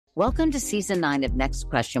Welcome to Season 9 of Next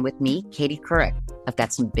Question with me, Katie Couric. I've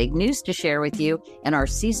got some big news to share with you in our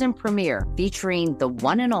season premiere featuring the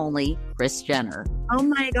one and only Kris Jenner. Oh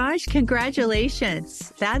my gosh,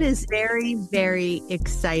 congratulations. That is very, very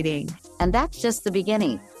exciting. And that's just the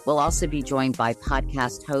beginning. We'll also be joined by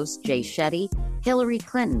podcast host Jay Shetty, Hillary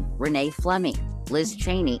Clinton, Renee Fleming, Liz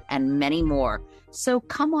Cheney, and many more. So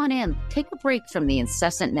come on in, take a break from the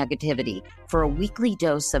incessant negativity for a weekly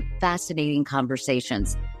dose of fascinating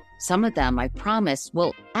conversations. Some of them, I promise,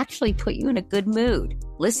 will actually put you in a good mood.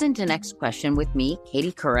 Listen to Next Question with me,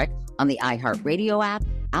 Katie Couric, on the iHeartRadio app,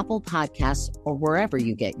 Apple Podcasts, or wherever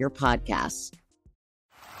you get your podcasts.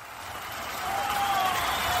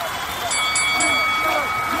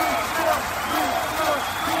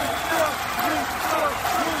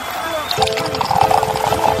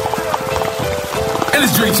 And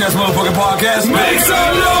it's Drink Champs motherfucking podcast. Make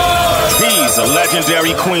some noise! He's a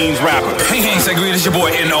legendary Queens rapper. Hey, Segreed, it's your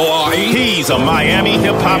boy N.O.R.E. He's a Miami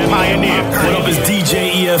hip-hop pioneer. What up, is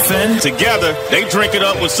DJ EFN? Together, they drink it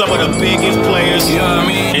up with some of the biggest players, you know what I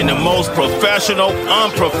mean? in the most professional,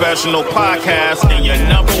 unprofessional podcast, and your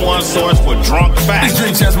number one source for drunk facts. It's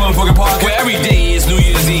Drink Champs motherfucking podcast, where every day is New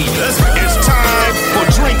Year's Eve. It's time for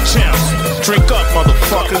Drink Champs. Drink up,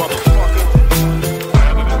 motherfucker.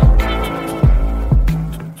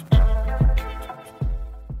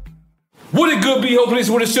 What it good be? Hopefully it's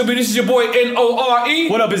what it should be. This is your boy N.O.R.E.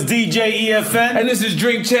 What up, is DJ EFN? And this is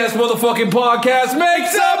Drink Champs motherfucking podcast. Make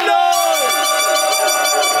some noise!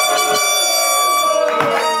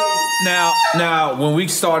 Now, when we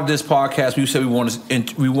started this podcast, we said we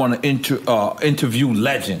want to interview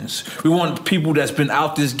legends. We want people that's been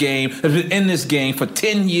out this game, that's been in this game for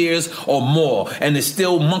 10 years or more, and is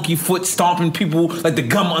still monkey foot stomping people like the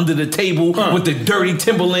gum under the table with the dirty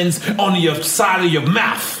Timberlands on your side of your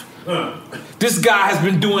mouth. This guy has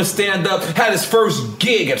been doing stand-up, had his first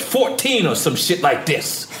gig at 14 or some shit like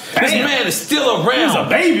this. Damn. This man is still around. He's a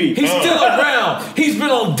baby. He's still around. He's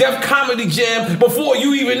been on Def Comedy Jam before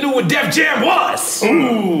you even knew what Def Jam was.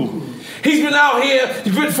 Ooh. He's been out here.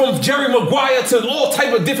 He's been from Jerry Maguire to all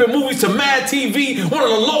type of different movies to Mad TV, one of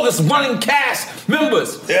the longest running cast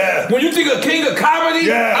members. Yeah. When you think of King of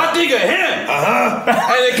Comedy, I think of him.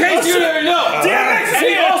 And in case you didn't know, and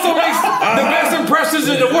he also makes the best impressions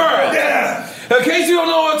in the world. Yeah. In case you don't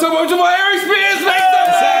know what I'm talking about, Eric Spears makes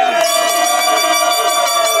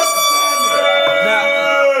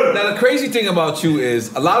Now, the crazy thing about you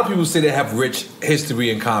is a lot of people say they have rich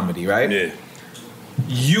history in comedy, right? Yeah.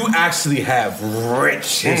 You actually have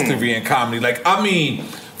rich history in comedy. Like, I mean,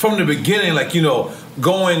 from the beginning, like, you know,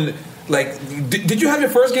 going, like, did you have your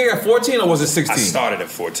first gig at 14 or was it 16? I started at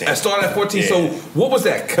 14. I started at 14. Yeah. So what was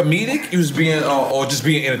that? Comedic? You was being, or just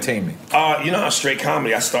being entertainment? Straight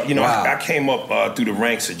comedy. I came up through the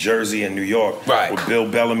ranks of Jersey and New York with Bill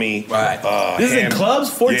Bellamy. Right. This is in clubs?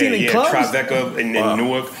 14 in clubs? Tribeca in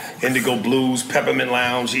Newark. Indigo Blues, Peppermint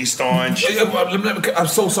Lounge, East Orange. I'm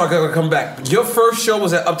so sorry, I gotta come back. Your first show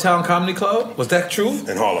was at Uptown Comedy Club? Was that true?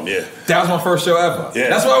 In Harlem, yeah. That was my first show ever. Yeah.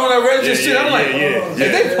 That's why when I read your shit, I'm like, is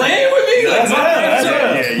they playing with me? Like,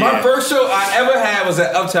 my first show I ever had was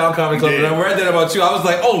at Uptown Comedy Club, and I read that about you. I was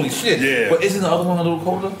like, holy shit. Yeah. But isn't the other one a little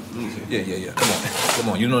colder? Yeah. Come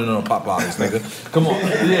on. You know no pop bottles, nigga. Come on.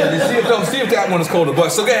 Yeah, see if that one is colder. But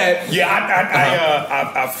so go ahead.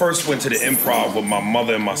 Yeah, I first went to the Improv with my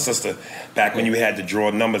mother and my sister back when you had to draw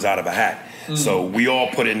numbers out of a hat. So we all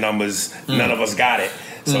put in numbers. None of us got it.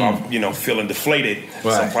 So I'm, feeling deflated. Right.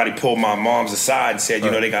 So I probably pulled my moms aside and said,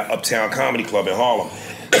 they got Uptown Comedy Club in Harlem.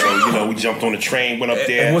 So, we jumped on the train, went up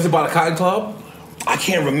there. And was it by the Cotton Club? I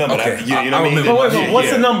can't remember. Okay. I mean?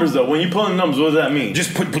 What's the numbers though? When you pulling numbers, what does that mean?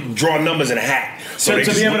 Just draw numbers in a hat. So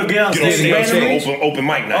to be able to get on stage, open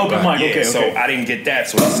mic night. Open mic. Okay. So I didn't get that.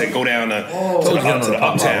 So I said go down to the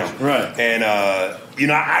Uptown. Right. And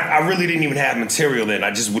I really didn't even have material then.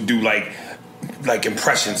 I just would do like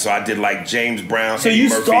impressions. So I did like James Brown. So Eddie you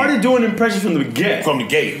Murphy. Started doing impressions from the gate. From the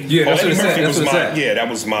gate. Yeah. Eddie Murphy was my. Yeah, that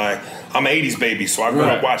was my. I'm an '80s baby, so I grew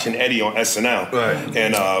up watching Eddie on SNL. Right.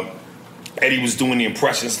 And Eddie was doing the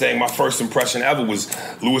impressions thing. My first impression ever was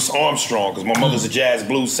Louis Armstrong, because my mother's a jazz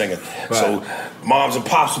blues singer. Right. So moms and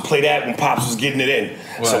pops would play that when pops was getting it in.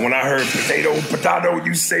 Right. So when I heard potato,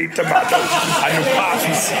 you say tomato, I knew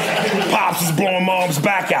pops was blowing mom's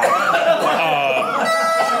back out.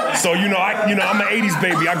 So I'm an '80s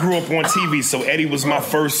baby. I grew up on TV, so Eddie was my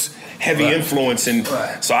first heavy influence, and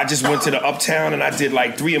so I just went to the Uptown and I did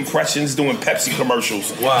like 3 impressions doing Pepsi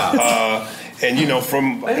commercials. Wow. And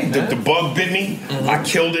from the bug bit me, I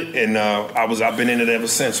killed it, and I've been in it ever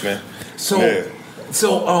since, man. So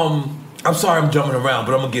I'm sorry I'm jumping around,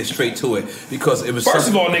 but I'm gonna get straight to it because it was. First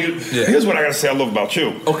of all, nigga, here's what I gotta say I love about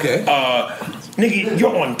you. Okay. Nigga,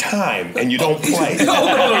 you're on time and you don't play. No.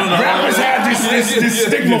 Rappers have this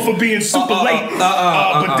stigma for being super late.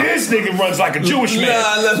 But this nigga runs like a Jewish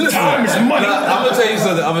man. Time is money. I'm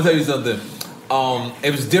gonna tell you something.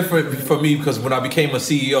 It was different for me because when I became a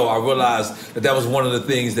CEO, I realized that was one of the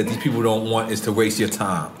things that these people don't want is to waste your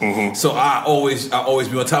time. Mm-hmm. So I always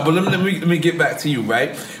be on time. But let me get back to you,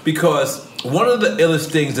 right? Because one of the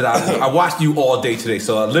illest things that I watched you all day today.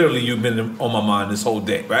 So literally, you've been on my mind this whole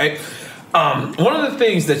day, right? One of the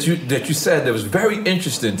things that you said that was very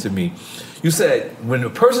interesting to me. You said when a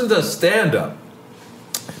person does stand up,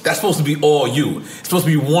 that's supposed to be all you. It's supposed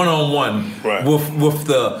to be one-on-one with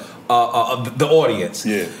the audience.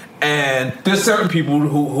 Yeah. And there's certain people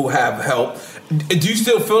who have help. Do you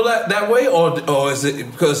still feel that way, or is it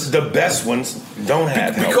because the best ones don't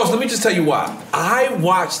have help? Because let me just tell you why. I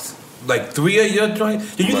watched like 3 of your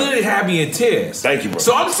joints. You literally had me in tears. Thank you, bro.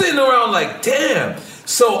 So I'm sitting around like, damn.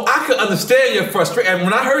 So I could understand your frustration. And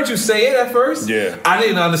when I heard you say it at first, I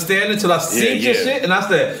didn't understand it until I seen your shit. And I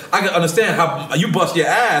said, I can understand how you bust your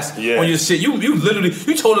ass on your shit. You literally,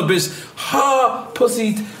 you told a bitch, her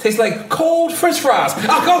pussy tastes like cold French fries.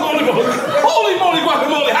 Holy moly,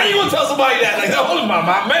 guacamole. How you gonna tell somebody that? Like, oh, my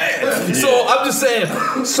man. So I'm just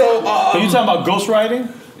saying. So are you talking about ghostwriting?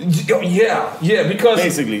 Yeah, because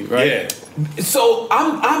basically, right? Yeah. So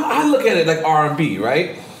I look at it like R&B,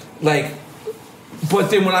 right? Like,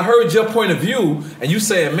 but then when I heard your point of view and you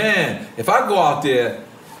saying, man, if I go out there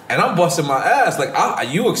and I'm busting my ass, like,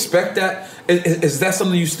 you expect that? Is that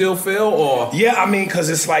something you still feel, or? Yeah, I mean, because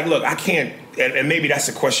it's like, look, I can't, and maybe that's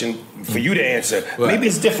a question for you to answer. Right. Maybe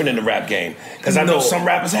it's different in the rap game because I know some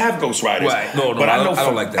rappers have ghostwriters. Right. No, but I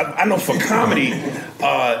don't like that. I know for comedy,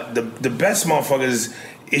 the best motherfuckers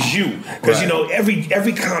is you, because you know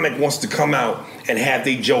every comic wants to come out and have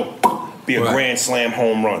their joke be a grand slam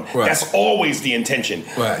home run. Right. That's always the intention.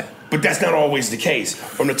 Right. But that's not always the case.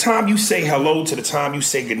 From the time you say hello to the time you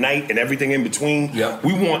say goodnight and everything in between,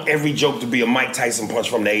 we want every joke to be a Mike Tyson punch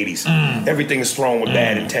from the 80s. Everything is thrown with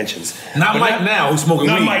bad intentions. Not Mike now, who's smoking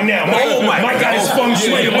weed. Not Mike now. Mike got his fun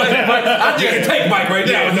sweet. I can't take Mike right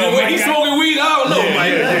now. No, when he's smoking weed, I don't know,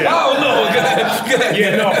 Mike. I don't know.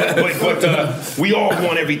 But we all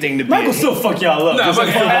want everything to be. Michael still fuck y'all up. Don't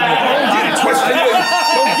get it twisted.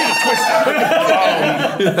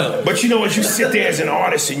 But you know, as you sit there as an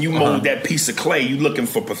artist and you mold that piece of clay, you looking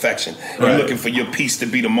for perfection. You're looking for your piece to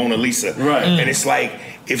be the Mona Lisa. Right. And it's like,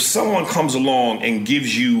 if someone comes along and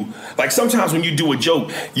gives you, like sometimes when you do a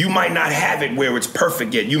joke, you might not have it where it's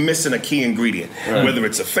perfect yet. You're missing a key ingredient, whether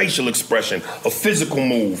it's a facial expression, a physical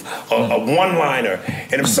move, a one-liner.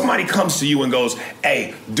 And if somebody comes to you and goes,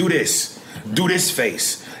 hey, do this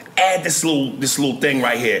face, add this little thing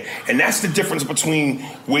right here. And that's the difference between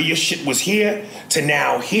where your shit was here to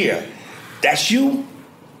now here. That's you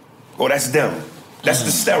or that's them. That's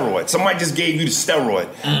the steroid. Somebody just gave you the steroid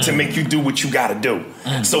to make you do what you gotta do.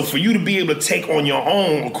 So for you to be able to take on your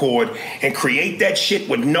own accord and create that shit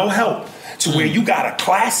with no help to where you got a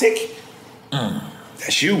classic,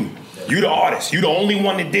 that's you. You the artist. You the only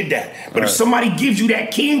one that did that. But if somebody gives you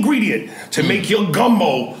that key ingredient to make your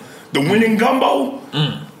gumbo the winning gumbo,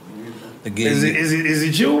 is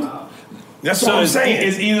it you? That's what I'm saying.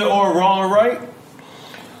 Is either or wrong or right?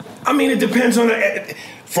 I mean, it depends on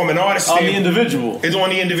from an artist on the individual. It's on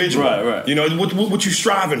the individual. Right. You know, what you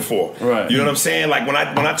striving for. Right. You know what I'm saying? Like when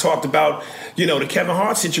I talked about, you know, the Kevin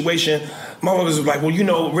Hart situation, motherfuckers was like, well, you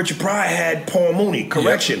know, Richard Pryor had Paul Mooney.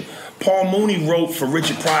 Correction. Yeah. Paul Mooney wrote for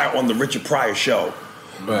Richard Pryor on the Richard Pryor Show.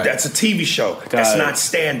 Right. That's a TV show. That's not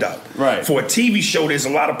stand-up. Right. For a TV show, there's a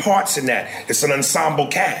lot of parts in that. It's an ensemble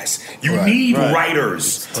cast. You need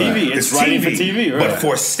writers. It's TV. It's writing for TV. Right. But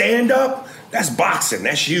for stand-up, that's boxing.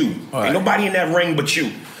 That's you. Ain't nobody in that ring but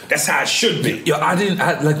you. That's how it should be. Yo,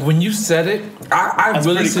 like when you said it, I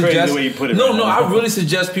really suggest. The way you put it I really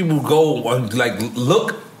suggest people go and like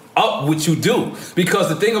look up what you do, because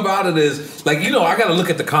the thing about it is, like, you know, I got to look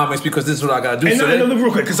at the comments because this is what I got to do. And look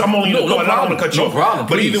real quick, because I'm only no problem. I don't want to cut you off. No problem.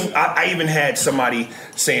 But please. I even had somebody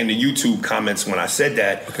say in the YouTube comments when I said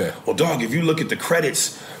that, well, dog, if you look at the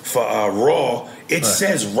credits for Raw, it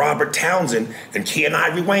says Robert Townsend and Kean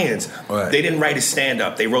Ivory Wayans. They didn't write his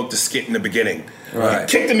stand-up. They wrote the skit in the beginning.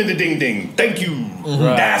 Kicked him in the ding-ding. Thank you.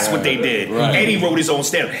 That's what they did. Eddie wrote his own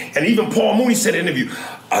stand-up. And even Paul Mooney said in an interview,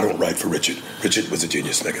 I don't write for Richard. Richard was a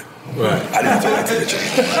genius, nigga. I didn't have to write for Richard.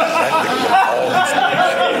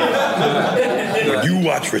 When you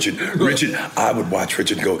watch Richard, I would watch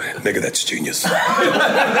Richard and go, nigga, that's genius.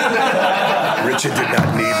 Richard did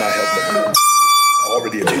not need my help. All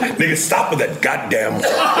already a bitch. Nigga, stop with that goddamn.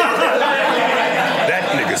 That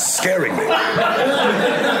nigga's scaring me.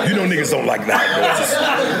 You know niggas don't like loud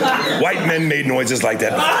noises. White men made noises like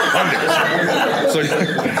that. So,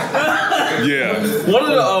 yeah. One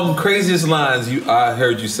of the craziest lines I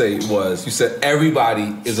heard you say was, you said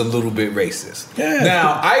everybody is a little bit racist. Yeah.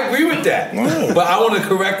 Now, I agree with that, but I want to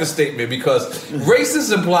correct the statement because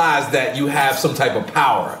racist implies that you have some type of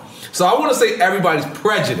power. So I want to say everybody's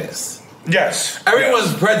prejudiced. Yes.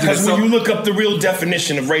 Everyone's prejudiced. Because when you look up the real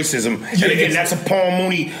definition of racism, and again, that's a Paul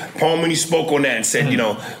Mooney spoke on that and said, you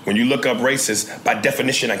know, when you look up racist, by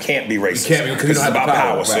definition, I can't be racist. You can't because it's about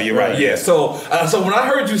power. Right, so you're right. Yeah. So when I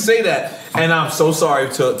heard you say that, and I'm so sorry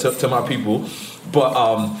to my people, but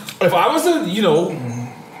if I was to, you know,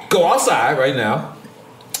 go outside right now,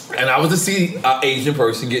 and I was to see an Asian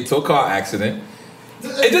person get into a car accident,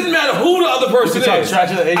 it doesn't matter who the other person is. I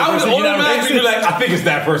would automatically be like, I think it's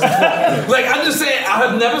that person. Like, I'm just saying, I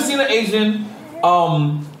have never seen an Asian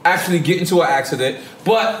actually get into an accident,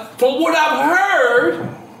 but from what I've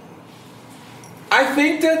heard, I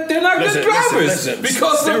think that they're not good drivers.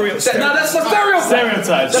 Because now that's a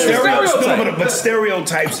stereotype. That's a stereotype. But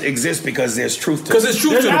stereotypes exist because there's truth to it. Because it's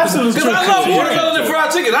truth to it. Because I love watermelon and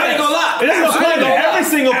fried chicken. I ain't gonna lie. It doesn't apply to every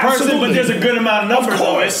single person, but there's a good amount of numbers. Of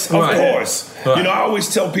course. Right. You know, I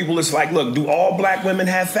always tell people, it's like, look, do all black women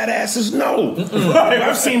have fat asses? No.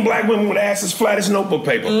 I've seen black women with asses flat as notebook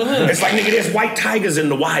paper. It's like, nigga, there's white tigers in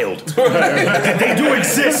the wild. They do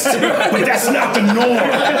exist, but that's not the norm.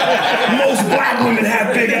 Most black women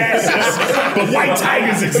have big asses, but white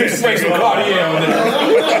tigers exist.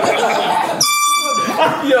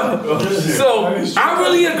 Yo, so I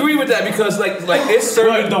really agree with that because like it's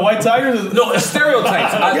certain the white tigers. No, it's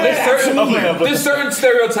stereotypes. There's certain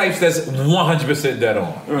stereotypes that's 100% dead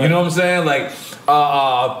on. You know what I'm saying? Like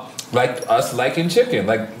us liking chicken,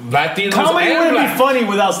 like Latinos Comedy and wouldn't blacks. be funny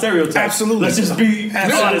without stereotypes. Absolutely. Let's just be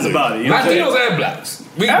honest about it. You know Latinos and blacks.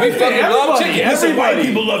 We fucking love chicken. Listen, white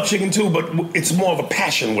people love chicken too, but it's more of a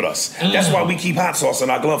passion with us. That's why we keep hot sauce in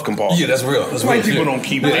our glove compartment. Yeah, that's real. White people don't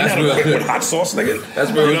keep it. They not equipped with hot sauce, nigga.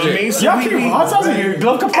 That's real. You know what I mean? So y'all keep hot sauce in your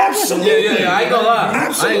glove compartment? Absolutely. Yeah. I ain't gonna lie.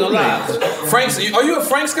 Absolutely. I ain't gonna lie. Frank's, are you a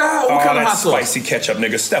Frank's guy? What kind of hot sauce? Spicy ketchup,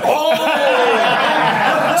 nigga. Step up. Oh!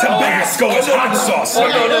 Tabasco is hot sauce. No.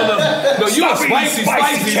 You a spicy.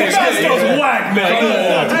 Tabasco's whack,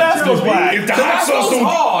 man. Tabasco's whack. If the hot sauce don't...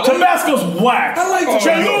 Tabasco's whack. I like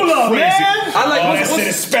Cholula, man. I like what's the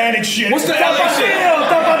Hispanic shit? What's the LA shit?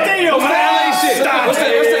 Tapatio. What's the LA shit? What's the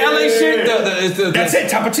LA shit? That's it,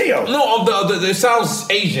 Tapatio. No, it sounds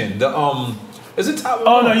Asian. Is it Tapatio?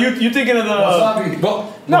 Oh no, you're thinking of the wasabi.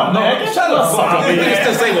 No, man. Shut up. I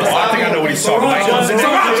think I know what he's talking about.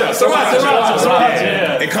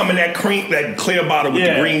 Sriracha. They come in that clear bottle with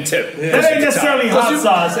the green tip. That ain't necessarily hot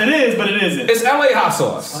sauce. It is, but it isn't. It's LA hot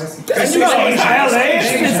sauce. It's LA.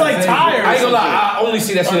 It's like tires. I ain't gonna lie. I only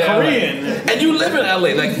see that shit in Korean. LA. And you live in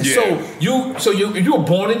LA, like so you were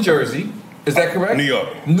born in Jersey. Is that correct? New York.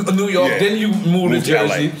 New York. Yeah. Then you moved to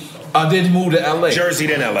Jersey. Then you moved to LA. Jersey,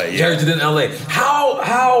 then LA. Yeah. Jersey, then LA.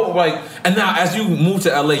 How like, and now as you moved to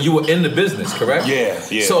LA, you were in the business, correct? Yeah.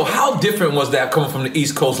 So how different was that coming from the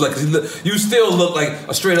East Coast? Like, 'cause you still look like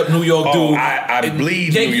a straight up New York dude. I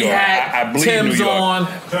bleed Yankee New York. hat, I bleed Tim's New York. on.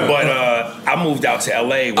 But I moved out to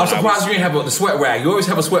LA. I'm surprised you didn't have the sweat rag. You always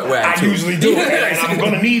have a sweat rag. I usually do, and I'm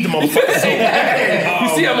gonna need the motherfucker. So, you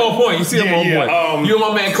see I'm on point. You and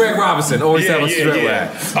my man Craig Robinson always have a sweat rag.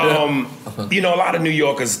 You know, a lot of New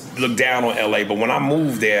Yorkers look down on LA, but when I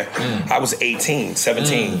moved there, I was 18,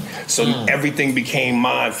 17. So everything became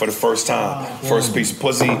mine for the first time. First piece of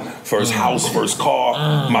pussy, first house, first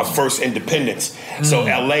car, my first independence. So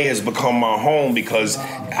LA has become my home because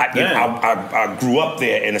I grew up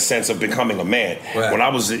there in a sense of becoming a man. Right. When I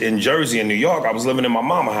was in Jersey and New York, I was living in my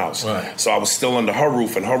mama's house. Right. So I was still under her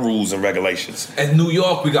roof and her rules and regulations. In New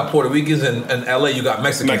York, we got Puerto Ricans, and LA, you got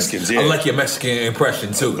Mexicans. Mexicans, yeah. I like your Mexican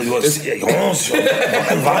impression, too. And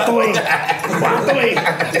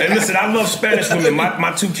listen, I love Spanish women.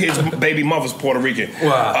 My two kids' baby mother's Puerto Rican.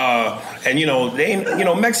 Wow. And you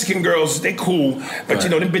know, Mexican girls, they cool, but you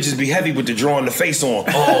know, them bitches be heavy with the drawing the face on.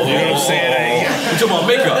 You know what I'm saying? You talking about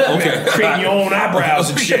makeup? Okay. Creating your own eyebrows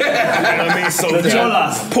and shit. You know what I mean? So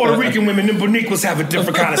Puerto Rican women, them bonicuas have a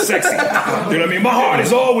different kind of sexy. You know what I mean? My heart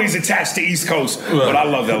is always attached to East Coast, but I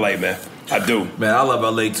love LA, man. I do. Man, I love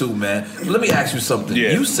LA too, man. Let me ask you something.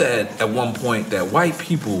 Yeah. You said at one point that white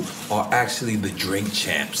people are actually the drink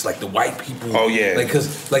champs. Like the white people. Oh, yeah. Like,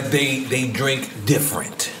 cause like they drink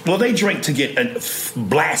different. Well, they drink to get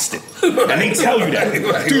blasted. And they tell you that.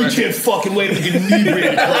 Dude, you can't fucking wait to get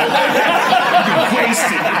inebriated, bro. You get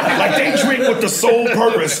wasted. Like, they drink with the sole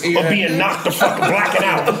purpose of being knocked the fuck blacking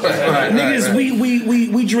out. Right, Niggas,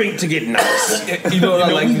 we drink to get nice. You know what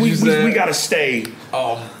I like that you said? We gotta stay.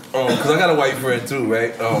 Because I got a white friend too,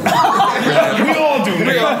 right? We all do,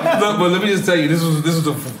 nigga. Look, but let me just tell you, this was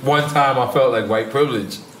the one time I felt like white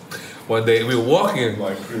privilege. One day we were walking,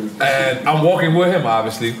 and I'm walking with him,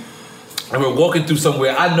 obviously, and we're walking through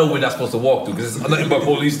somewhere I know we're not supposed to walk through because there's nothing but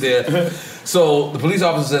police there. So the police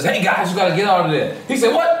officer says, "Hey guys, you gotta get out of there." He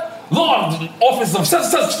said, "What? Law office of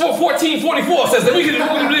such 1444 says that we can."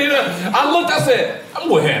 I looked, I said, "I'm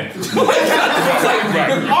with him." The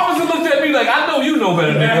officer looked at me like, "I know you know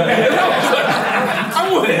better, nigga."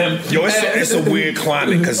 I'm with him. Yo, it's a weird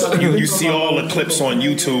climate because you see all the clips on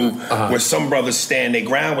YouTube where some brothers stand their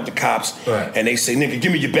ground with the cops and they say, "Nigga,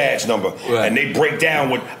 give me your badge number," and they break down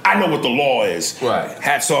what I know what the law is. Right.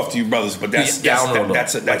 Hats off to you, brothers, but that's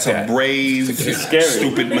a brave,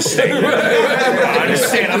 stupid mistake. I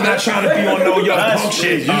understand. I'm not trying to be on no young punk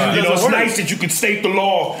shit. You know, it's nice that you can state the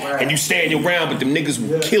law and you stand your ground, but them niggas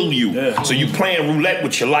will kill you. So you playing roulette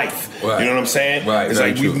with your life. Right. You know what I'm saying? Right. It's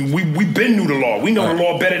like we've been through the law. We know the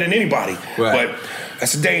law better than anybody. Right. But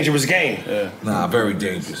that's a dangerous game. Nah, very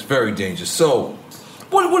dangerous. Very dangerous. So,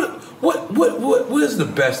 what is the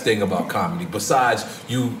best thing about comedy besides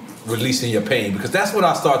you releasing your pain? Because that's what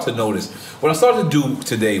I started to notice. What I started to do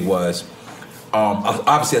today was,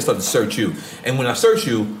 obviously I started to search you, and when I search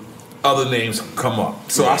you, other names come up.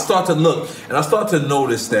 So I start to look, and I start to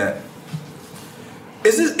notice that.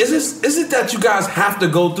 Is it that you guys have to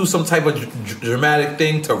go through some type of dramatic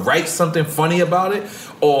thing to write something funny about it,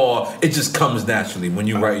 or it just comes naturally when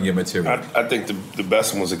you write your material? I think the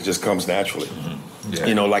best ones, it just comes naturally. Mm-hmm. Yeah.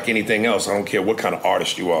 You know, like anything else, I don't care what kind of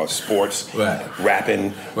artist you are, sports,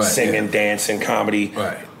 rapping, singing, dancing, comedy.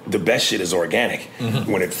 Right. The best shit is organic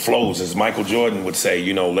when it flows. As Michael Jordan would say,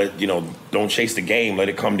 don't chase the game, let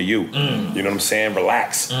it come to you. You know what I'm saying?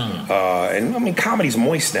 Relax. And I mean, comedy's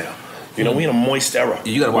moist now. You know, we in a moist era.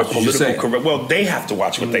 You gotta watch what you say. Well, they have to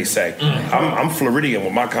watch what they say. I'm Floridian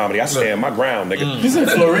with my comedy. I stand my ground, nigga. You said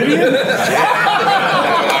Floridian?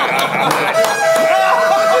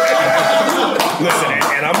 Listen,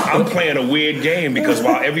 and I'm playing a weird game because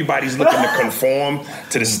while everybody's looking to conform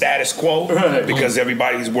to the status quo, because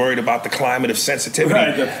everybody's worried about the climate of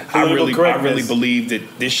sensitivity, I really believe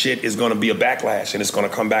that this shit is going to be a backlash and it's going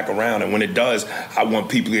to come back around. And when it does, I want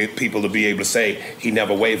people to be able to say he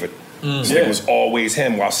never wavered. This nigga was always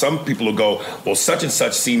him. While some people will go, well, such and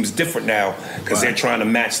such seems different now because they're trying to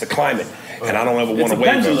match the climate. And I don't ever want to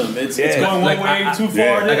waver. It's going one way too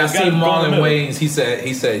far. Like I see Marlon Wayans, he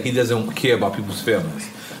said he doesn't care about people's feelings.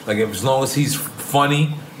 Like as long as he's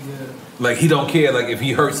funny, like he don't care. Like if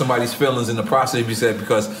he hurts somebody's feelings in the process, he said,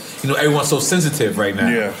 because everyone's so sensitive right now.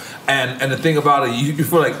 Yeah. And the thing about it, you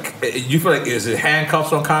feel like is it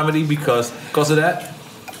handcuffs on comedy because of that?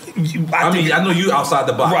 I know you outside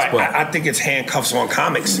the box, right? But I think it's handcuffs on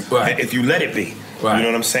comics if you let it be. Right. You know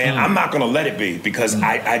what I'm saying? I'm not going to let it be because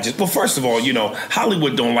I just, well, first of all,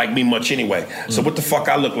 Hollywood don't like me much anyway. So what the fuck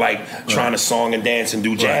I look like trying to song and dance and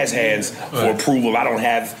do jazz hands for approval I don't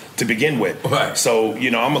have to begin with. Right. So,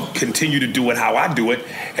 I'm going to continue to do it how I do it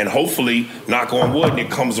and hopefully, knock on wood, and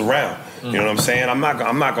it comes around. You know what I'm saying? I'm not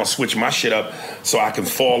going to switch my shit up so I can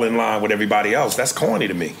fall in line with everybody else. That's corny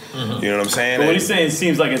to me. You know what I'm saying? But what he's saying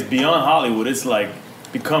seems like it's beyond Hollywood. It's like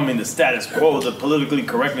becoming the status quo, the politically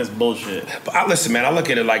correctness bullshit. But listen, man, I look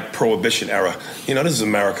at it like Prohibition era. This is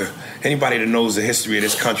America. Anybody that knows the history of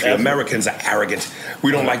this country, Americans are arrogant.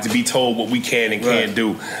 We don't like to be told what we can and can't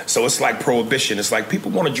do. So it's like Prohibition. It's like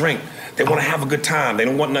people want to drink. They want to have a good time. They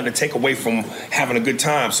don't want nothing to take away from having a good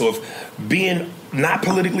time. So if being not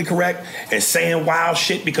politically correct and saying wild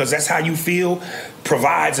shit because that's how you feel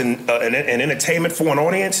provides an entertainment for an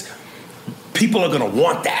audience, people are going to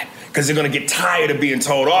want that. Because they're going to get tired of being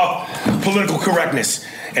told, political correctness.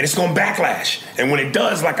 And it's going to backlash. And when it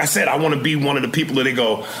does, like I said, I want to be one of the people that they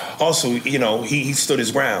go, also, he stood his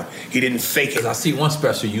ground. He didn't fake it. I see one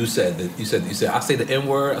special you said, I say the N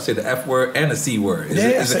word, I say the F word, and the C word.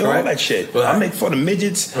 I say all that shit. Right. I make fun of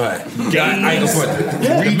midgets. Right. Gays, I ain't gonna put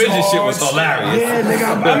the midget shit was hilarious. Yeah,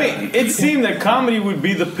 nigga. I mean, it seemed that comedy would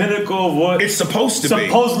be the pinnacle of what it's supposed to be.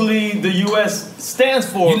 Supposedly the U.S. stands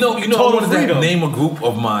for. I total wanted freedom. to name a group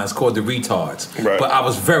of mine called the Retards. Right. But I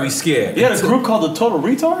was very scared. You had a group called the Total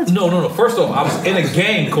Retards? Retards? No. First off, I was in a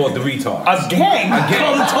gang called the Retards. A gang?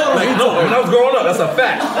 No, when I was growing up, that's a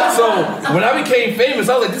fact. So when I became famous,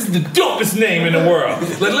 I was like, this is the dopest name in the world.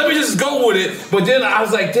 Like, let me just go with it. But then I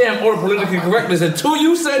was like, damn, all the politically correctness. Until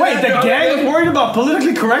you said Wait, that. the gang was worried about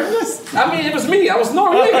politically correctness? I mean, it was me. I was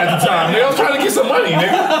Noriega at the time, nigga. I was trying to get some money,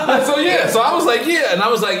 nigga. So I was like, yeah. And I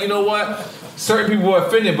was like, you know what? Certain people were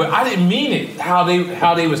offended, but I didn't mean it how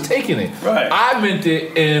they was taking it. Right. I meant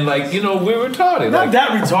it in like, you know, we're retarded. Not like,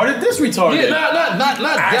 that retarded, this retarded. Yeah, not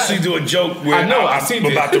I actually do a joke where I know, I seen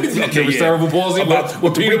about the cerebral palsy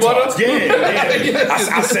with peanut butter. Yeah.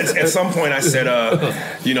 I said at some point, I said,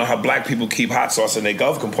 you know how black people keep hot sauce in their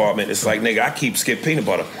glove compartment. It's like, nigga, I keep Skip peanut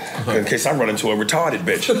butter in case I run into a retarded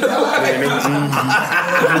bitch. You know what I mean?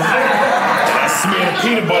 I smear the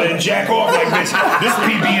peanut butter and jack off like, bitch, this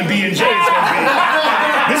PB&B and J is gonna be.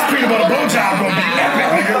 This peanut butter blowjob gonna be epic,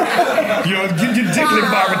 nigga. You know, get your dick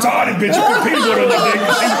licked by a retarded bitch. You put peanut butter on the dick.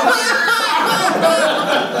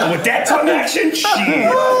 With that tongue action, shit.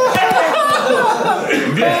 Yeah.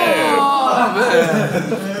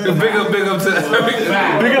 Big up to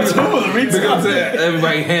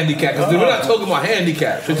everybody handicapped. Because we're not talking about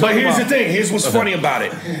handicaps. But here's the thing. Here's what's funny about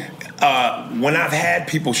it. When I've had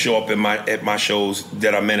people show up at my shows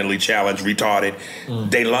that are mentally challenged, retarded,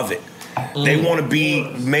 they love it. They want to be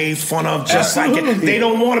made fun of just like it. They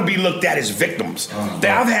don't want to be looked at as victims. I've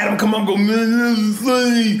had them come up and go, man,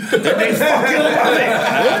 they fucking love it.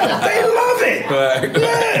 They love it.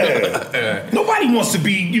 Yeah. Nobody wants to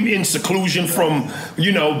be in seclusion from,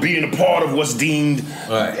 you know, being a part of what's deemed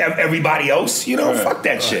everybody else. You know, fuck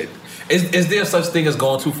that shit. Is there such thing as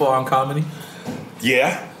going too far in comedy?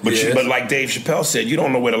 Yeah, but like Dave Chappelle said, you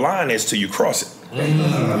don't know where the line is till you cross it. You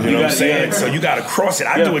know what I'm saying? Yeah. So you got to cross it.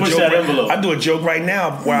 I do a joke right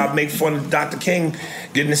now where I make fun of Dr. King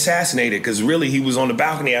getting assassinated because really he was on the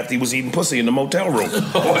balcony after he was eating pussy in the motel room.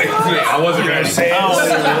 I wasn't ready. So you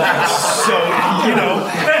know,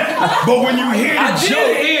 but when you hear the joke,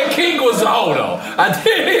 I did hear King was out though. I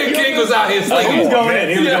did hear King was out here slinging. He was going in.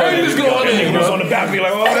 He was on the balcony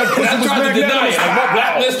like, oh, that pussy was tried to deny it. My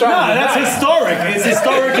blackness tried to deny it. That's historic. It's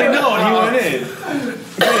historically known. He went in.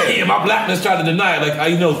 Yeah, my blackness tried to deny it.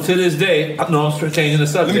 Like, you know, to this day, I'm changing the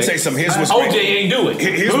subject. Let me tell you something. Here's what's OJ ain't do it.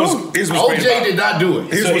 OJ did not do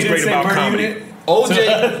it. Here's what's great about comedy.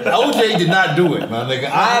 OJ did not do it, my nigga.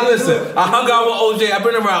 I hung out with OJ. I've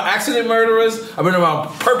been around accident murderers. I've been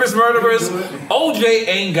around purpose murderers. OJ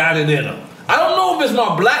ain't got it in him. I don't know if it's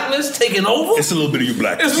my blackness taking over. It's a little bit of your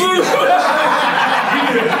blackness. It's a little bit.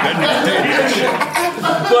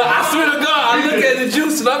 But I swear to God, I look at the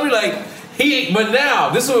juice and I be like, but now,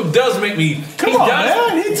 this is what does make me. Come on,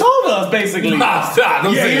 man. He told us, basically. Stop.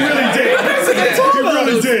 Don't say he really did.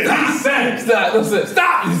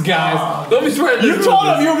 Stop these guys. Don't be spreading You told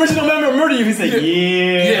him your original member of Murder. He said, yeah.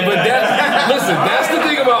 Yeah, but that's the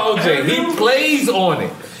thing about OJ. He plays on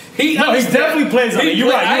it. He definitely plays on it. You're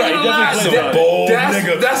right. He definitely plays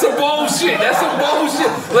on it. That's a bullshit.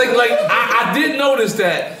 Like, I did notice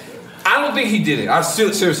that. I don't think he did it. I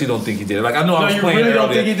seriously don't think he did it. Like, I know I was playing really earlier.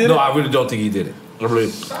 Don't think he did no, it? I really don't think he did it. I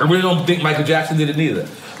really don't think Michael Jackson did it neither.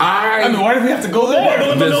 I mean, why did we have to go there?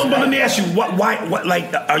 But let me ask you, why,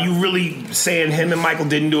 like, are you really saying him and Michael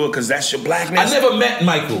didn't do it because that's your blackness? I never met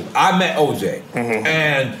Michael. I met OJ.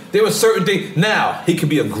 And there were certain things. Now, he could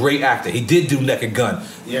be a great actor. He did do Naked Gun.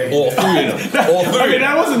 Yeah, all three of them.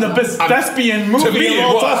 That wasn't the best thespian movie. To me,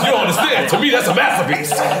 it was. You don't understand. To me, that's a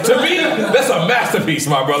masterpiece.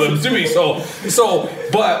 My brother. To me,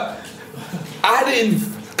 but I didn't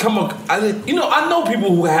I know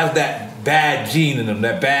people who have that bad gene in them,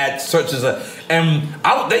 that bad such as I'm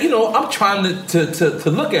trying to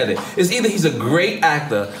look at it. It's either he's a great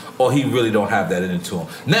actor or he really don't have that in it to him.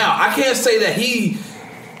 Now, I can't say that he,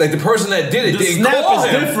 like the person that did it,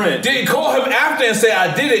 didn't call him after and say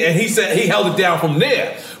I did it, and he said he held it down from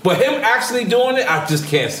there. But him actually doing it, I just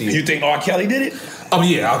can't see it. You think R. Kelly did it? Oh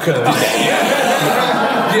yeah, I could have did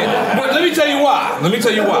that. Yeah, but let me tell you why. I'm gonna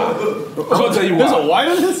tell you why. There's a why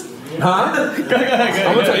on this? Huh? I'm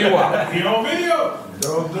gonna tell you why. You on video?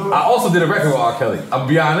 Don't do it. I also did a record with R. Kelly. I'll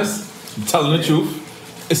be honest. I'm telling the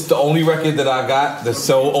truth. It's the only record that I got that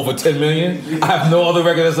sold over 10 million. I have no other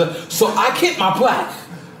record that's so I keep my plaque.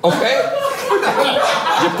 Okay?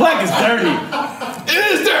 Your plaque is dirty. It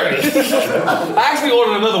is dirty. I actually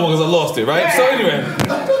ordered another one because I lost it, right? So anyway.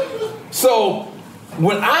 So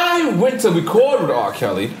when I went to record with R.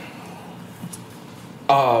 Kelly,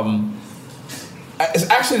 it's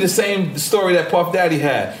actually the same story that Puff Daddy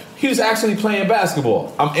had. He was actually playing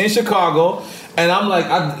basketball. I'm in Chicago, and I'm like,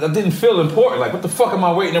 I didn't feel important. Like, what the fuck am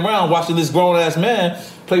I waiting around watching this grown-ass man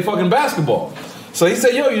play fucking basketball? So he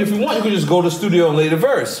said, yo, if you want, you can just go to the studio and lay the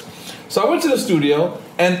verse. So I went to the studio,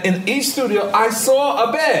 and in each studio, I saw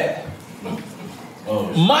a bed.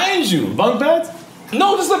 Oh. Mind you. Bunk beds?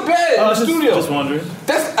 No, this is a bed in the studio. Just wondering.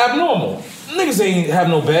 That's abnormal. Niggas ain't have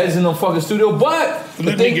no beds in no fucking studio, but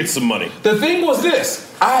Let me get some money. The thing was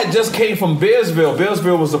this. I had just came from Bearsville.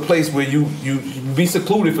 Bearsville was a place where you be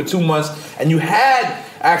secluded for 2 months, and you had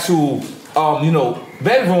actual,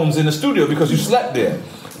 bedrooms in the studio because you slept there.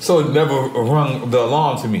 So it never rung the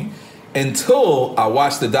alarm to me until I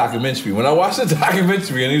watched the documentary. When I watched the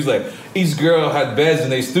documentary, and he was like, each girl had beds in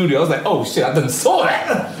their studio, I was like, oh shit, I done saw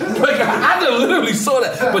that. Like, I done literally saw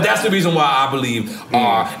that. But that's the reason why I believe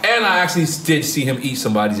and I actually did see him eat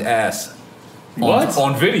somebody's ass.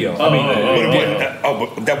 On video.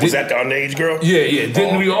 But that was at the underage girl? Yeah.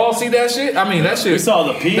 Didn't we all see that shit? I mean, that shit. We saw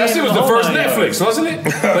the pee. That shit was the first Netflix, wasn't it?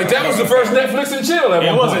 Like, that was the first Netflix and chill.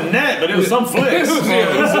 It wasn't net, but it was some flicks.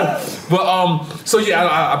 But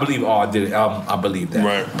I believe R did it. I believe that.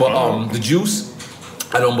 Right. But the Juice,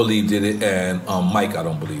 I don't believe did it, and Mike, I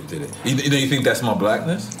don't believe did it. You think that's my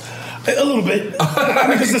blackness? A little bit,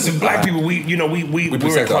 because listen, black people, we're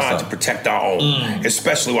inclined to protect our own,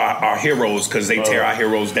 especially our heroes, because they tear our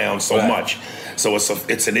heroes down so much. So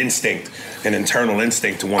it's an instinct, an internal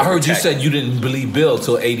instinct to want. I heard protect. you said you didn't believe Bill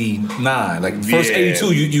till '89, like first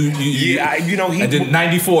 '82. And then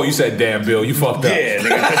 '94, you said, "Damn, Bill, you fucked up." Yeah,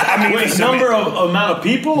 I mean, wait, amount of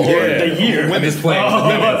people or the year? I'm just playing.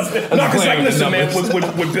 No, because listen, man,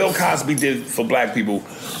 what Bill Cosby did for black people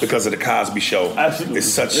because of the Cosby Show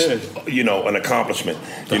is such an accomplishment.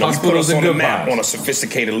 He put us on the map on a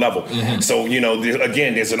sophisticated level. Mm-hmm. So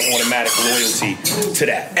again, there's an automatic loyalty to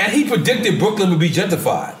that. And he predicted Brooklyn would be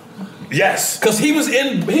gentrified. Yes, because he was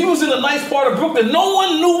in a nice part of Brooklyn. No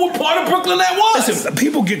one knew what part of Brooklyn that was. Listen,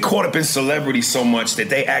 people get caught up in celebrity so much that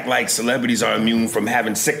they act like celebrities are immune from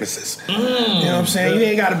having sicknesses. You know what I'm saying? You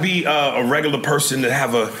ain't got to be a regular person to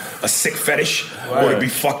have a sick fetish or to be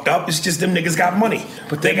fucked up. It's just them niggas got money,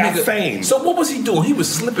 but they got fame. So what was he doing? He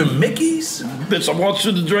was slipping Mickeys? Bitch, I want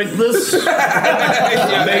you to drink this.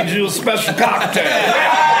 I made you a special cocktail.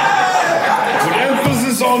 With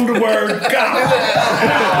emphasis on the word God.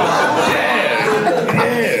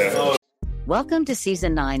 Yeah. Welcome to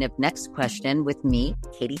Season 9 of Next Question with me,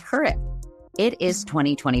 Katie Couric. It is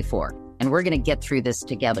 2024, and we're going to get through this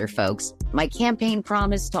together, folks. My campaign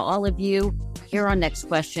promise to all of you here on Next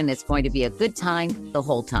Question is going to be a good time the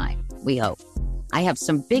whole time, we hope. I have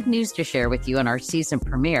some big news to share with you on our season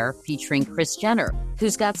premiere featuring Kris Jenner,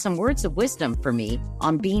 who's got some words of wisdom for me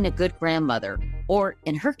on being a good grandmother, or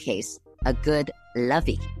in her case, a good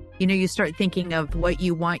lovey. You start thinking of what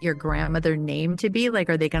you want your grandmother name to be.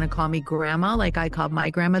 Like, are they going to call me grandma like I called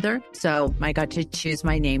my grandmother? So I got to choose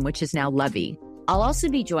my name, which is now Lovey. I'll also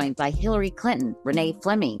be joined by Hillary Clinton, Renee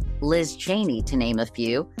Fleming, Liz Cheney, to name a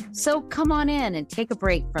few. So come on in and take a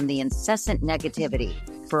break from the incessant negativity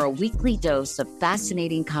for a weekly dose of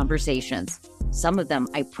fascinating conversations. Some of them,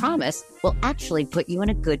 I promise, will actually put you in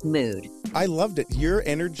a good mood. I loved it. Your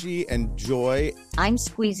energy and joy. I'm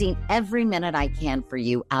squeezing every minute I can for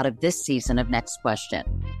you out of this season of Next Question.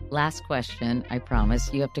 Last question, I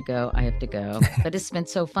promise. You have to go, I have to go. But it's been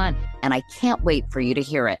so fun, and I can't wait for you to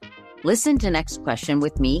hear it. Listen to Next Question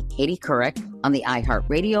with me, Katie Couric, on the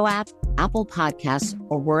iHeartRadio app, Apple Podcasts,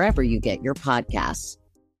 or wherever you get your podcasts.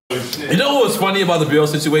 You know what was funny about the Bill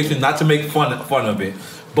situation? Not to make fun of it,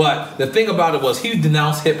 but the thing about it was he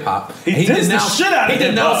denounced hip hop. He denounced the shit out of He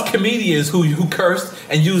denounced comedians who cursed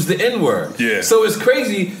and used the N-word. Yeah. So it's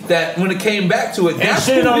crazy that when it came back to it, that's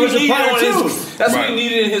what he needed what he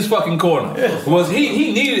needed in his fucking corner. Yeah. Was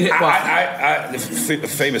he needed hip hop? A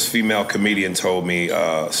famous female comedian told me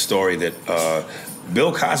a story that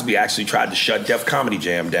Bill Cosby actually tried to shut Def Comedy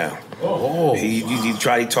Jam down. Oh. He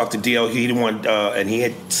tried. He talked to DL. He didn't want, and he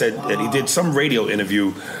had said that he did some radio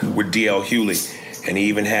interview with DL Hewley, and he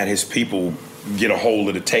even had his people get a hold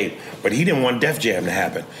of the tape. But he didn't want Def Jam to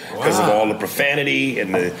happen because of all the profanity,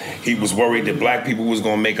 and he was worried that black people was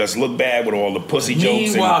going to make us look bad with all the pussy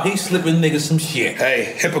jokes. Meanwhile, he's slipping niggas some shit.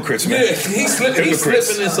 Hey, hypocrites, man. Yeah, he's slipping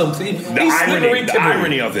in something. The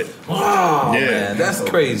irony of it. Wow, man, that's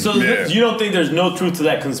crazy. So you don't think there's no truth to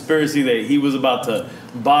that conspiracy that he was about to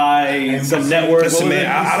buy some network? Listen,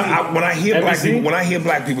 man, when I hear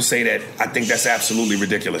black people say that, I think that's absolutely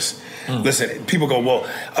ridiculous. Listen, people go,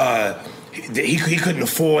 well, he couldn't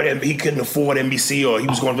afford NBC, or he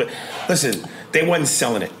was going to. Listen, they wasn't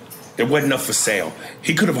selling it. There wasn't enough for sale.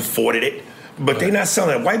 He could have afforded it, but they're not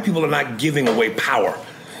selling it. White people are not giving away power,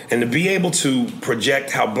 and to be able to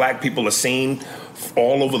project how black people are seen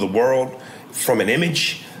all over the world from an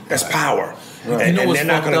image, that's power. Right. And they're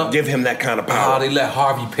not going to give him that kind of power. They let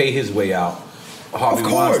Harvey pay his way out. Harvey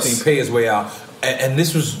Weinstein pay his way out, and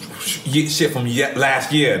this was shit from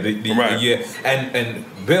last year, the year, and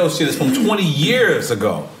Bill's shit is from 20 years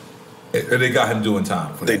ago. They got him doing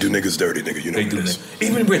time. They do niggas dirty, nigga. You know this.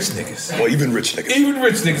 Even rich niggas. Well, even rich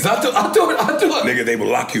niggas. I'll do it. Nigga, they will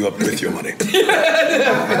lock you up with your money.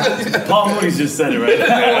 Paul Mooney just said it right there.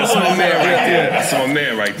 That's my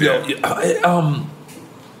man right there.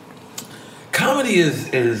 Comedy is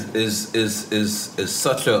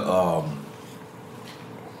such a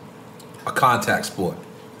contact sport.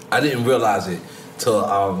 I didn't realize it till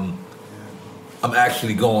I'm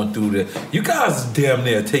actually going through you guys damn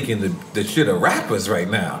near taking the shit of rappers right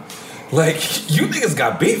now. Like, you niggas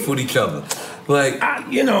got beef with each other. Like, I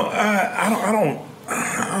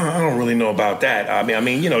don't really know about that. I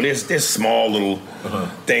mean, there's small little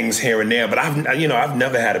things here and there, but I've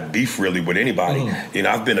never had a beef really with anybody.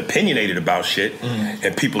 I've been opinionated about shit,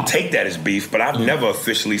 and people take that as beef, but I've never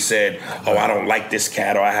officially said, "Oh, I don't like this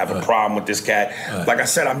cat," or "I have a problem with this cat." Like I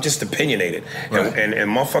said, I'm just opinionated, and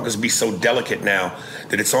motherfuckers be so delicate now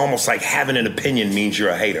that it's almost like having an opinion means you're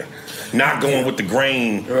a hater. Not going with the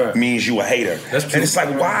grain means you a hater. That's true. And it's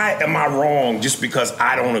like, why am I wrong just because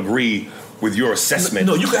I don't agree with your assessment?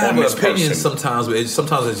 No, you can have an opinion person. sometimes, but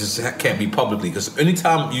sometimes it just can't be publicly. Because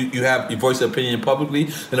anytime you voice an opinion publicly,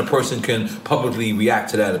 then a person can publicly react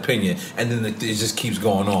to that opinion, and then it just keeps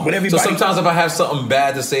going on. So sometimes if I have something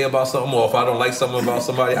bad to say about something, or if I don't like something about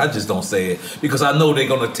somebody, I just don't say it because I know they're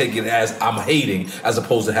going to take it as I'm hating, as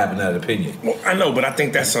opposed to having that opinion. Well, I know, but I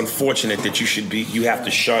think that's unfortunate that you have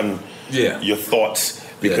to shun your thoughts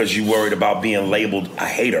because you worried about being labeled a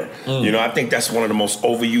hater. I think that's one of the most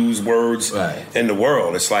overused words in the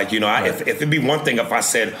world. It's like, if it'd be one thing if I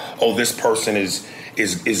said, "Oh, this person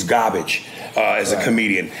is garbage" as a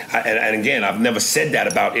comedian. And again, I've never said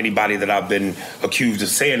that about anybody that I've been accused of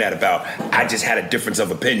saying that about. I just had a difference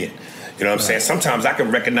of opinion. You know what I'm saying? Sometimes I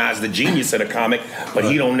can recognize the genius in a comic, but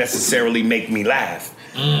he don't necessarily make me laugh.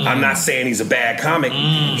 I'm not saying he's a bad comic.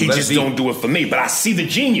 He just don't do it for me. But I see the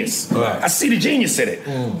genius. I see the genius in it.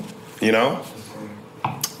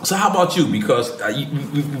 So how about you? Because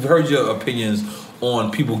we've heard your opinions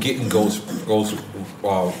on people getting ghosts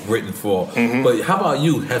written for. But how about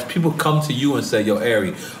you? Has people come to you and say, "Yo,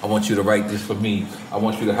 Ari, I want you to write this for me. I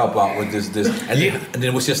want you to help out with this." And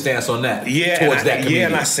then what's your stance on that? Towards that community? Yeah,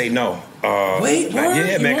 and I say no. Wait, what?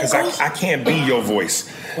 Yeah, man, because I can't be your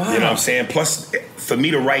voice. Wow. You know what I'm saying? Plus, for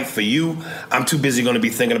me to write for you, I'm too busy going to be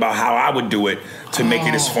thinking about how I would do it to make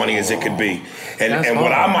it as funny as it could be. And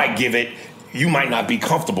what I might give it, you might not be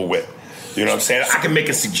comfortable with. You know what I'm saying? I can make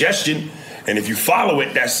a suggestion, and if you follow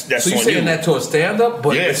it, that's so you're on saying you. that towards stand-up?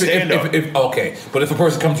 But stand-up. But if a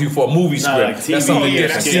person comes to you for a movie script, like that's something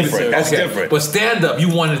different. That's different. That's different. But stand-up, you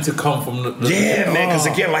wanted to come from the man, because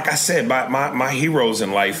again, like I said, my heroes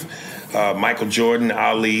in life, Michael Jordan,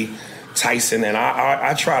 Ali, Tyson, and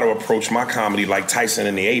I try to approach my comedy like Tyson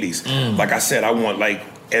in the 80s. Like I said, I want like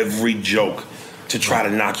every joke to try to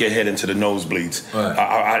knock your head into the nosebleeds.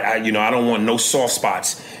 I don't want no soft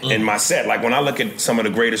spots in my set. Like when I look at some of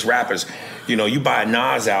the greatest rappers, you buy a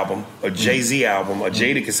Nas album, a Jay-Z album, a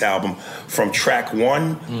Jadakiss album from track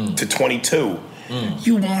 1 to 22.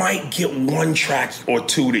 You might get one track or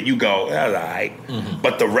two that you go, that's all right.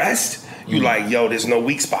 But the rest, you like, yo, there's no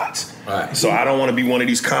weak spots. Right. So I don't want to be one of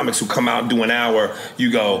these comics who come out and do an hour,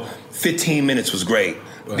 you go, 15 minutes was great.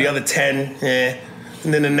 Right. The other 10, and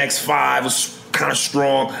then the next 5 was kind of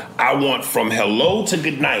strong. I want from hello to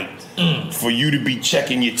good night for you to be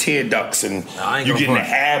checking your tear ducts and you getting an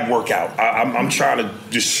ab workout. I'm trying to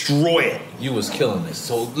destroy it. You was killing this.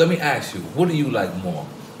 So let me ask you, what do you like more?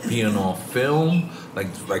 Being on film, like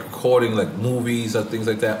recording like movies or things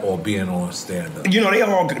like that, or being on stand-up?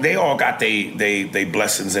 They all got they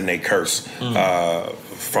blessings and they curse.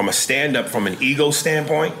 From a stand-up, from an ego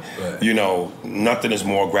standpoint, nothing is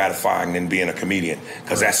more gratifying than being a comedian,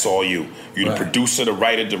 because that's all you. You're the producer, the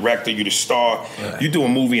writer, director, you're the star. You do a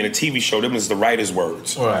movie and a TV show, them is the writer's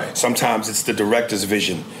words. Sometimes it's the director's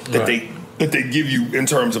vision that they give you in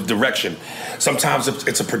terms of direction. Sometimes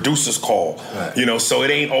it's a producer's call, so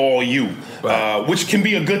it ain't all you, which can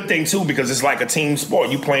be a good thing too, because it's like a team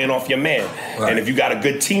sport. You playing off your man, and if you got a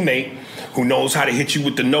good teammate who knows how to hit you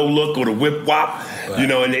with the no look or the whip whop,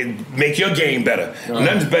 and they make your game better.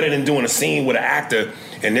 Nothing's better than doing a scene with an actor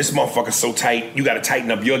and this motherfucker's so tight, you got to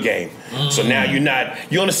tighten up your game. So now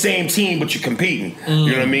you're on the same team, but you're competing.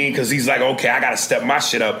 You know what I mean? Because he's like, okay, I got to step my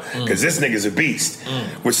shit up because this nigga's a beast.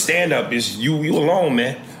 With stand-up, is you alone,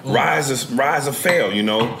 man. Rise or fail,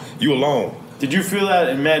 you alone. Did you feel that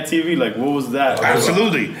in Mad TV? Like, what was that?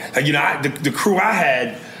 Absolutely. The crew I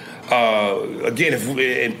had, again,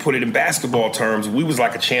 and put it in basketball terms, we was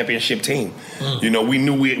like a championship team. You know, we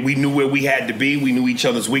knew where we had to be. We knew each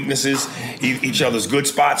other's weaknesses, each other's good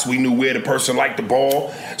spots. We knew where the person liked the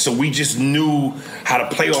ball. So we just knew how to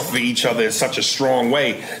play off of each other in such a strong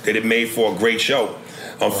way that it made for a great show.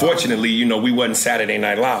 Unfortunately, you know, we wasn't Saturday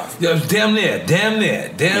Night Live. Yeah, damn near. Was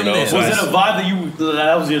it a vibe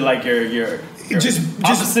that was your just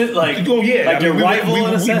opposite, like, oh yeah, like your rival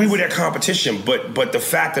in a sense? We were their competition, but the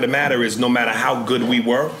fact of the matter is, no matter how good we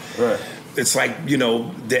were, it's like, you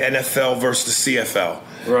know, the NFL versus the CFL.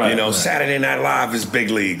 You know, Saturday Night Live is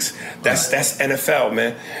big leagues. That's NFL,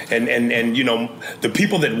 man. And you know, the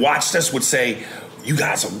people that watched us would say, you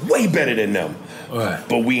guys are way better than them,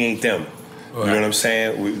 but we ain't them. You know what I'm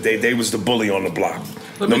saying? They was the bully on the block,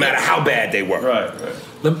 no matter how bad they were.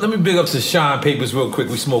 Let me big up to Shine Papers real quick.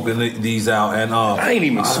 We smoking these out, and I ain't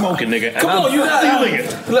even smoking, nigga. Come on, you got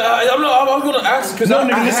it. I'm gonna ask because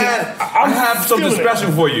I have something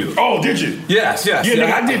special for you. Oh, did you? Yes. Yeah,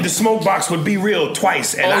 nigga, I did the smoke box with Be Real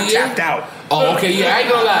twice, and I tapped out. Oh, okay, yeah, I ain't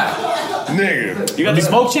gonna lie, nigga. You got the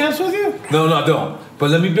smoke champs with you? No, I don't. But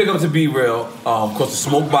let me big up to Be Real, because the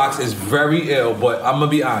smoke box is very ill. But I'm gonna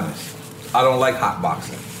be honest. I don't like hot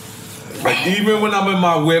boxing. Like, even when I'm in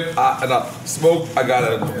my whip and I smoke, I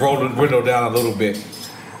gotta roll the window down a little bit.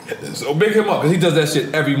 So big him up, because he does that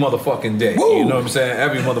shit every motherfucking day. Woo. You know what I'm saying?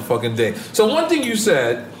 Every motherfucking day. So one thing you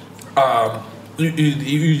said,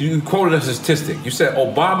 you quoted a statistic. You said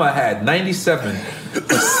Obama had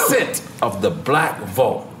 97% of the black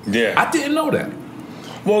vote. Yeah. I didn't know that.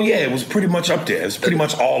 Well, yeah, it was pretty much up there. It was pretty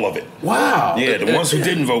much all of it. Wow. Yeah, the ones who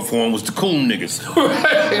didn't vote for him was the cool niggas. Or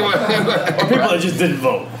people that just didn't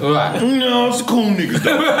vote. No, it's the cool niggas,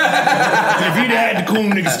 though. If he'd had the cool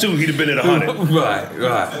niggas, too, he'd have been at 100.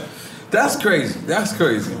 Right. That's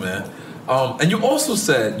crazy, man. And you also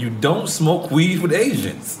said you don't smoke weed with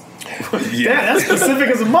Asians. Yeah, that's specific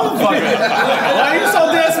as a motherfucker. Why are you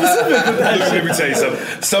so damn specific with that shit? Let me tell you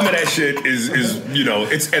something. Some of that shit is you know,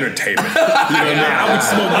 it's entertainment. You know what I mean? I would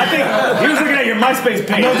smoke weed. I think he was looking at your MySpace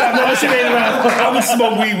page. No, that shit ain't around. I would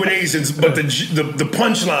smoke weed with Asians, but the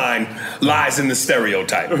punchline lies in the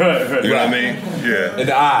stereotype. You know what I mean? Yeah. In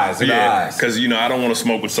the eyes. Because, you know, I don't want to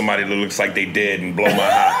smoke with somebody that looks like they dead and blow my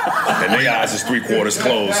high. And their eyes is 3/4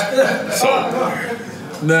 closed.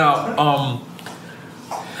 So. Now,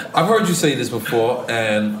 I've heard you say this before,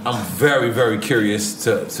 and I'm very, very curious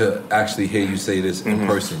to actually hear you say this in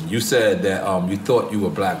person. You said that you thought you were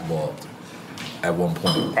blackballed at one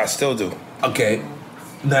point. I still do. Okay.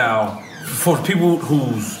 Now, for people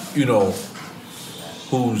who's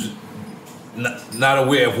not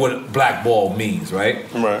aware of what blackball means, right?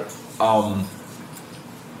 Right.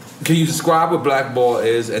 Can you describe what blackball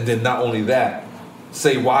is, and then not only that,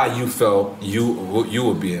 say why you felt you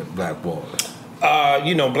were being blackballed?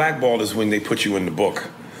 You know, blackball is when they put you in the book.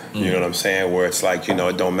 You know what I'm saying? Where it's like, you know,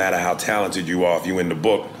 it don't matter how talented you are, if you in the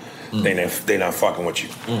book, they not fucking with you.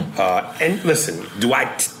 And listen, do I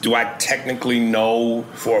technically know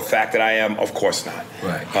for a fact that I am? Of course not.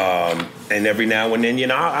 Right. And every now and then, you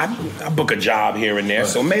know, I book a job here and there,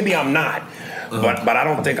 so maybe I'm not. But I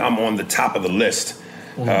don't think I'm on the top of the list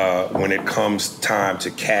when it comes time to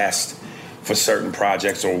cast for certain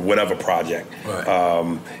projects or whatever project. Right.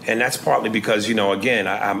 And that's partly because, you know, again,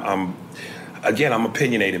 I'm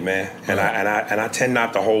opinionated, man, and I tend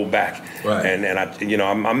not to hold back. Right. And I, you know,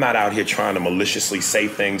 I'm not out here trying to maliciously say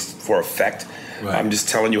things for effect. Right. I'm just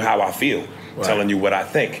telling you how I feel, telling you what I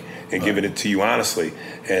think, and giving it to you honestly.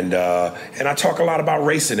 And I talk a lot about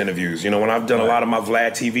race in interviews. You know, when I've done a lot of my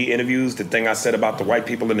Vlad TV interviews, the thing I said about the white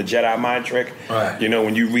people in the Jedi mind trick. Right. You know,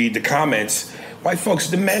 when you read the comments, white folks,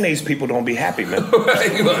 the mayonnaise people don't be happy, man. You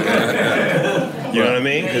know what I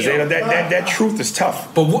mean? Because that truth is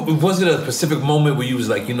tough. But was it a specific moment where you was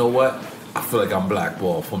like, you know what? I feel like I'm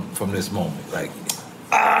blackballed from this moment. Like,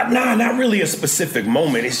 nah, not really a specific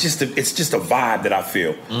moment. It's just a vibe that I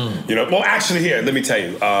feel. You know. Well, actually, here, let me tell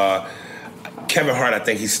you. Kevin Hart, I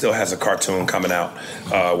think he still has a cartoon coming out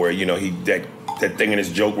where, you know, that thing in his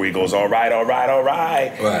joke where he goes, all right.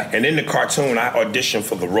 And in the cartoon, I auditioned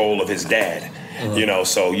for the role of his dad. You know,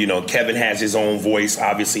 so, you know, Kevin has his own voice.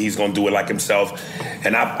 Obviously, he's going to do it like himself.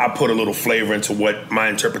 And I put a little flavor into what my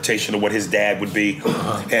interpretation of what his dad would be.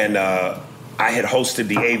 And I had hosted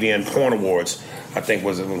the Avian Porn Awards. I think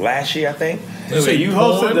was it last year, I think. So you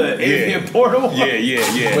hosted the Avian Porn Awards?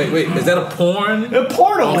 Yeah. Wait, is that a porn? A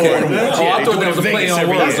porn award. I thought that was a play on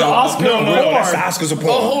words. That's the Oscar No, award. that's the Oscars of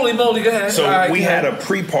porn. Oh, holy moly, go ahead. So we had a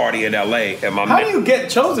pre-party in LA, and How do you get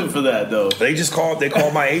chosen for that though? They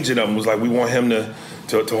called my agent up and was like, we want him to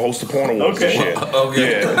to host the porn awards and shit.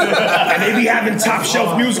 Okay. Yeah. And they be having top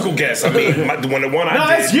shelf musical guests. I mean, the one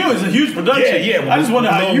I did. It's huge. It's a huge production. Yeah. I just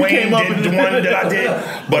wonder how Lil you Wayne came up did with the one that I did.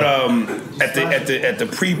 But at the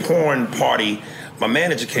pre-porn party, my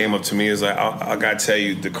manager came up to me and was like, I gotta tell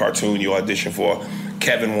you, the cartoon you auditioned for,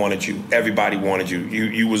 Kevin wanted you. Everybody wanted you.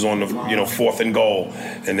 You was on the 4th and goal.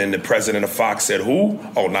 And then the president of Fox said, who?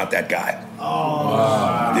 Oh, not that guy.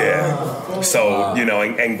 Oh. Yeah. So,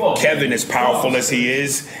 and Kevin, as powerful as he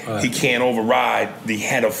is, he can't override the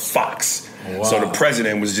head of Fox. Wow. So the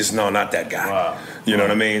president was just, no, not that guy. Wow. You know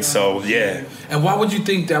what I mean? So, yeah. And why would you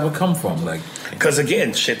think that would come from? Because,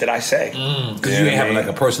 again, shit that I say. Because you ain't having like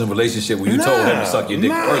a personal relationship where you told him to suck your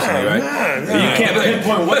dick personally, right? You can't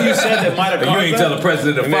pinpoint what you said that might have caused You ain't tell the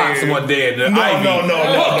president of Fox one day and No.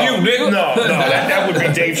 Fuck you, nigga. No. That would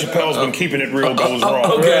be Dave Chappelle's When Keeping It Real Goes Wrong.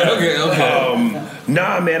 Okay.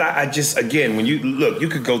 Nah, man, I just, again, when you look, you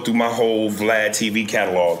could go through my whole Vlad TV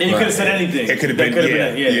catalog. And you could have said anything. It could have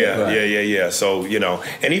been, yeah. So,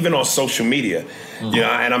 and even on social media,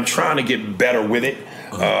 and I'm trying to get better with it.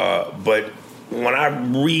 But when I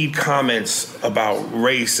read comments about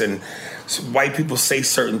race and white people say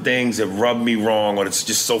certain things that rub me wrong or it's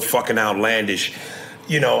just so fucking outlandish,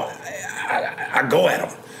 I go at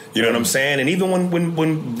them. You know what I'm saying? And even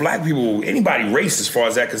when black people, anybody race as far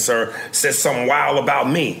as that concerned, says something wild about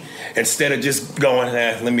me, instead of just going,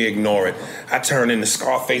 let me ignore it, I turn in the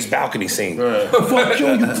Scarface balcony scene. Right. Fuck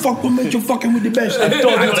you fuck with you fucking with the best. I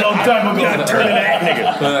told you a long time ago. I turn into that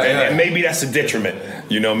nigga. And maybe that's a detriment.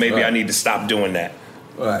 Maybe I need to stop doing that.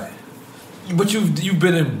 Right. But you've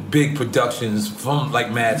been in big productions from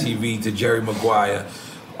like Mad TV to Jerry Maguire.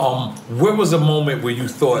 Where was a moment where you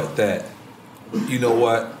thought that, you know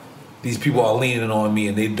what, these people are leaning on me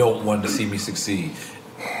and they don't want to see me succeed?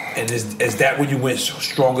 And is that when you went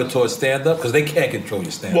stronger towards stand-up? Because they can't control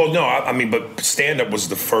your stand-up. Well, no, but stand-up was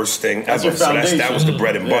the first thing ever. So that was the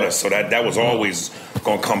bread and butter. So that was always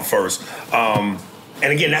going to come first.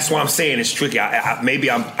 And again, that's why I'm saying it's tricky.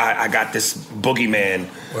 I got this boogeyman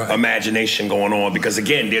imagination going on because,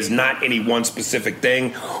 again, there's not any one specific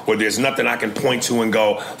thing or there's nothing I can point to and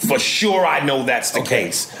go, for sure I know that's the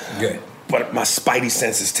case. Okay. But my spidey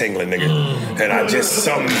sense is tingling, nigga. And I just,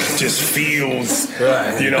 something just feels,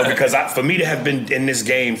 because for me to have been in this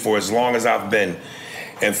game for as long as I've been,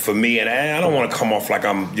 and for me, and I don't want to come off like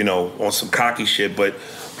I'm, on some cocky shit, but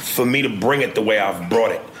for me to bring it the way I've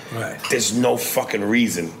brought it, there's no fucking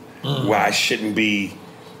reason why I shouldn't be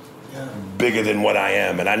bigger than what I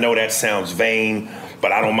am. And I know that sounds vain,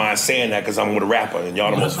 but I don't mind saying that because I'm with a rapper, and y'all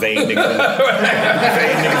the most vain niggas in the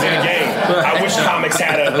game. I wish comics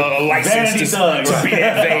had a license to be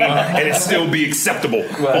that vain and it still be acceptable.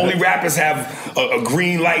 Only rappers have a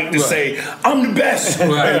green light to say, I'm the best,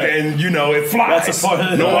 and it flies. That's a part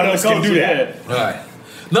of no one else can do that. Right.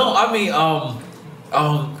 No, I mean,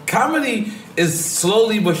 comedy is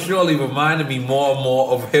slowly but surely reminding me more and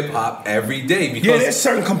more of hip hop every day. Because there's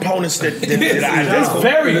certain components that I it's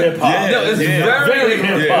very hip hop. Yeah, no, it's very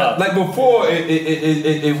hip hop. Like before,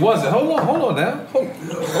 it wasn't. Hold on now. Hold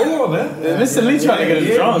on now. Mr. Lee trying to get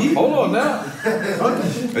us drunk. Hold on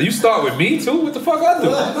now. You start with me too? What the fuck I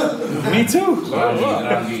do? Me too.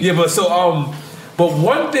 Yeah, but so but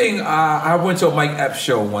one thing, I went to a Mike Epps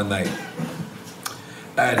show one night.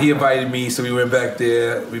 And he invited me, so we went back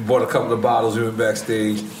there. We bought a couple of bottles. We went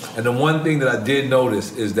backstage. And the one thing that I did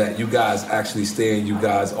notice is that you guys actually stay in you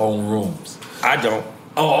guys' own rooms. I don't.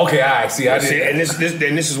 Oh, okay, all right. See, I did.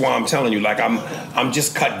 And this is why I'm telling you, like I'm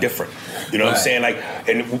just cut different. You know what I'm saying? Like,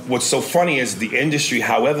 and what's so funny is the industry,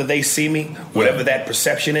 however they see me, whatever that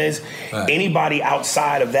perception is, anybody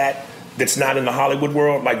outside of that that's not in the Hollywood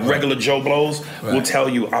world, like regular Joe Blows, will tell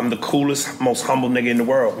you I'm the coolest, most humble nigga in the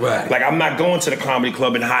world. Like, I'm not going to the comedy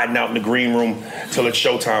club and hiding out in the green room till it's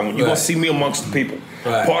showtime. You're going to see me amongst the people.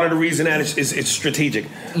 Part of the reason that is it's strategic.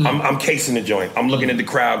 I'm casing the joint. I'm looking at the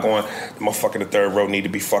crowd going, the motherfucker in the third row need to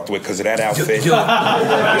be fucked with because of that outfit. This motherfucker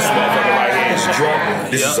right here is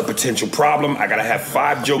drunk. This is a potential problem. I got to have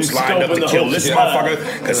 5 jokes lined up to kill this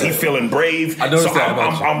motherfucker because he feeling brave. I noticed that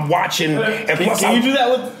I'm watching. And plus, can you do that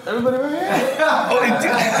with everybody right here?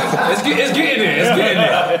 It's getting there.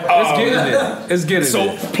 It's getting there.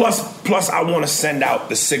 So plus I want to send out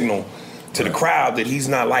the signal to the crowd that he's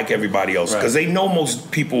not like everybody else because they know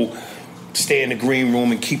most people stay in the green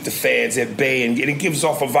room and keep the fans at bay, and it gives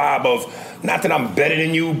off a vibe of not that I'm better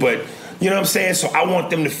than you, but you know what I'm saying? So I want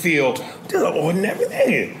them to feel they're an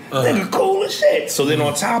ordinary nigga, cool as shit. So then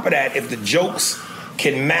on top of that, if the jokes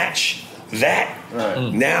can match that,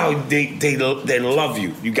 Right. Now they love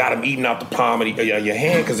you. You got them eating out the palm of your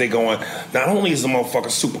hand because they going, not only is the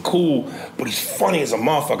motherfucker super cool, but he's funny as a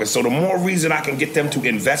motherfucker. So the more reason I can get them to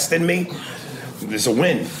invest in me, it's a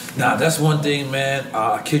win. Nah, that's one thing, man.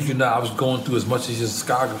 I kid you not, I was going through as much of his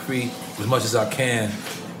discography, as much as I can,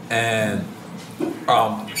 and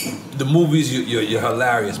the movies, you're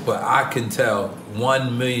hilarious, but I can tell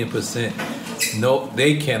 1,000,000%, no,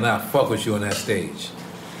 they cannot fuck with you on that stage.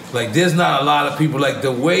 Like, there's not a lot of people, like,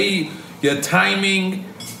 the way your timing,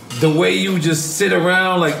 the way you just sit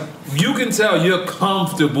around, like, you can tell you're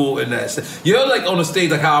comfortable in that. You're like on the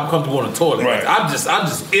stage, like how I'm comfortable on the toilet. Right. Like, I'm just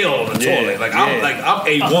ill on the toilet. Like I'm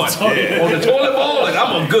A1 on the toilet bowl. Like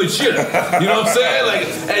I'm a good shitter. You know what I'm saying? Like,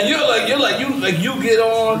 and you get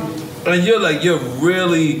on, and you're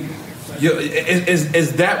really.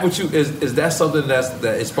 Is that what you is that something that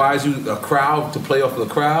inspires you, a crowd, to play off of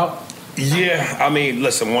the crowd? Yeah, I mean,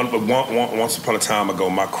 listen. Once upon a time ago,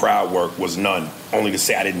 my crowd work was none. Only to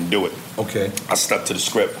say I didn't do it. Okay. I stuck to the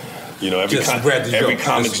script. You know, every jokes.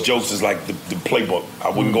 comic's jokes is like the playbook. I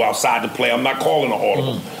wouldn't go outside to play. I'm not calling an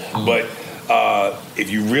audible. But if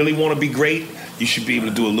you really want to be great, you should be able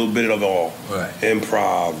to do a little bit of it all. Right.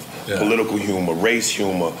 Improv, political humor, race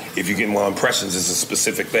humor. If you get more impressions, it's a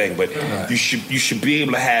specific thing. But you should be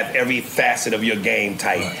able to have every facet of your game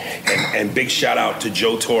tight. Right. And big shout out to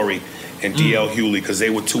Joe Torre and D.L. Hewley, because they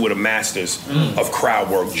were two of the masters of crowd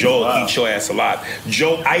work. Joe eat your ass a lot.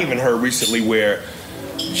 Joe, I even heard recently where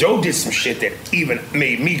Joe did some shit that even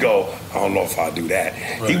made me go, I don't know if I'll do that.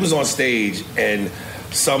 Right. He was on stage and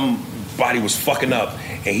somebody was fucking up,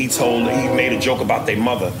 and he made a joke about their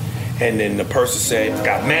mother. And then the person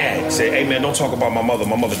got mad, said, hey man, don't talk about my mother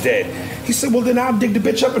dead. He said, well then I'll dig the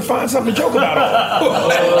bitch up and find something to joke about her.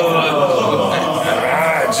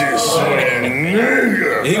 I just swear,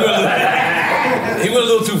 nigga. He went a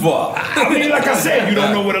little too far. I mean, like I said, you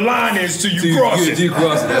don't know where the line is till you cross it. You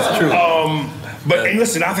cross it, that's true. But hey,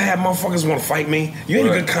 listen, I've had motherfuckers want to fight me. You ain't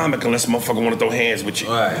a good comic unless a motherfucker want to throw hands with you.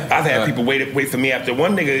 I've had people wait for me after.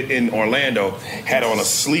 One nigga in Orlando had on a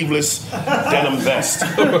sleeveless denim vest.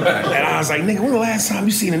 And I was like, nigga, when the last time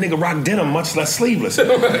you seen a nigga rock denim, much less sleeveless?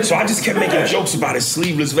 So I just kept making jokes about his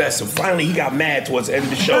sleeveless vest. And finally he got mad towards the end of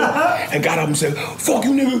the show and got up and said, fuck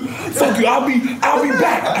you, nigga. Fuck you, I'll be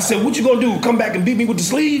back. I said, what you gonna do? Come back and beat me with the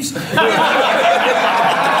sleeves?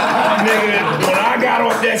 Nigga, when I got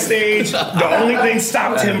off that stage, the only thing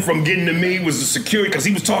stopped him from getting to me was the security, because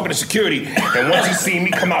he was talking to security, and once he seen me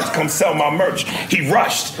come out to come sell my merch, he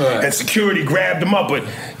rushed, and security grabbed him up. But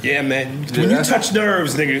yeah, man, when you touch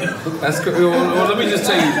nerves, nigga. That's well, let me just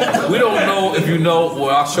tell you, we don't know if you know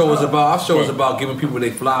what our show is about. Our show is about giving people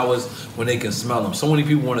their flowers when they can smell them. So many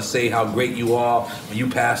people want to say how great you are when you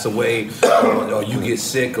pass away, or you get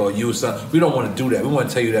sick, or you something. We don't want to do that. We want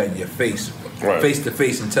to tell you that in your face. Face to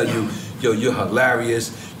face, and tell you, yo, you're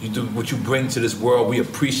hilarious. You do what you bring to this world. We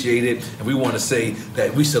appreciate it, and we want to say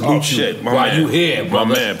that we salute you while you here, brother.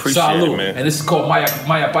 My man, appreciate salute. it, man. And this is called Maya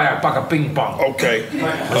Baka Ping Pong. Okay,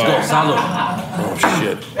 let's go. Salute. Oh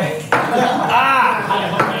shit.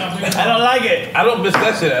 I don't like it. I don't miss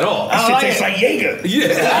that shit at all. That shit tastes like Jaeger.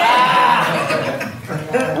 Yeah.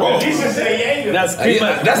 Bro, he should say Jaeger. That's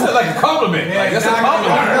like a compliment. Like, that's a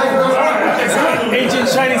compliment. Ancient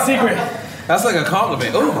shiny secret. That's like a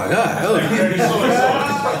compliment. Oh my God.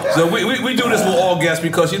 So we do this with all guests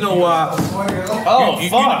because you know why?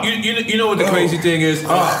 You know what the crazy thing is?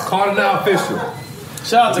 Cardinal Official.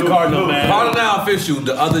 Shout out to Cardinal, man. Cardinal Official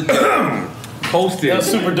the other day posted. That's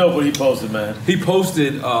super dope what he posted, man. He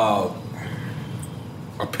posted a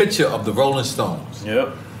picture of the Rolling Stones.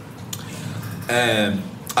 Yep. And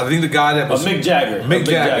I think the guy that was Mick Jagger. Mick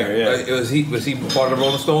Jagger. Yeah. Was he part of the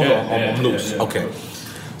Rolling Stones? Yeah, I'm loose. Yeah. Okay.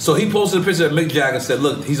 So he posted a picture of Mick Jagger and said,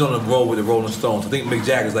 look, he's on the road with the Rolling Stones. I think Mick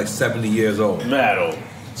Jagger's like 70 years old. Mad old.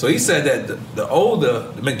 So he said that the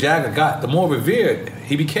older Mick Jagger got, the more revered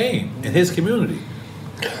he became in his community.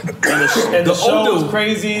 And the show was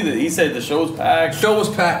crazy. He said the show was packed. Show was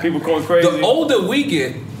packed. People going crazy. The older we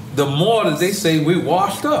get, the more that they say we're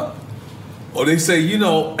washed up. Or they say, you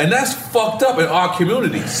know, and that's fucked up in our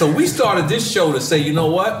community. So we started this show to say, you know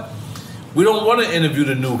what? We don't want to interview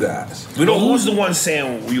the new guys. We don't. Who's the one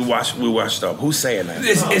saying we washed up? Who's saying that?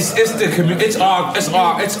 It's the community. It's our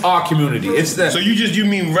community. It's the. So you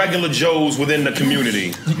mean regular Joes within the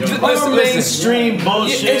community? Mainstream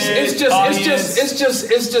bullshit.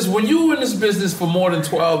 It's just when you in this business for more than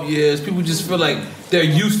 12 years, people just feel like they're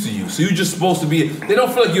used to you. So you're just supposed to be. They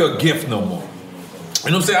don't feel like you're a gift no more. You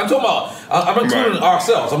know what I'm saying? I'm talking about. I'm including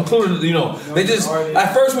ourselves. I'm including. They just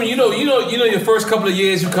at first when you know your first couple of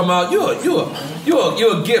years you come out, you're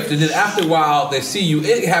a gift, and then after a while they see you.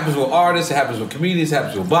 It happens with artists. It happens with comedians. It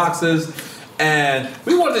happens with boxers, and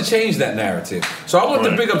we wanted to change that narrative. So I wanted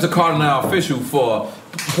to big up to Cardinal Official for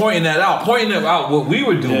pointing out what we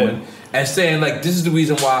were doing. And saying, like, this is the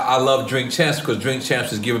reason why I love Drink Champs, because Drink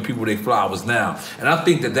Champs is giving people their flowers now. And I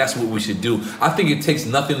think that that's what we should do. I think it takes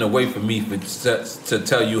nothing away from me to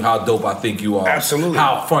tell you how dope I think you are. Absolutely.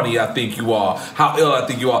 How funny I think you are. How ill I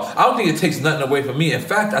think you are. I don't think it takes nothing away from me. In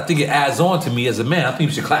fact, I think it adds on to me as a man. I think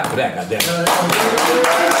you should clap for that, goddamn.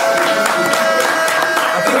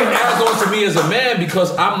 I think it adds on to me as a man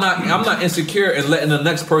because I'm not insecure in letting the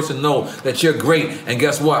next person know that you're great. And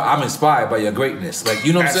guess what? I'm inspired by your greatness. Like,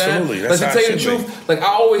 you know what I'm saying? Absolutely. Like, to tell you the truth, like, I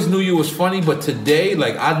always knew you was funny, but today,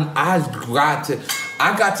 like, I got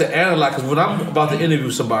to analyze, because when I'm about to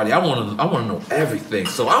interview somebody, I want to know everything.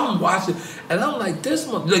 So I'm watching, and I'm like,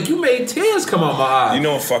 like, you made tears come out my eyes. You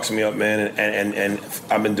know what fucks me up, man? And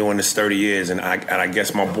I've been doing this 30 years, and I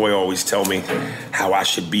guess my boy always tell me how I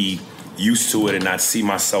should be used to it and not see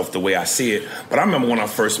myself the way I see it. But I remember when I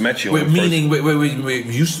first met you. Wait,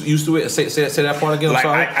 used to it? Say that part again. Like,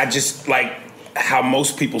 I'm sorry. I just like how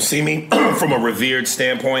most people see me from a revered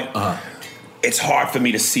standpoint. It's hard for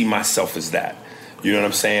me to see myself as that. You know what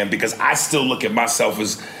I'm saying? Because I still look at myself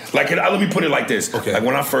as like. Let me put it like this. Okay. Like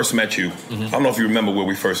when I first met you, I don't know if you remember where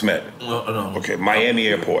we first met. No. Okay, Miami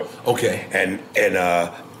Airport. Okay. And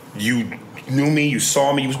you knew me, you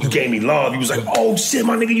saw me, you gave me love. You was like, oh shit,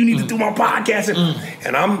 my nigga, you need to do my podcast.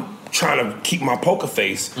 And I'm trying to keep my poker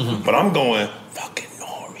face, but I'm going, fucking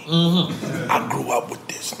Nori. I grew up with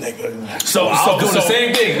this nigga. So I'm doing the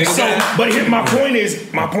same thing, nigga. But here, my point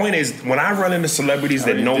is, when I run into celebrities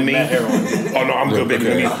that know me, oh no, I'm good,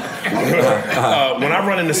 baby. When I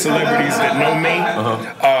run into celebrities that know me,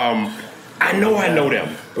 I know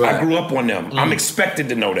them. Right. I grew up on them. I'm expected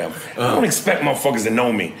to know them. I don't expect motherfuckers to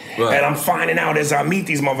know me. Right. And I'm finding out as I meet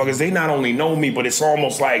these motherfuckers, they not only know me, but it's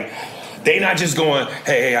almost like they not just going,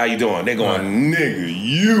 hey, how you doing? They going, nigga,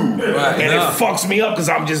 you. Right. And it fucks me up because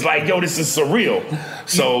I'm just like, yo, this is surreal.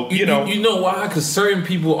 So, you know. You know why? Because certain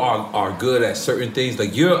people are good at certain things.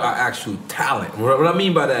 Like, you're an actual talent. What I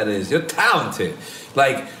mean by that is you're talented.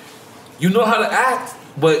 Like, you know how to act,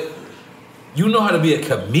 but you know how to be a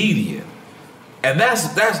comedian. And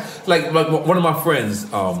that's like one of my friends,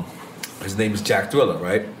 his name is Jack Thriller,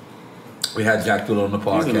 right? We had Jack Thriller on the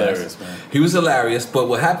podcast. He was hilarious, man. He was hilarious, but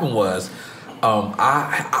what happened was, him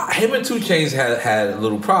and 2 Chainz had a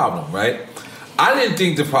little problem, right? I didn't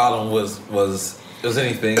think the problem was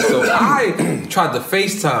anything, so I tried to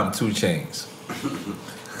FaceTime 2 Chainz.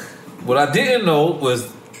 What I didn't know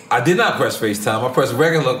was I did not press FaceTime. I pressed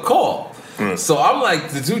regular call. So I'm like,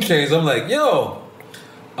 the 2 Chainz, I'm like, yo,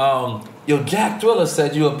 Jack Thriller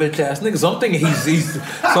said you a bitch ass nigga. So I'm thinking he's so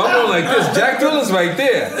I'm going like this. Jack Thriller's right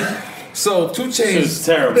there. So 2 Chainz. It's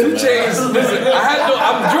terrible. 2 Chainz. Listen,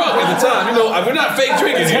 I'm drunk at the time. You know, we're not fake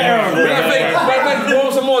drinking here. We're not fake. Right,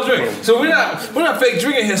 pour some more drink. So we're not fake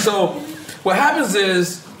drinking here. So what happens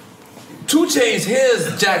is 2 Chainz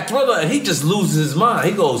hears Jack Thriller and he just loses his mind.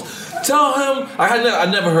 He goes, tell him. I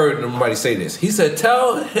never heard nobody say this. He said,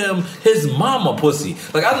 tell him his mama pussy.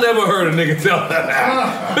 Like, I never heard a nigga tell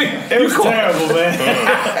that. It was terrible, man.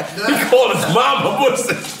 He called his mama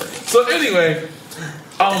pussy. So anyway,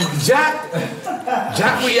 Jack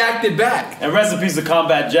reacted back. And recipes to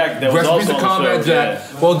Combat Jack. That was also on the show. Jack.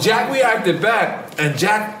 Yeah. Well, Jack reacted back, and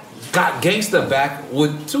Jack got gangsta back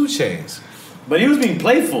with 2 Chainz. But he was being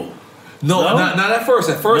playful. No, not at first.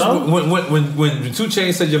 At first, when 2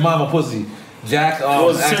 Chainz said your mama pussy, Jack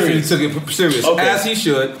actually took it serious, as he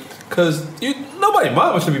should, because nobody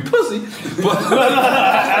mama should be pussy. But no,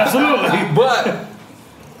 absolutely. But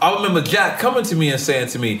I remember Jack coming to me and saying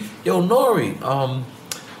to me, "Yo, Nori,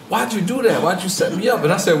 why'd you do that? Why'd you set me up?"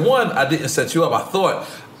 And I said, one, I didn't set you up. I thought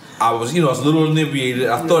I was, I was a little inebriated.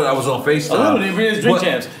 I thought I was on FaceTime. A little inebriated, Drink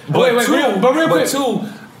Champs. But real quick.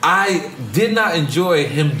 I did not enjoy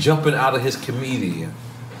him jumping out of his comedian.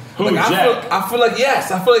 Who, like, Jack? I feel like yes.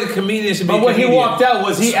 I feel like a comedian should be. But when he walked out,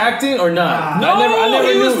 was he acting or not? No, I never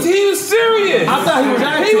knew. He was serious. I thought he was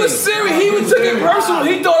acting. He was serious. He took it personal.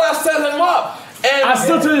 He thought I set him up. And I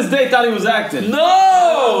still to this day thought he was acting.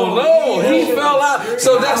 No, he fell out.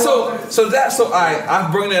 I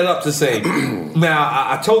bring that up to say, now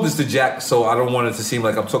I told this to Jack, so I don't want it to seem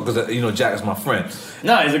like I'm talking, because Jack is my friend.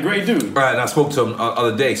 Nah, he's a great dude. All right, and I spoke to him the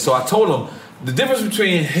other day. So I told him the difference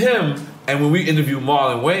between him and when we interviewed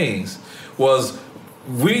Marlon Wayans was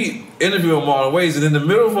we interviewed Marlon Wayans, and in the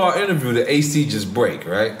middle of our interview, the AC just break,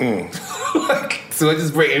 right? So I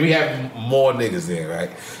just break, and we have more niggas there,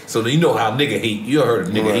 right? So you know how nigga heat. You heard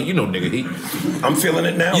of nigga heat. You know nigga heat. I'm feeling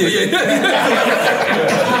it now. Yeah.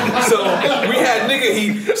 So we had nigga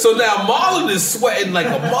heat. So now Marlon is sweating like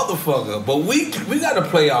a motherfucker, but we got to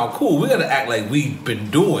play our cool. We got to act like we've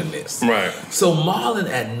been doing this. Right. So Marlon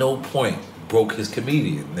at no point broke his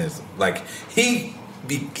comedianism. Like he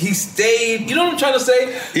stayed. You know what I'm trying to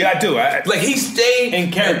say? Yeah, I do. Like he stayed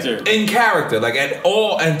in character. In character, like at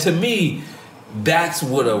all. And to me, that's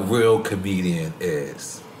what a real comedian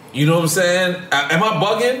is. You know what I'm saying? Am I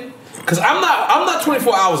bugging? Because I'm not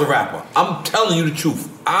 24 hours a rapper. I'm telling you the truth.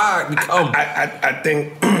 I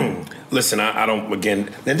think. Listen, I don't. Again,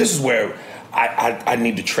 and this is where I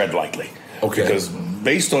need to tread lightly. Okay. Because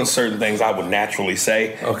based on certain things I would naturally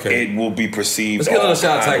say, it will be perceived. Let's get a little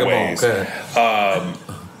shot of Tiger ways.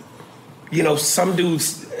 You know, some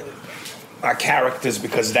dudes are characters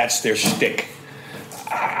because that's their shtick.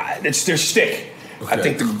 It's their shtick.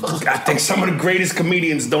 Okay. I think some of the greatest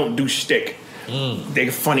comedians don't do shtick.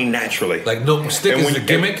 They're funny naturally. Like no stick is a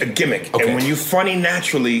gimmick? A gimmick. Okay. And when you're funny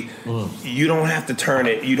naturally, you don't have to turn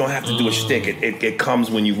it. You don't have to do a shtick. It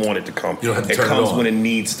comes when you want it to come. You don't have to it turn it comes on. when it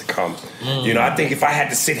needs to come. You know, I think if I had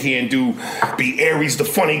to sit here and be Aries the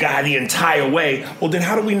funny guy the entire way, well then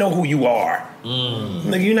how do we know who you are?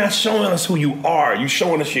 Like, you're not showing us who you are. You're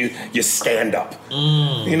showing us your stand up.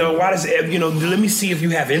 You know, why does let me see if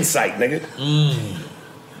you have insight, nigga.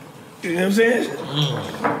 You know what I'm saying?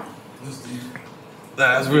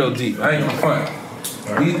 Nah, that's real deep. I ain't gonna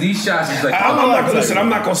front. These shots is like I'm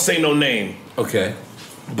not gonna say no name. Okay.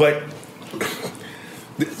 But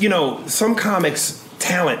you know, some comics'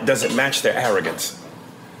 talent doesn't match their arrogance.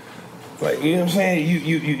 Like, you know what I'm saying?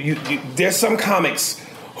 You there's some comics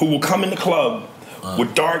who will come in the club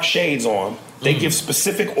with dark shades on. They give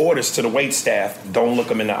specific orders to the wait staff. Don't look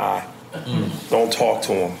them in the eye. Don't talk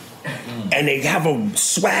to them. And they have a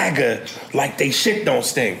swagger like they shit don't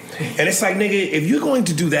stink. And it's like, nigga, if you're going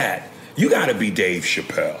to do that, you gotta be Dave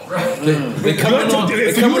Chappelle. They coming on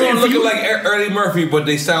looking like Eddie Murphy, but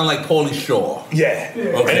they sound like Pauly Shore. Yeah.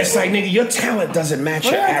 Okay. And it's like, nigga, your talent doesn't match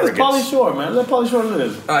your arrogance. Pauly Shore, man. Let Pauly Shore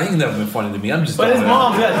live. He's never been funny to me. I'm just. But his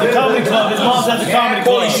mom's at the comedy club. His mom's at the comedy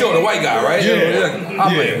club. Pauly Shore, the white guy, right?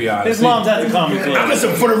 I'm gonna be honest. His mom's at the comedy club. Now,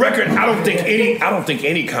 listen, for the record, I don't think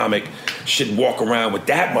any comic should walk around with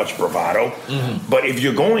that much bravado. But if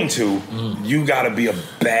you're going to, you gotta be a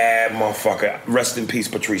bad motherfucker. Rest in peace,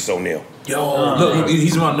 Patrice O'Neal. Yo, look,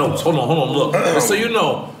 he's in my notes. Hold on, look. So you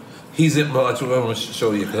know, he's in. Well, I'm gonna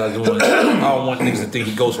show you because I don't want niggas to think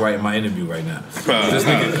he goes right in my interview right now. This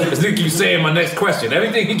nigga keeps saying my next question.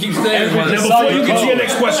 Everything he keeps saying. Before you get to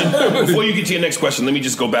your next question, let me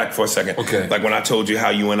just go back for a second. Okay. Like when I told you how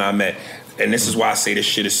you and I met, and this is why I say this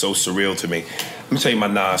shit is so surreal to me. Let me tell you my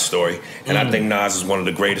Nas story, and I think Nas is one of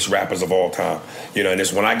the greatest rappers of all time. You know, and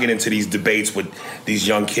it's when I get into these debates with these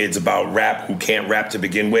young kids about rap who can't rap to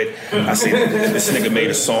begin with, I say this nigga made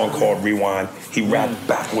a song called Rewind. He rapped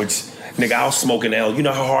backwards. Nigga, I was smoking L. You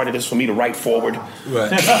know how hard it is for me to write forward? Right.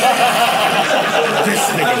 This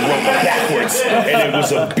nigga wrote backwards, and it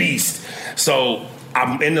was a beast. So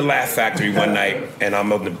I'm in the Laugh Factory one night, and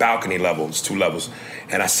I'm on the balcony level. It's 2 levels.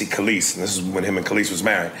 And I see Khalees, and this is when him and Khalees was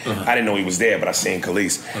married. I didn't know he was there, but I seen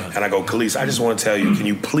Khalees. And I go, Khalees, I just want to tell you, can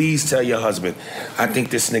you please tell your husband, I think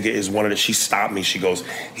this nigga is one of the, she stopped me. She goes,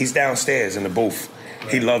 he's downstairs in the booth.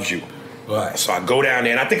 He loves you. Right. So I go down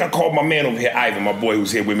there, and I think I called my man over here, Ivan, my boy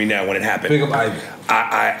who's here with me now when it happened. Big up Ivan.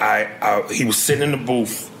 He was sitting in the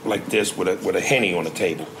booth like this with a Henny on the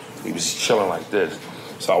table. He was chilling like this.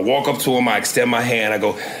 So I walk up to him, I extend my hand, I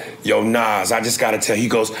go, yo, Nas, I just gotta tell you. He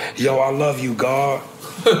goes, yo, I love you, God.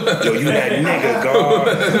 Yo, you that nigga,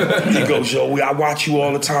 God. He goes, yo, I watch you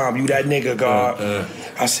all the time. You that nigga, God.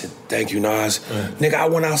 I said, thank you, Nas. Nigga, I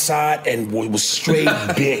went outside and was straight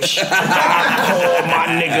bitch. I called my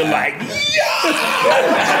nigga like, Nas,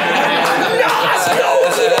 go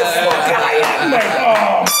to the fuck I am. Like,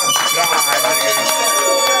 oh, my God, nigga.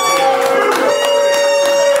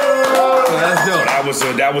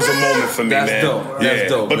 That was a moment for me, That's man. dope. That's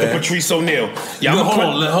dope, But man. the Patrice O'Neal. Yeah, Hold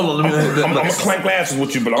on. Let me. I'm gonna clank glasses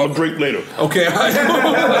with you, but I'm gonna drink later. Okay. That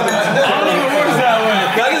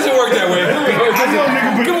doesn't work that way.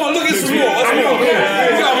 Come on, look at some more. Let's move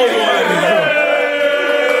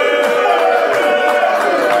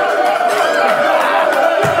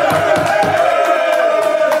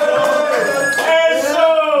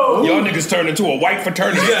on. Y'all niggas turned into a white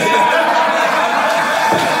fraternity.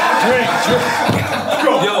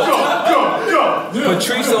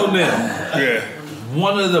 Patrice O'Neal. Yeah.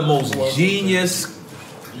 One of the most genius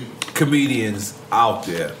comedians out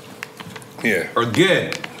there. Yeah.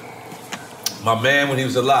 Again, my man when he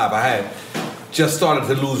was alive, I just started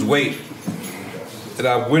to lose weight. And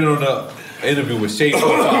I went on an interview with Shay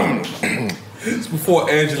Showtime. It's before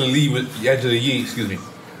Angela Yee,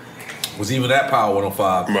 was even at Power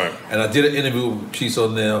 105. Right. And I did an interview with Chief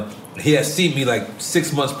O'Neal. He had seen me like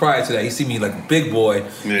 6 months prior to that. He seen me like a big boy.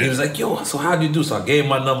 Yeah. He was like, yo, so how'd you do? So I gave him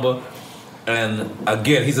my number. And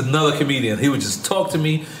again, he's another comedian. He would just talk to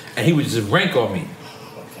me and he would just rank on me.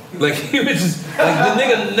 Like, he was just, like, the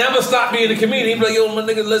nigga never stopped being a comedian. He'd be like, yo, my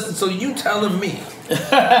nigga, listen, so you telling me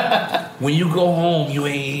when you go home, you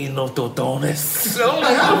ain't eating no totones? So I'm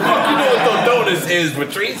like, how the fuck you know what totones is,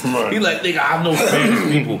 Patrice? Right. He like, nigga, I know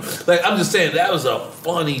Spanish people. Like, I'm just saying, that was a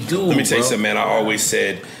funny dude, Let me tell you bro. something, man. I always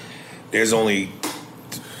said there's only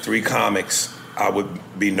 3 comics I would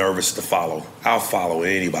be nervous to follow. I'll follow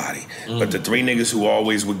anybody. But the 3 niggas who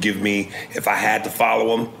always would give me, if I had to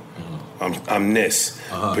follow them, I'm this.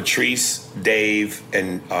 Patrice, Dave,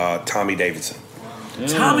 and Tommy Davidson.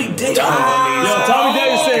 Tommy Davidson. Tommy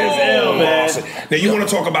Davidson is ill, man. Now, you want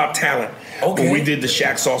to talk about talent. Okay. When we did the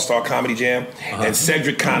Shaq's All-Star Comedy Jam, and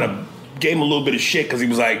Cedric kind of gave him a little bit of shit because he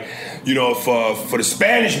was like, you know, for the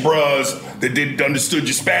Spanish bros that understood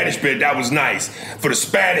your Spanish bit, that was nice. For the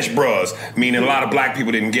Spanish bros, meaning a lot of black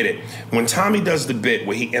people didn't get it. When Tommy does the bit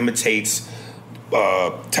where he imitates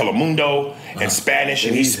Telemundo and Spanish,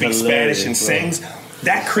 and he speaks Spanish and sings,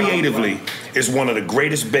 that creatively is one of the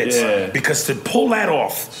greatest bits. Because to pull that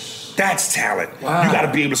off, that's talent. Wow. You got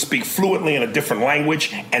to be able to speak fluently in a different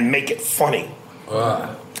language and make it funny.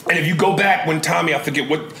 Wow. And if you go back when Tommy, I forget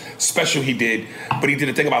what special he did, but he did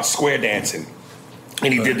a thing about square dancing.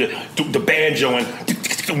 And he did the banjo and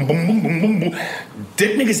boom, boom, boom, boom, boom.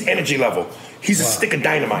 That nigga's energy level, he's a stick of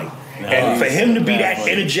dynamite. And for him to be that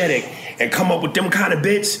energetic and come up with them kind of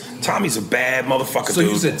bits, Tommy's a bad motherfucker, So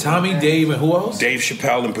dude. you said Tommy, Dave, and who else? Dave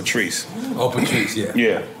Chappelle and Patrice. Oh, Patrice, yeah.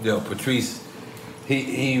 Yeah. Yo, Patrice,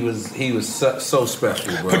 he was so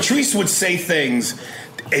special, bro. Patrice would say things,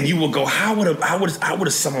 and you would go, how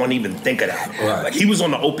would someone even think of that? Right. Like, he was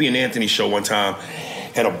on the Opie and Anthony show one time,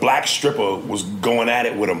 and a black stripper was going at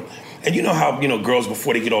it with him. And you know how, girls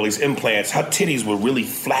before they get all these implants, her titties were really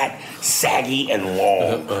flat, saggy, and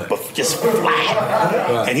long, but just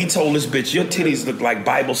flat. And he told this bitch, your titties look like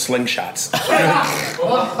Bible slingshots.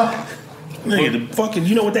 Nigga, the fucking,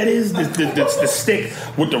 you know what that is? The stick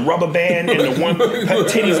with the rubber band, and the one, her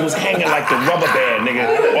titties was hanging like the rubber band,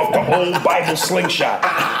 nigga, off the old Bible slingshot.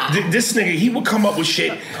 This nigga, he would come up with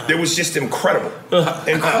shit that was just incredible.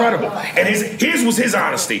 Incredible. And his was his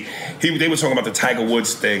honesty. They were talking about the Tiger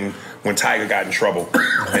Woods thing when Tiger got in trouble,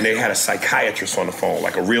 and they had a psychiatrist on the phone,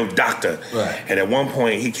 like a real doctor. Right. And at one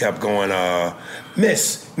point, he kept going,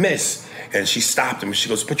 miss. And she stopped him and she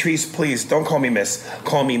goes, Patrice, please, don't call me miss.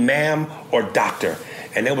 Call me ma'am or doctor.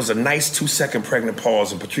 And there was a nice 2-second pregnant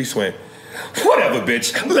pause, and Patrice went, whatever,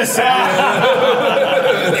 bitch, listen.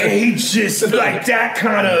 And he just, like, that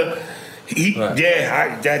kind of,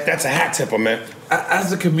 that's a hat tipper, man.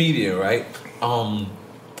 As a comedian, right?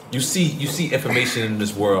 You see information in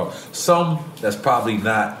this world. Some that's probably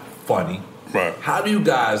not funny. Right. How do you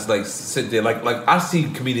guys like sit there? Like I see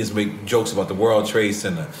comedians make jokes about the World Trade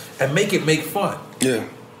Center and make fun. Yeah.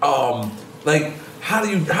 Like how do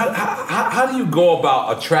you go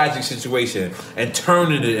about a tragic situation and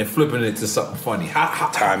turning it and flipping it to something funny? How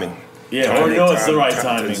timing. Yeah, or know it's the right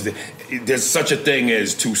timing. There's such a thing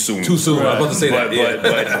as too soon. Too soon. I was about to say that.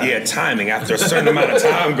 But yeah, timing. After a certain amount of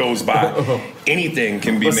time goes by, anything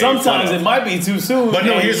can be But made sometimes fun of. it might be too soon. But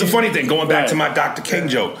no, here's the funny thing. Going back to my Dr. King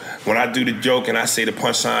joke, when I do the joke and I say the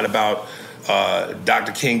punchline about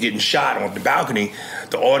Dr. King getting shot on the balcony,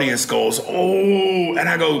 the audience goes, oh, and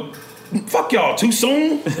I go, fuck y'all, too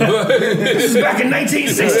soon? This is back in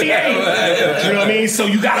 1968. You know what I mean? So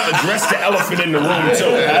you gotta address the elephant in the room too.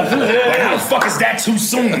 Like, how the fuck is that too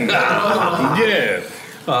soon? Yeah.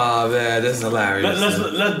 Oh man, this is hilarious.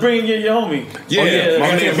 Let's bring in your homie. Yeah,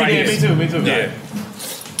 my name right here. Me too. Yeah.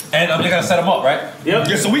 And I'm gonna set them up, right? Yep.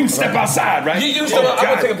 Yeah, so we can step outside, right? You step up. I'm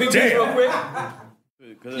gonna take a peek real quick.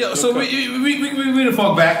 Yo, so we the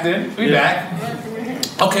fuck back then. We back.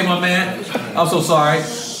 Okay, my man. I'm so sorry.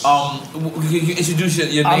 You introduce your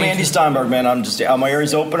name. I'm Andy Steinberg, man. I'm my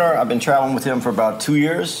Aries opener. I've been traveling with him for about 2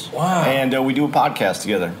 years. Wow. And we do a podcast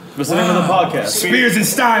together. What's the name of the podcast? Spears and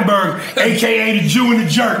Steinberg, a.k.a. the Jew and the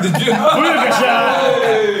Jerk.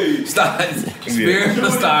 Spears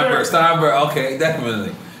and Steinberg. Steinberg, okay,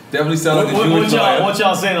 definitely. Definitely sound like the Jewish lawyer. What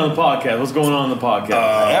y'all saying on the podcast? What's going on in the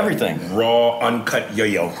podcast? Everything. Raw, uncut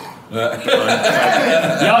yo-yo. Y'all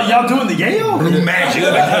doing the yayo? Blue magic.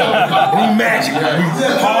 Blue magic.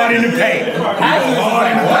 Hard in the paint. Hard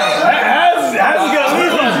in the paint. How's he gonna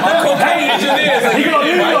leave us? My cocaine engineers. He gonna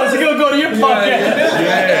leave us. He gonna go to your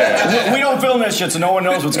podcast. We don't don't film that shit, so no one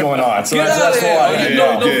knows what's going on. So Get that's out of why. there.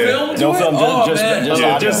 No film? No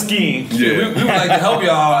film. Just skiing. We would like to help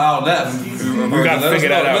y'all out on that. We got to figure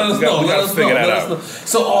that out. We got to figure that out.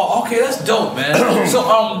 So, okay, that's dope, man.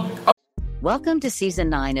 So, Welcome to season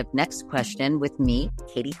 9 of Next Question with me,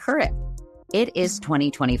 Katie Couric. It is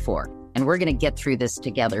 2024, and we're going to get through this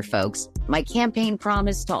together, folks. My campaign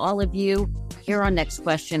promise to all of you here on Next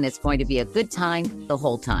Question is going to be a good time the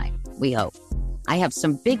whole time, we hope. I have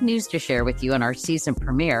some big news to share with you in our season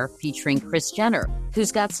premiere featuring Kris Jenner,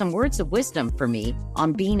 who's got some words of wisdom for me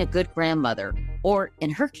on being a good grandmother, or in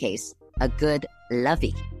her case, a good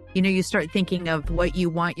lovey. You know, you start thinking of what you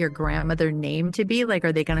want your grandmother name to be. Like,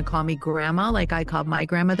 are they going to call me grandma like I called my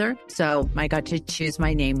grandmother? So I got to choose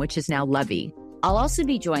my name, which is now Lovey. I'll also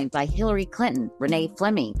be joined by Hillary Clinton, Renee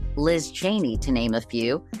Fleming, Liz Cheney, to name a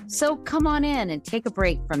few. So come on in and take a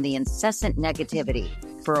break from the incessant negativity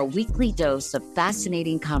for a weekly dose of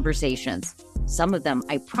fascinating conversations. Some of them,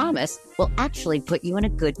 I promise, will actually put you in a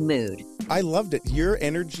good mood. I loved it. Your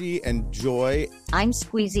energy and joy. I'm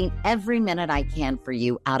squeezing every minute I can for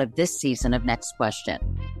you out of this season of Next Question.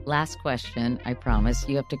 Last question, I promise.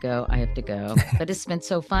 You have to go, I have to go. But it's been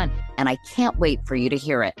so fun, and I can't wait for you to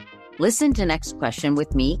hear it. Listen to Next Question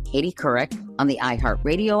with me, Katie Couric, on the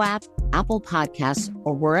iHeartRadio app, Apple Podcasts,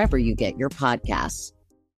 or wherever you get your podcasts.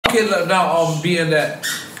 Okay, now, being that,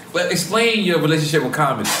 explain your relationship with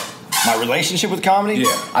comedy. My relationship with comedy? Yeah.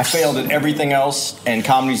 I failed at everything else, and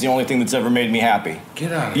comedy's the only thing that's ever made me happy.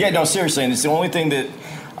 Get out of here. Yeah, no, seriously, and it's the only thing that,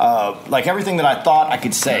 like everything that I thought I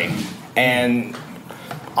could say. And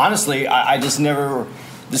honestly, I just never...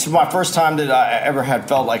 This is my first time that I ever had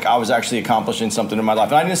felt like I was actually accomplishing something in my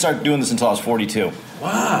life. And I didn't start doing this until I was 42.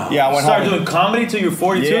 Wow. Yeah, I went started home. doing comedy till you're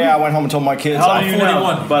 42? Yeah, I went home and told my kids. How old I'm are you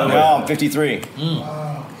now, by the way? No, I'm 53.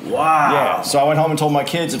 Wow. Yeah, so I went home and told my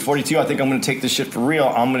kids at 42, I think I'm going to take this shit for real.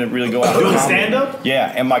 I'm going to really go out Doing and do comedy. stand-up?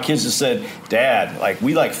 Yeah, and my kids just said, Dad, like,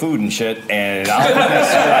 we like food and shit, and I don't think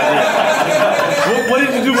that's a good idea. What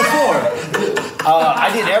did you do before? I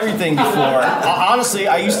did everything before. Honestly,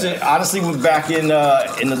 back in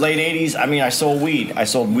the late 80s, I mean, I sold weed. I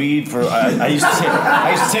sold weed for, I used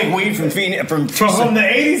to take weed from the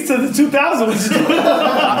 80s to the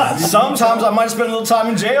 2000s. Sometimes I might spend a little time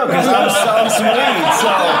in jail because I was selling some weed,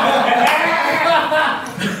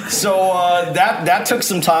 So that took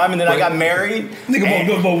some time, and then I got married.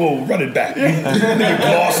 Nigga, whoa, run it back. Nigga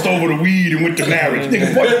glossed over the weed and went to marriage.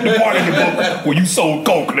 Nigga, what the part in the book where you sold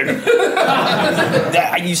coke, nigga?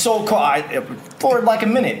 You sold coke for like a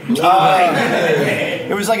minute.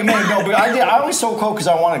 It was like a minute ago, but I always sold coke because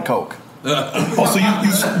I wanted coke. So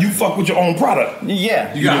you fuck with your own product?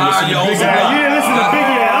 Yeah. You got high your own You didn't listen to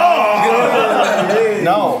Biggie at all.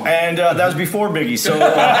 No, and that was before Biggie, so maybe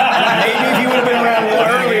if he would have been around a little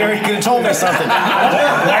earlier, he could have told me something.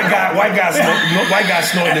 White guy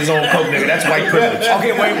snorting his own coke, nigga. That's white privilege.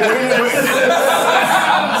 Okay, wait.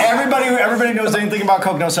 Everybody knows anything about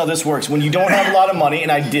coke knows how this works. When you don't have a lot of money,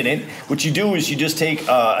 and I didn't, what you do is you just take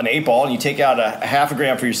an 8-ball and you take out a half a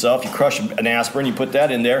gram for yourself. You crush an aspirin, you put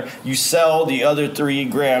that in there. You sell the other 3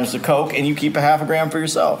 grams of coke, and you keep a half a gram for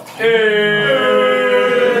yourself.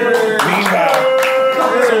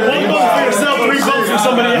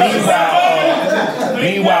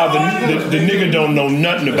 Meanwhile, the nigga don't know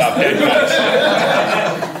nothing about that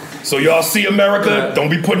place. So y'all see America, don't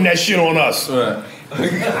be putting that shit on us. Right. He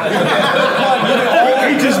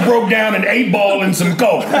just broke down an 8-ball and some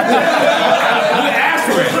coke. With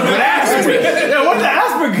aspirin. Yeah, where did the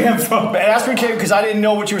aspirin come from? Aspirin came because I didn't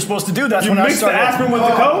know what you were supposed to do. That's when I started. You mixed the aspirin with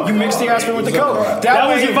the coke? You mixed the aspirin with the coke. That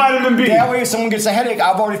was your vitamin B. That way if someone gets a headache,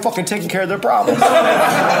 I've already fucking taken care of their problem.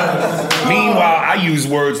 Meanwhile, I use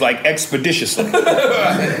words like expeditiously.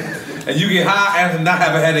 And you get high and not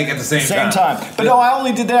have a headache at the same time. But no, I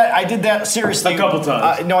only did that. I did that seriously a couple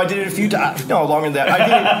times. No, I did it a few times. No, longer than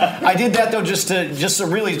that. I did that though just to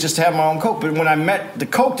have my own coke. But when I met the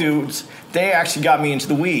coke dudes, they actually got me into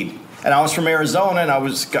the weed. And I was from Arizona,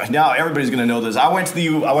 and now everybody's gonna know this. I went to the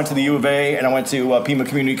U of A, and I went to Pima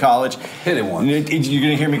Community College. Hit it once. You're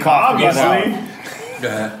gonna hear me cough. Obviously. Go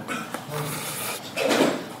ahead.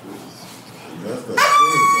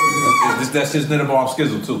 That's just Nineveh off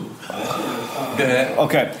Skizzle too. Go ahead.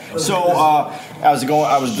 Okay, so I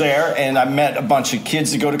was there, and I met a bunch of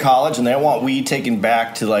kids that go to college, and they want weed taken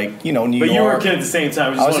back to New York. But you were a kid at the same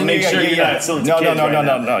time. I just want to make sure you're not still into kids.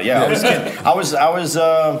 No. Yeah, I was a kid. I was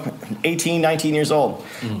 18, 19 years old.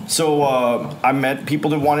 So I met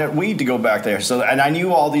people that wanted weed to go back there. And I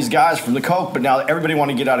knew all these guys from the coke, but now everybody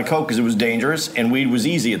wanted to get out of coke because it was dangerous, and weed was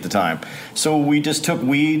easy at the time. So we just took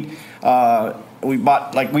weed. We'd buy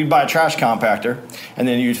a trash compactor, and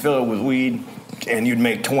then you'd fill it with weed, and you'd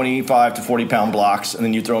make 25 to 40 pound blocks, and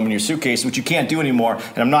then you throw them in your suitcase, which you can't do anymore.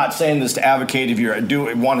 And I'm not saying this to advocate if you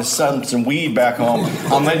want to sell some weed back home.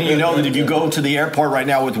 I'm letting you know that if you go to the airport right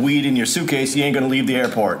now with weed in your suitcase, you ain't going to leave the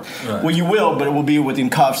airport. Right. Well, you will, but it will be within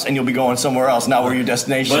cuffs, and you'll be going somewhere else, not where your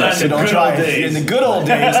destination is. So don't try it. In the good old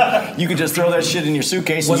days, you could just throw that shit in your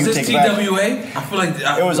suitcase and you take it back. Was this TWA? I feel like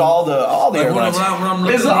it was all the airlines.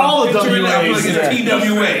 It's all the WAs. I feel like it's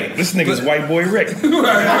TWA. This nigga's white boy Rick.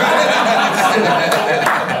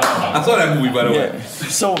 I saw that movie, by the way.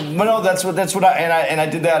 So, no, that's what I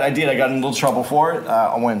did that. I got in a little trouble for it.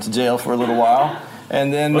 I went to jail for a little while,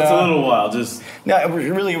 and then what's a little while? Just no,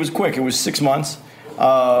 it was quick. It was 6 months.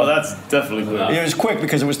 That's definitely quick. It was quick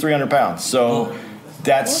because it was 300 pounds. So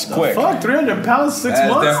that's quick. Fuck, 300 pounds, 6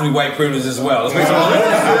 months. That's definitely white privilege as well. Let's make some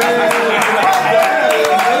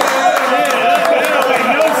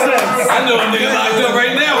I know a nigga locked up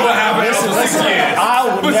right now. What happened after 6 years?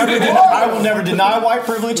 I will never deny white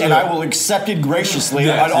privilege, and I will accept it graciously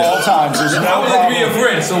at all times. There's no problem. I want to be a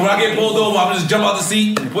friend, so when I get pulled over, I'm just jump out the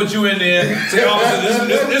seat and put you in there. Say, officer,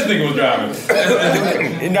 this nigga was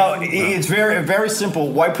driving. No, it's very, very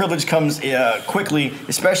simple. White privilege comes quickly,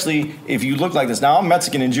 especially if you look like this. Now, I'm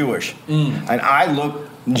Mexican and Jewish, and I look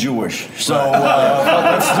Jewish. So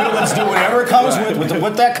let's do whatever it comes with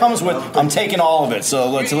what that comes with. I'm taking all of it. So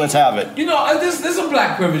let's have it. You know, there's some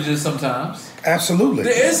black privileges sometimes. Absolutely.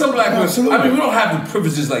 There is some black privileges. I mean, we don't have the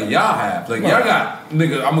privileges like y'all have. Like y'all got,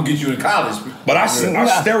 nigga, I'm gonna get you in college. But our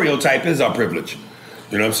stereotype is our privilege.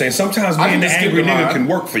 You know what I'm saying? Sometimes being the angry nigga can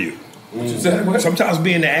work for you. Sometimes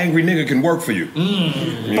being the angry nigga can work for you.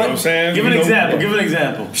 You know what I'm saying? Give an example. Give an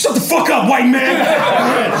example. Shut the fuck up, white man.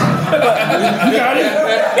 You got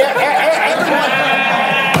it.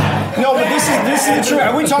 No, but this is true.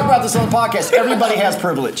 And we talk about this on the podcast. Everybody has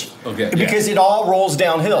privilege. Okay. Because it all rolls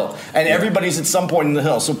downhill. And everybody's at some point in the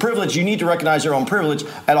hill. So privilege, you need to recognize your own privilege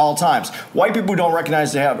at all times. White people who don't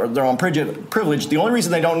recognize they have their own privilege, the only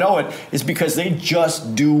reason they don't know it is because they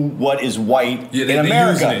just do what is white in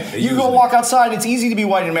America. You go walk outside, it's easy to be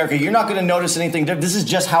white in America. You're not going to notice anything different. This is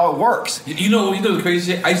just how it works. You know the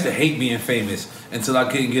crazy shit? I used to hate being famous until I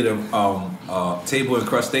couldn't get a table in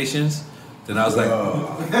crustaceans. Then I was like,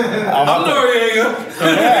 I'm Noriega.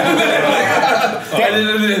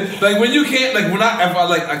 Like when you can't, like when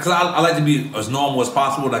because I like to be as normal as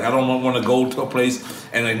possible. Like I don't want to go to a place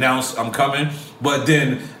and announce I'm coming. But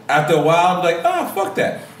then after a while, I'm like, fuck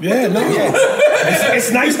that. Yeah, no. It's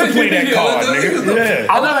nice to play that card, nigga. Yeah.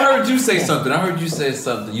 I heard you say something. You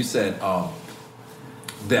said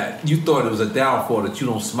that you thought it was a downfall that you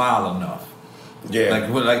don't smile enough. Yeah.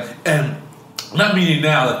 And. Not meaning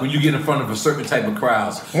now, like when you get in front of a certain type of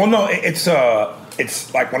crowds. Well, no, it's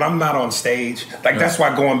like when I'm not on stage. Like that's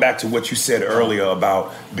why going back to what you said earlier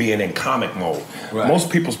about being in comic mode. Right. Most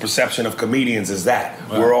people's perception of comedians is that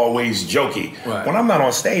we're always jokey. Right. When I'm not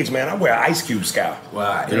on stage, man, I wear Ice Cube scout.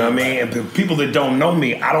 Right. You know what I mean? And people that don't know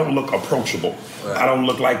me, I don't look approachable. Right. I don't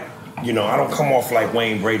look like. You know, I don't come off like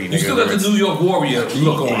Wayne Brady. Nigga. You still got the New York Warrior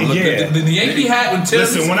look on. Yeah. The Yankee hat and Tim.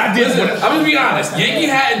 Listen, when I I'm gonna be honest. Yankee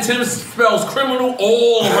hat and Tim spells criminal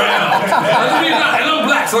all around. And I'm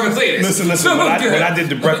black, so I can say this. Listen. When I did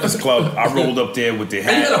the Breakfast Club, I rolled up there with the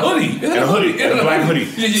hat. And you had a hoodie. And a black hoodie.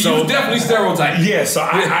 You was definitely stereotyped. Yeah, so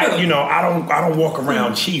I don't walk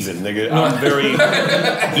around cheesing, nigga. I'm very,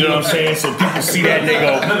 you know what I'm saying? So people see that and they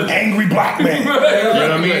go, angry black man. You know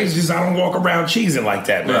what I mean? It's just I don't walk around cheesing like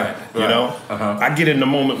that, man. Right. You know, I get in the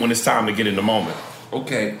moment when it's time to get in the moment.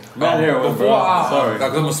 Okay. Before I'm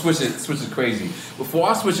gonna switch it crazy. Before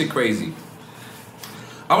I switch it crazy,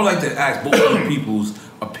 I would like to ask both of you people's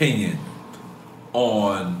opinion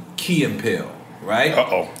on Key and Peele. Right?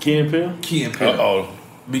 Key and Peele.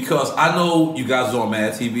 Because I know you guys are on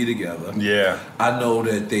Mad TV together. Yeah. I know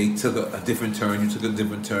that they took a different turn. You took a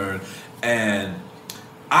different turn, and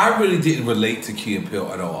I really didn't relate to Key and Peele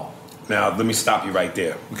at all. Now, let me stop you right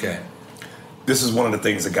there. Okay. This is one of the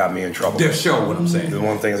things that got me in trouble. They're sure what I'm saying. This is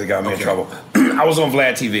one of the things that got me in trouble. I was on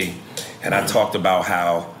Vlad TV, and I talked about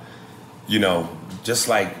how, you know, just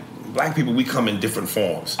like black people, we come in different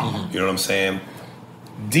forms. You know what I'm saying?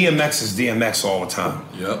 DMX is DMX all the time.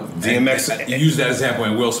 Yep. DMX. And you use that example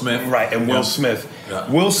in Will Smith. Right, and Will Smith.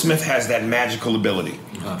 Yeah. Will Smith has that magical ability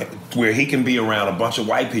where he can be around a bunch of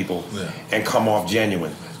white people and come off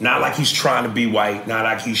genuine. Not like he's trying to be white, not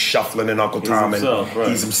like he's shuffling in Uncle Tom.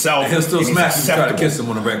 He's himself. And he'll still smash him, try to kiss him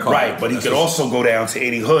on the red carpet. Right, but he could also go down to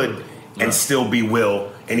Eddie Hood and still be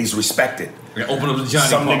Will, and he's respected. Yeah, open up the Johnny.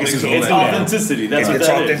 Some niggas is it's authenticity. That's what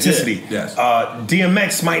that authenticity. Is. Yeah. Yes.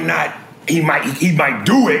 DMX might not. He might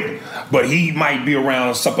do it, but he might be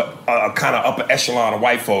around some kind of upper echelon of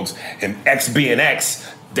white folks. And X being X,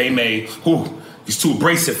 they may. He's too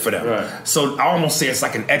abrasive for them. Right. So I almost say it's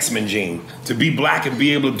like an X-Men gene. To be black and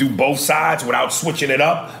be able to do both sides without switching it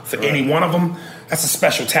up for any one of them, that's a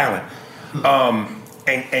special talent.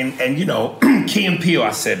 And you know, Key and Peele,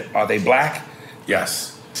 I said, are they black?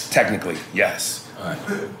 Yes. Technically, yes.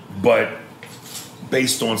 But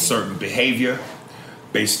based on certain behavior,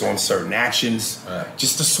 based on certain actions,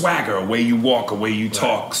 just the swagger, a way you walk, a way you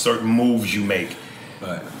talk, certain moves you make.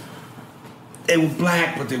 They were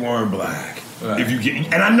black, but they weren't black. If you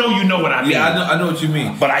get, and I know you know what I mean. Yeah, I know what you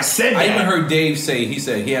mean. But I said I that. even heard Dave say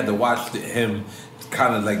he had to watch him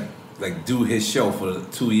kind of like do his show for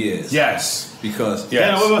 2 years. Yes, because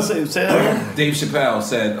Yeah, what was it? Say that again? Dave Chappelle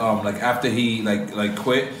said like after he like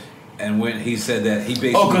quit. And when he said that he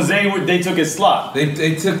basically because they took his slot.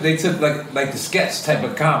 They took like the sketch type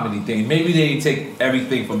of comedy thing. Maybe they didn't take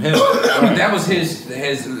everything from him. But that was his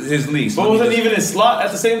lease. But wasn't even his slot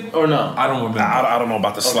at the same or no? I don't remember. I don't know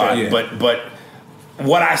about the slot, yeah. but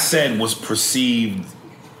what I said was perceived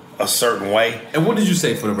a certain way. And what did you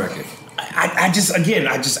say for the record?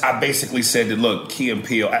 I basically said that look, Key and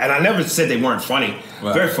Peele, and I never said they weren't funny.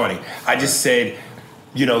 Right. Very funny. I just said,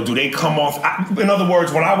 you know, do they come off? In other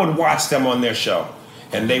words, when I would watch them on their show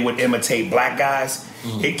and they would imitate black guys,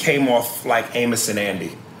 it came off like Amos and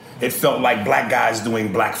Andy. It felt like black guys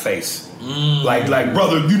doing blackface. Like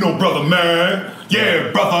brother, you know, brother man,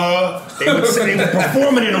 yeah, brother. They would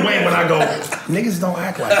perform it in a way when I go, niggas don't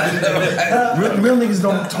act like that. Real niggas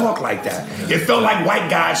don't talk like that. It felt like white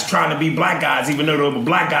guys trying to be black guys, even though they were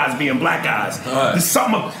black guys being black guys. There's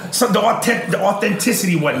the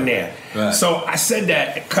authenticity wasn't there. Right. So I said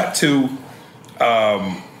that. Cut to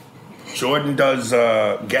Jordan does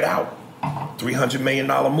Get Out. $300 million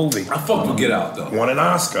movie. I fucked with Get Out though. Won an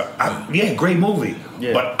Oscar. Great movie.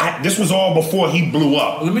 Yeah. But this was all before he blew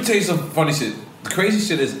up. Let me tell you some funny shit. The crazy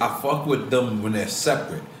shit is I fuck with them when they're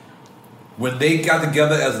separate. When they got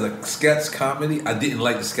together as a sketch comedy, I didn't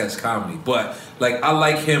like the sketch comedy, but like I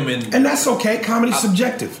like him and that's okay. Comedy's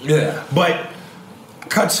subjective. Yeah. But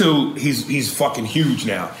cut to he's fucking huge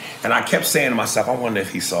now. And I kept saying to myself, I wonder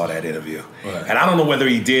if he saw that interview. Right. And I don't know whether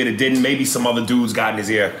he did or didn't. Maybe some other dudes got in his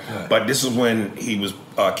ear. Right. But this is when he was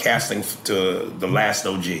casting to The Last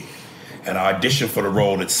OG. And I auditioned for the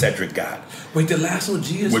role that Cedric got. Wait, The Last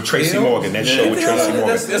OG is with Tracy Peele? Morgan. That show with Tracy Morgan.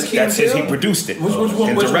 That's his. He produced it. Which one?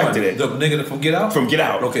 And Which directed one? it. The nigga from Get Out? From Get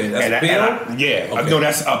Out. Okay, that's Peele? Yeah. Okay. No,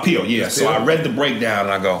 that's Peele, yeah. That's So Peele? I read the breakdown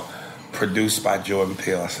and I go, produced by Jordan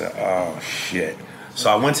Peele. I said, oh, shit. So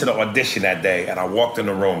I went to the audition that day and I walked in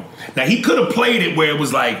the room. Now, he could have played it where it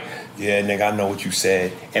was like, yeah, nigga, I know what you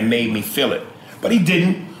said, and made me feel it. But he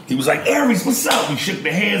didn't. He was like, Aries, what's up? We shook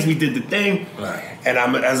the hands, we did the thing. Right. And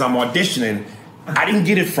as I'm auditioning, I didn't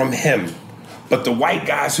get it from him. But the white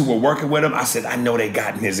guys who were working with him, I said, I know they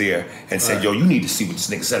got in his ear and said, yo, you need to see what this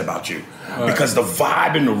nigga said about you. Right. Because the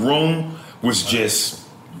vibe in the room was just,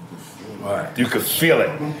 you could feel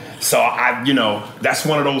it. So that's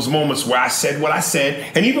one of those moments where I said what I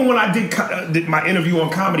said. And even when I did my interview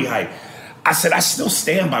on Comedy Hype, I said, I still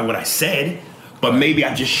stand by what I said, but maybe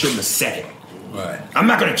I just shouldn't have said it. Right. I'm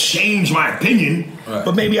not going to change my opinion, Right.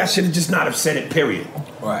 but maybe I should have just not have said it, period.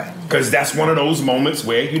 Right. Because that's one of those moments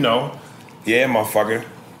where, yeah, motherfucker,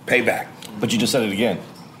 payback. But you just said it again.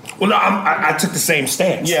 Well, no, I took the same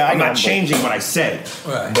stance. Yeah, I'm I know, not changing what I said.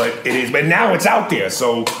 Right. But it is. But now it's out there,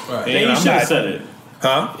 so. Right. Then you should have said it.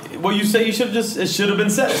 Huh? Well, you say it should have been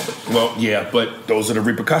said. Well, yeah, but those are the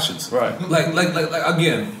repercussions. Right. Like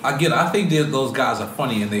again, I think those guys are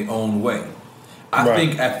funny in their own way. I Right.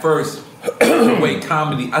 think at first, the way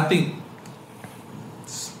comedy, I think,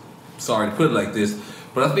 sorry to put it like this,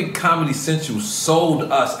 but I think Comedy Central sold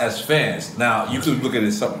us as fans. Now, you could look at it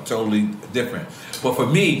as something totally different. But for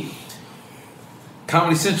me,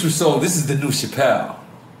 Comedy Central sold, this is the new Chappelle.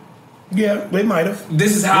 Yeah, they might have.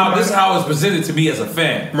 This is how it's presented to me as a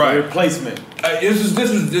fan. Right. Replacement. This was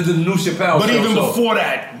the new Chappelle But show. even so- before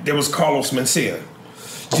that, there was Carlos Mencia.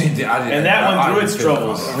 And that one through its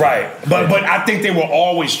troubles. Right. But I think they were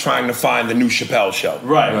always trying to find the new Chappelle show.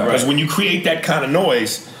 Right. Because when you create that kind of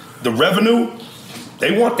noise, the revenue,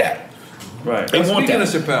 they want that. Right. They want Speaking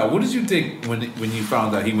that. of Chappelle, what did you think when you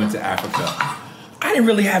found out he went to Africa? I didn't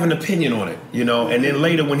really have an opinion on it, And then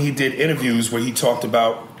later when he did interviews where he talked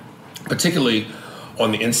about, particularly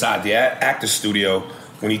on the Inside the Actor Studio,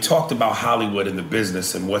 when he talked about Hollywood and the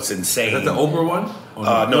business and what's insane. Is that the Oprah one?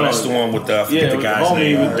 No, that's the one with the, I forget the with guy's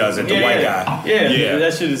homie name who does it, the white guy. Yeah,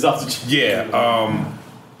 that shit is off the chain. Yeah.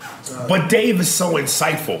 But Dave is so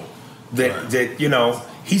insightful that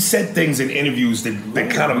he said things in interviews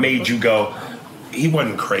that kind of made you go, he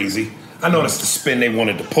wasn't crazy. I noticed the spin they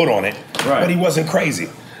wanted to put on it, Right. but he wasn't crazy.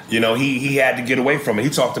 You know, he had to get away from it. He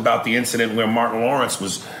talked about the incident where Martin Lawrence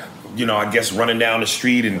was, you know, I guess running down the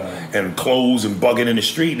street and clothes and bugging in the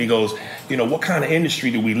street. And he goes, you know, what kind of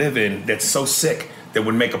industry do we live in that's so sick that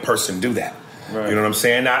would make a person do that? Right. You know what I'm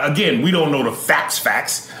saying? Now, again, we don't know the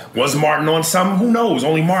facts. Was Martin on something? Who knows?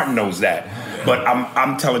 Only Martin knows that. But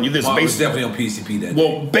I'm telling you this. Martin was definitely on PCP that day.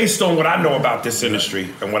 Well, based on what I know about this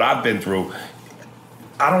industry and what I've been through,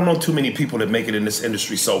 I don't know too many people that make it in this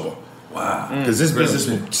industry sober. Wow. Because this business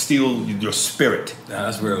will steal your spirit. Nah,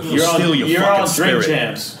 that's real. You'll steal your fucking spirit. You're on Drink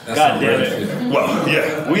Champs. That's God damn it. Well,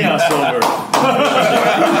 yeah. We not sober.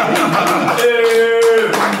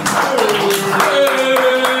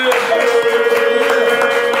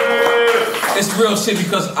 It's real shit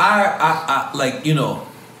because I like, you know,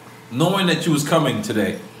 knowing that you was coming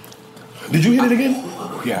today. Did you hit it again?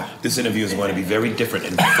 Yeah. This interview is going to be very different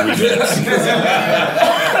in 3 minutes.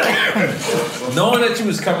 Knowing that you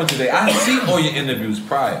was coming today, I had seen all your interviews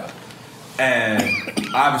prior. And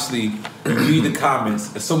obviously, you read the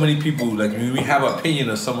comments, and so many people, like, when we have an opinion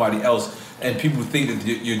of somebody else, and people think that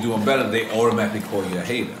you're doing better, they automatically call you a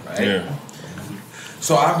hater, right? Yeah.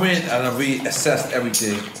 So I went and I reassessed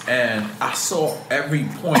everything, and I saw every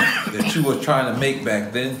point that you were trying to make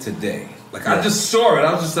back then today. Like, I just saw it.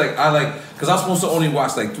 I was just like, because I was supposed to only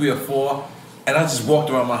watch like 3 or 4, and I just walked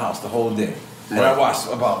around my house the whole day. And I watched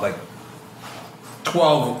about like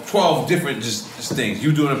 12 different just things.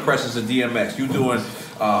 You doing impressions of DMX. You doing,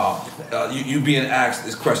 you being asked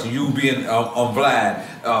this question. You being on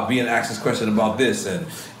Vlad, being asked this question about this, and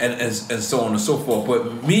so on and so forth.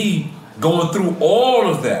 But me going through all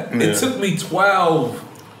of that, it took me 12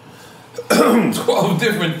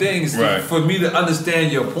 different things for me to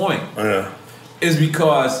understand your point. Is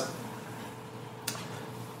because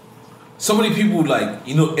so many people, like,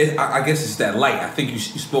 you know, I guess it's that light. I think you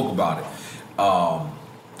spoke about it.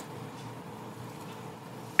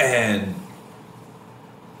 And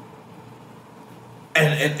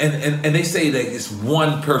they say that it's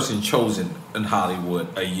one person chosen in Hollywood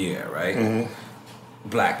a year, right? Mm-hmm.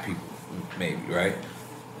 Black people, maybe, right?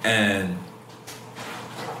 And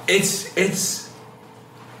it's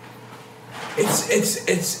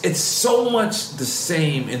so much the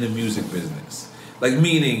same in the music business. Like,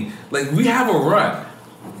 meaning, like, we have a run,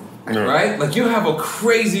 right? Like, you have a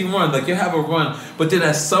crazy run. Like, you have a run, but then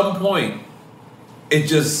at some point, it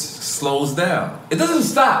just slows down. It doesn't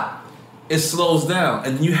stop. It slows down,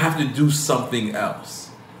 and you have to do something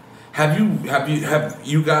else. Have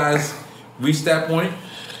you guys reached that point?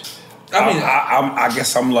 I mean, I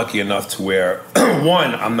guess I'm lucky enough to where,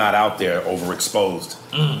 one, I'm not out there overexposed.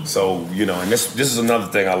 So, you know, and this is another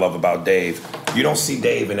thing I love about Dave. You don't see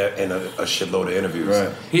Dave in a shitload of interviews.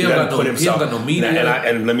 Right. He don't got no media.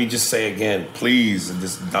 And let me just say again, please,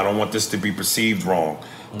 I don't want this to be perceived wrong.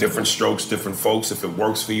 Different strokes, different folks. If it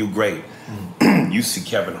works for you, great. You see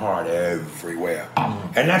Kevin Hart everywhere.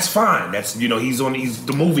 And that's fine. That's, you know, he's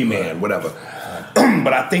the movie man, whatever.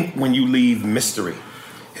 But I think when you leave mystery,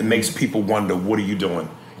 it makes people wonder, what are you doing?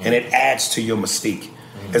 And it adds to your mystique.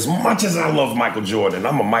 As much as I love Michael Jordan,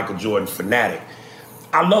 I'm a Michael Jordan fanatic.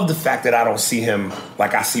 I love the fact that I don't see him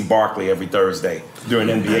like I see Barkley every Thursday during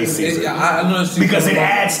NBA season. Because it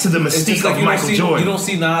adds to the mystique of Michael Jordan. You don't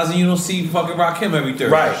see Nas and you don't see fucking Rakim every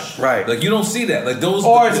Thursday. Right. Like, you don't see that. Like, those.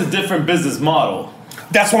 Or it's a different business model.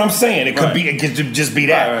 That's what I'm saying. It could just be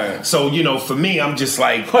that. Right. So, you know, for me, I'm just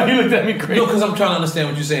like. Why you looked at me crazy? No, because I'm trying to understand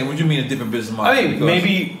what you're saying. What do you mean a different business model? I mean,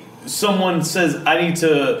 maybe someone says, I need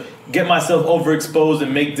to get myself overexposed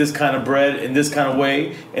and make this kind of bread in this kind of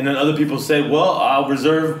way, and then other people say, well, I'll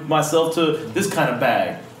reserve myself to this kind of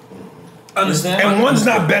bag. Understand? And one's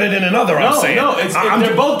not better than another, I'm saying. No,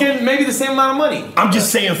 they're both getting maybe the same amount of money. I'm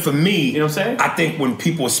just saying, for me, you know what I'm saying? I think when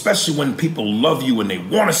people, especially when people love you and they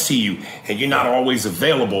want to see you and you're not always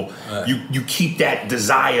available, you keep that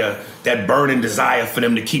desire, that burning desire for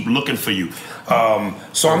them to keep looking for you.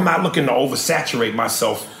 So I'm not looking to oversaturate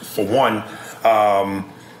myself, for one.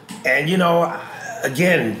 And, you know,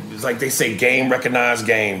 again, it's like they say, game recognize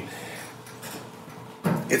game.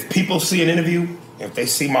 If people see an interview, if they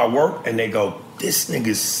see my work and they go, this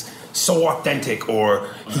nigga's so authentic or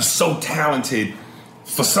he's so talented,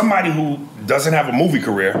 for somebody who doesn't have a movie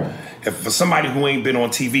career, for somebody who ain't been on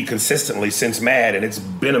TV consistently since Mad, and it's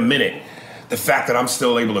been a minute, the fact that I'm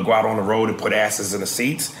still able to go out on the road and put asses in the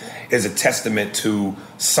seats is a testament to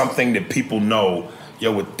something that people know.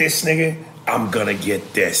 Yo, with this nigga, I'm gonna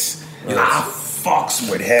get this. Yes. I fucks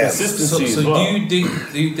with him. So do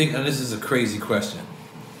you think, and this is a crazy question,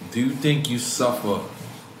 do you think you suffer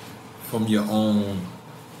from your own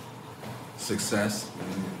success?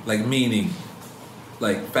 Like, meaning,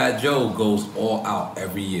 like, Fat Joe goes all out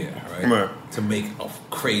every year, right? to make a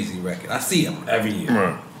crazy record. I see him every year.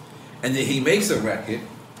 Right. And then he makes a record,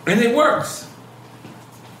 and it works.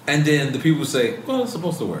 And then the people say, well, it's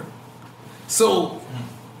supposed to work. So,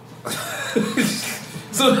 I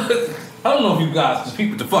don't know if you guys just repeat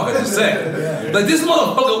what the fuck I just said. Like, this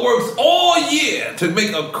motherfucker works all year to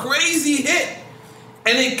make a crazy hit.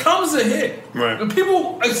 And it comes a hit. Right. And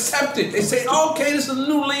people accept it. They say, oh, okay, this is a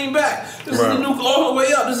new lean back. This is a new all the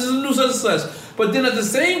way up. This is a new such and such. But then at the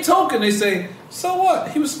same token, they say, so what?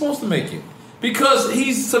 He was supposed to make it. Because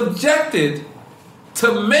he's subjected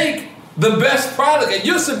to make the best product. And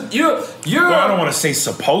you're well, I don't want to say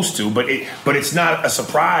supposed to, but it's not a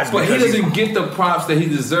surprise. But he doesn't get the props that he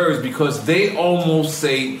deserves because they almost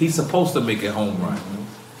say he's supposed to make a home run.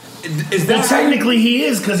 Is that technically he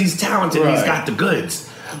is because he's talented and he's got the goods.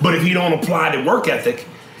 But if he don't apply the work ethic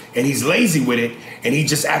and he's lazy with it and he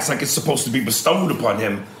just acts like it's supposed to be bestowed upon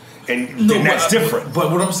him, and then that's different.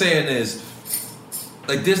 But what I'm saying is,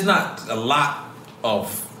 like, there's not a lot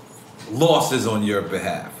of losses on your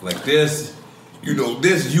behalf. Like, there's you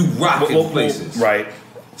rocking places, right?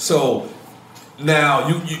 So now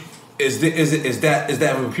you. Is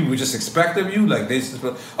that what people just expect of you? Like, they just,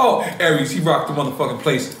 oh, Aries, he rocked the motherfucking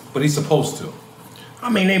place, but he's supposed to. I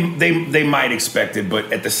mean, they might expect it,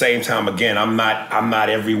 but at the same time, again, I'm not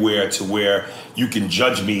everywhere to where you can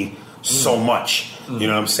judge me so much. You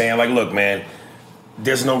know what I'm saying? Like, look, man,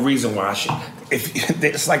 there's no reason why I should. If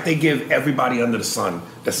it's like they give everybody under the sun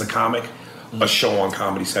that's a comic a show on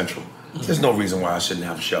Comedy Central. There's no reason why I shouldn't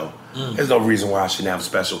have a show. There's no reason why I shouldn't have a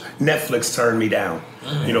special. Netflix turned me down.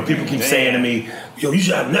 You know, people keep saying to me, yo, you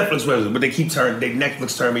should have Netflix with us, but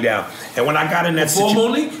Netflix turned me down. And when I got in that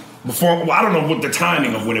situation, I don't know what the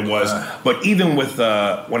timing of when it was, but even with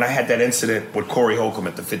when I had that incident with Corey Holcomb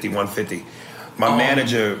at the 5150, my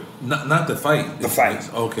manager, not the fight, the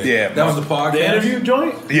fight. Okay, yeah, that was the podcast, the interview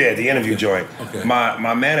joint. Yeah, the interview joint. Okay,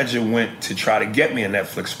 my manager went to try to get me a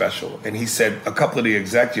Netflix special, and he said a couple of the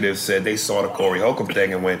executives said they saw the Corey Holcomb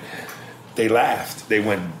thing and they laughed. They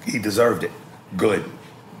went, he deserved it. Good.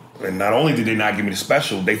 And not only did they not give me the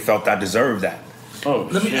special, they felt I deserved that. Oh,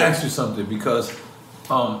 let me ask you something because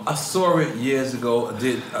I saw it years ago. I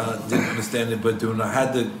didn't understand it, but when I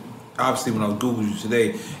had to, obviously when I was Googling you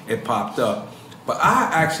today, it popped up. But I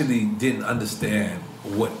actually didn't understand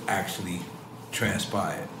what actually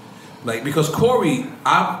transpired. Like, because Corey,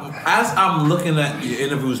 as I'm looking at your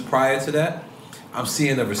interviews prior to that, I'm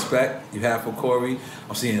seeing the respect you have for Corey.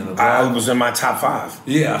 I'm seeing the love. I was in my top 5.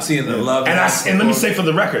 Yeah, I'm seeing the love. And let me say for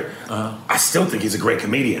the record, I still think he's a great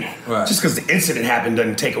comedian. Right. Just because the incident happened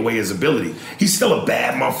doesn't take away his ability. He's still a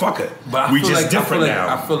bad motherfucker. But we just different now.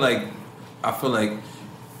 I feel like.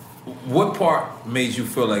 What part made you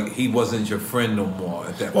feel like he wasn't your friend no more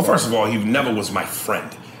at that point? Well, first of all, he never was my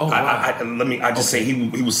friend. Oh, wow. I just say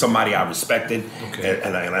he was somebody I respected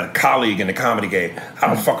and a colleague in the comedy game. I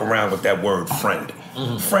don't fuck around with that word friend.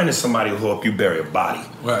 Friend is somebody who help you bury a body.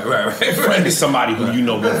 Right. Friend is somebody who you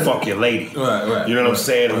know will fuck your lady. Right. You know what I'm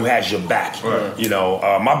saying? Who has your back. Right. You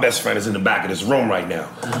know, my best friend is in the back of this room right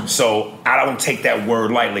now. So I don't take that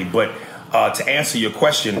word lightly. But to answer your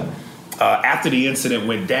question, after the incident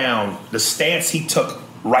went down, the stance he took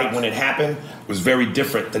right when it happened was very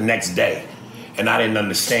different the next day. And I didn't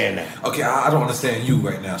understand that. Okay, I don't understand you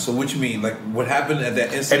right now. So what you mean? Like, what happened at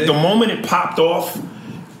that incident? At the moment it popped off,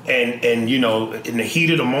 and you know, in the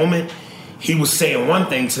heat of the moment, he was saying one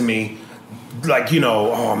thing to me, like, you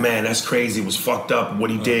know, oh man, that's crazy, it was fucked up,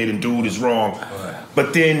 what he did, and dude is wrong.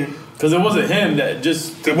 But then... Because it wasn't him that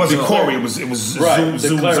just... It wasn't Corey, it was right,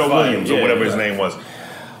 Zoe Williams or whatever his name was.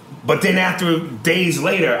 But then after days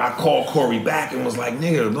later, I called Corey back and was like,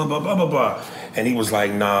 nigga, blah, blah, blah, blah, blah. And he was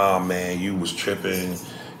like, nah, man, you was tripping.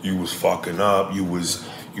 You was fucking up. You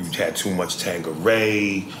had too much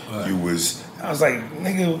Tanqueray. Right. I was like,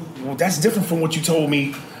 nigga, well, that's different from what you told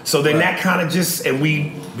me. So then that kind of just, and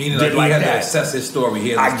we meaning did like that. to assess his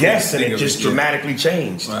story. I guess, and it just dramatically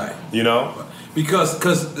changed. Right. You know? Because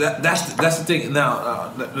that's the thing.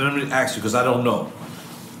 Now, let me ask you, because I don't know.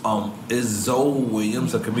 Is Zoe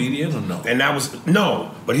Williams a comedian or no? And that was no,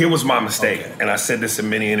 but here was my mistake, and I said this in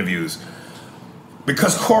many interviews.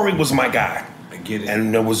 Because Corey was my guy, I get it,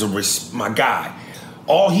 and there was my guy.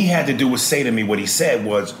 All he had to do was say to me what he said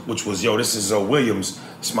which was, "Yo, this is Zoe Williams.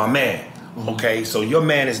 It's my man. Okay, so your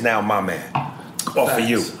man is now my man. Off of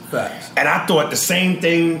you." Facts. And I thought the same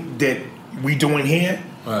thing that we doing here,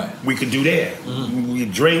 right? We could do there. We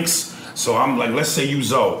drinks. So I'm like, let's say you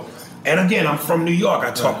Zoe. And again, I'm from New York. I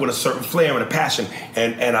talk with a certain flair and a passion,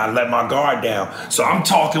 and I let my guard down. So I'm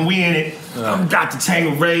talking, we in it. I'm Dr.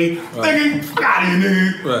 Tangeray. Nigga, fuck out of here,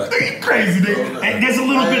 nigga. Nigga, crazy, nigga. And there's a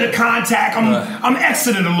little bit of contact. I'm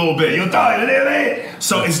exiting a little bit. You know,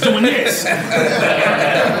 so it's doing this. And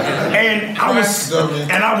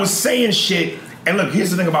I was saying shit. And look, here's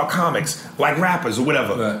the thing about comics, like rappers or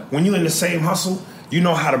whatever. When you're in the same hustle, you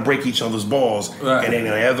know how to break each other's balls, and ain't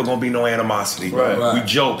ever gonna be no animosity. We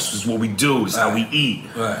jokes, this is what we do, this is how we eat.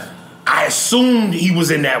 I assumed he was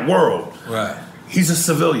in that world. He's a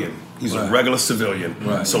civilian. He's a regular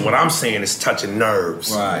civilian. So what I'm saying is touching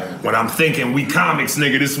nerves. When I'm thinking, we comics,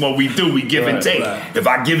 nigga, this is what we do. We give and take. If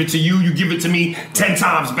I give it to you, you give it to me 10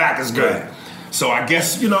 times back is good. So I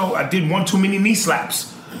guess, I did one too many knee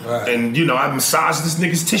slaps. And, I massaged this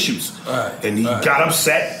nigga's tissues. And he got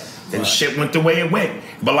upset. And shit went the way it went.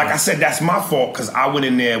 But like I said, that's my fault because I went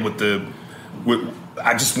in there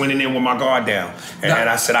I just went in there with my guard down. And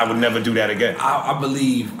I said I would never do that again. I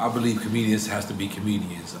believe comedians has to be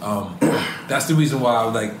comedians. That's the reason why I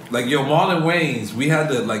was like Marlon Wayans, we had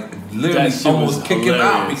to literally almost kick him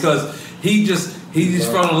out because he just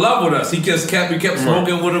fell in love with us. We kept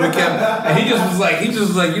smoking with him, and he just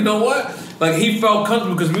was like, you know what? Like he felt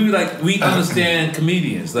comfortable because we understand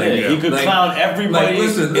comedians. He could clown everybody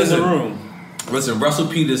in the room. Listen, Russell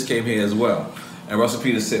Peters came here as well, and Russell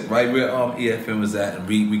Peters sit right where EFM was at, and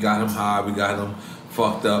we got him high, we got him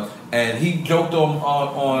fucked up, and he joked on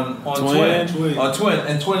Twin,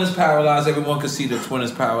 and Twin is paralyzed. Everyone could see that Twin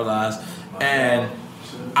is paralyzed, and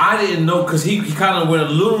I didn't know because he kind of went a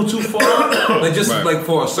little too far, like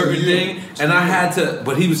for a certain thing, and I had to.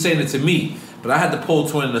 But he was saying it to me. But I had to pull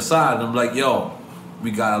Twin aside, and I'm like, yo,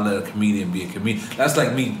 we gotta let a comedian be a comedian. That's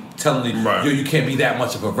like me telling you, yo, you can't be that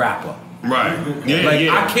much of a rapper. Right.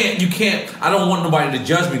 You can't, I don't want nobody to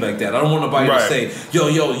judge me like that. I don't want nobody to say, yo,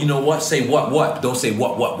 you know what? Say what? Don't say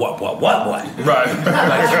what. Right. You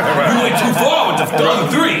went too far with the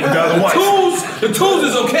other three. The tools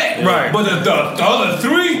is okay. Right. But the other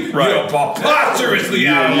three, you're preposterously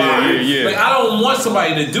out of line. Like, I don't want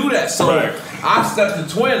somebody to do that. So I stepped to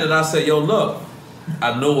Twin and I said, yo, look,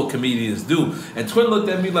 I know what comedians do. And Twin looked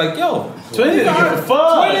at me like, yo, Twin didn't give a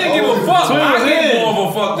fuck. Twin didn't give a fuck. I gave more of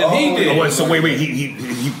a fuck than he did. So wait,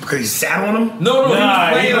 because he sat on him? No, he was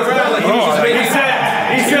playing around. Like he was just making he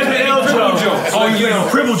said the L jokes. Oh, you know,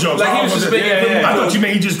 cribble jokes. Like he was just making cribble jokes. I thought you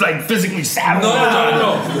meant he just like physically sat on him.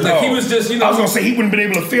 No. Like he was just, I was gonna say he wouldn't been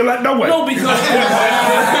able to feel that no way. No, because see,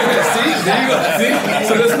 there you go. See?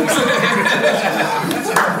 So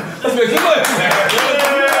let's make it look.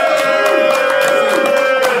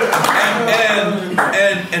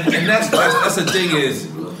 And that's the thing is,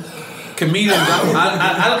 comedians.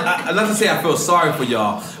 I not to say I feel sorry for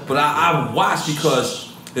y'all, but I watch because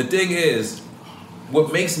the thing is,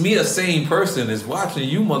 what makes me a sane person is watching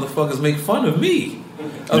you motherfuckers make fun of me.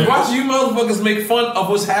 Watching you motherfuckers make fun of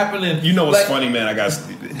what's happening. You know what's funny, man? I got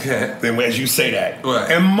then as you say that,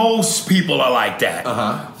 and most people are like that.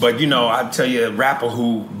 But I tell you, a rapper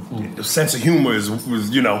who sense of humor was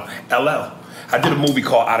LL. I did a movie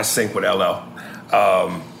called Out of Sync with LL.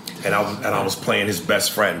 And I was playing his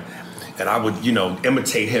best friend, and I would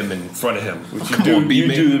imitate him in front of him. Come on, man.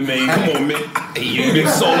 Do the man. Come on, man. You big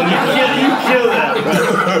soul. You kill that.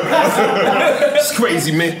 It's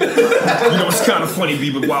crazy, man. It's kind of funny,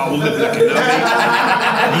 B, but while we're living,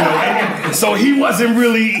 and so he wasn't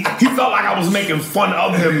really. He felt like I was making fun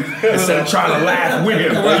of him instead of trying to laugh with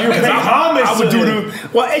him. I would do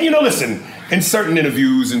listen. In certain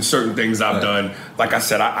interviews and certain things I've done, like I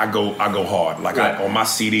said, I go hard. Like on my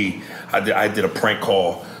CD, I did a prank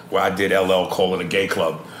call where I did LL calling a gay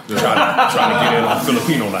club, trying to get in on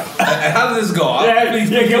Filipino night. How did this go? Can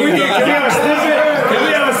we have a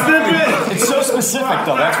snippet? It's so specific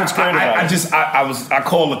though. That's what's great about it. I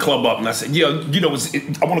called the club up and I said,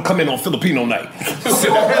 I want to come in on Filipino night.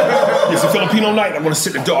 It's a Filipino night. I want to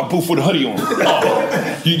sit in the dark booth with a hoodie on.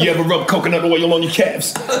 You ever rub coconut oil on your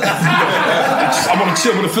calves? I want to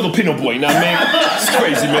chill with a Filipino boy. You know what I mean? It's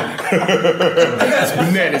crazy, man. That's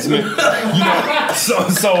bananas, man. So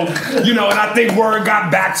and I think word got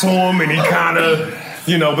back to him, and he kind of.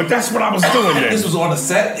 But that's what I was doing then. This was on a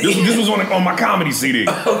set? This was on my comedy CD.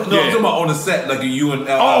 I'm talking about on the set, like you and...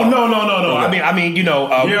 Oh, no. I mean, you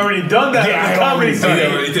already done that on the comedy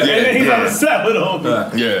CD. And then he's on the set with him.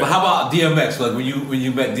 But how about DMX? Like, when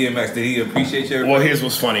you met DMX, did he appreciate you? Well, here's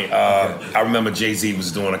what's funny. I remember Jay-Z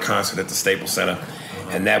was doing a concert at the Staples Center,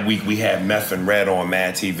 and that week we had Meth and Red on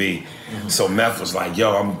Mad TV. So Meth was like,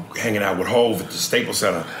 yo, I'm hanging out with Hov at the Staples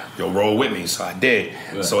Center. Yo, roll with me. So I did.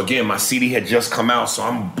 Right. So again, my CD had just come out, so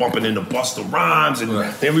I'm bumping into Busta Rhymes and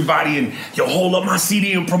everybody, and yo, hold up my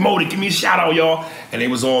CD and promote it. Give me a shout out, y'all. And they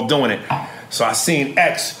was all doing it. So I seen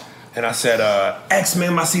X, and I said, X,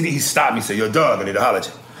 man, my CD. He stopped me, he said, yo, Doug, I need to holler at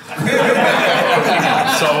you.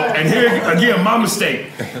 So, and here again, my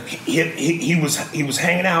mistake. He was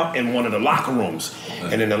hanging out in one of the locker rooms,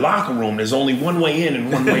 and in the locker room, there's only one way in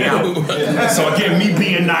and one way out. So again, me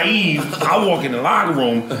being naive, I walk in the locker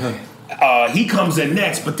room. He comes in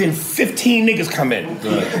next, but then 15 niggas come in,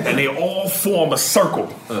 and they all form a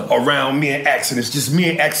circle around me and X, and it's just me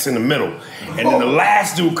and X in the middle. And then the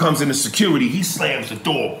last dude comes into security. He slams the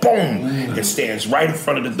door, boom, and stands right in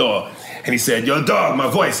front of the door. And he said, yo, dog, my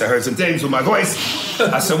voice. I heard some things with my voice.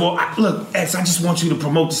 I said, well, look, X, I just want you to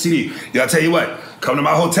promote the CD. Yo, I'll tell you what, come to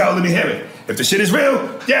my hotel, let me hear it. If the shit is real,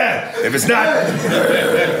 yeah. If it's not,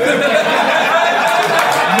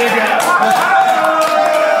 nigga.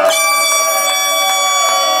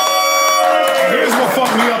 Here's what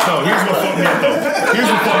fucked me up, though.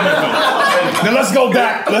 Now let's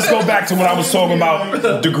go back to when I was talking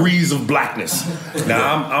about degrees of blackness.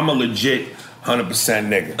 Now, I'm a legit 100%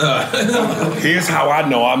 nigga. Here's how I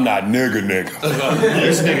know I'm not nigga.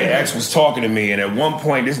 This nigga X was talking to me, and at one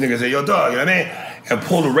point, this nigga said, yo, dog, you know what I mean? And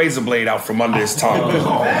pulled a razor blade out from under his tongue.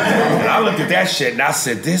 And I looked at that shit, and I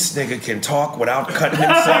said, this nigga can talk without cutting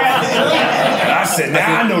himself. And I said,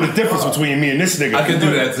 now I know the difference between me and this nigga. I can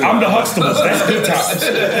do that, too. I'm the Huxtables. That's good times.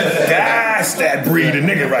 That's that breed of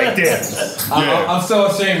nigga right there. Yeah. I'm so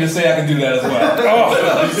ashamed to say I can do that as well.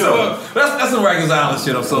 That's some Rikers Island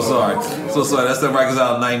shit. I'm so sorry. So sorry. That's the Rikers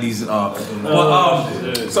Island 90s.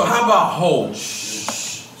 So how about Hov?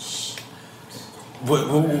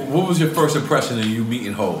 What was your first impression of you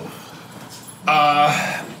meeting Hov?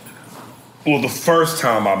 Well, the first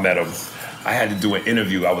time I met him, I had to do an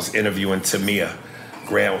interview. I was interviewing Tamia,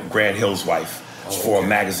 Grant Hill's wife, for a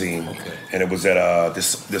magazine. Okay. And it was at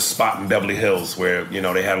this spot in Beverly Hills where, you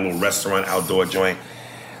know, they had a little restaurant, outdoor joint.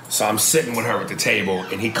 So I'm sitting with her at the table,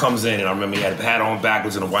 and he comes in, and I remember he had a hat on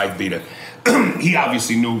backwards and a wife beater. He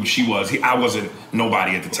obviously knew who she was. I wasn't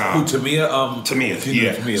nobody at the time. Who, Tamia? Tamia,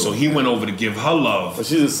 yeah. Tamia. So he went over to give her love. But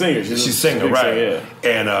she's a singer. She's a singer, right? Singer, yeah.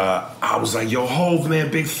 And I was like, yo, Hov, man,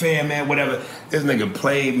 big fan, man, whatever. This nigga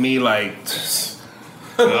played me like...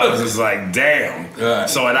 I was just like, damn. Right.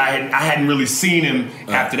 So and I hadn't really seen him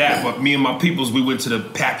after that, but me and my peoples, we went to the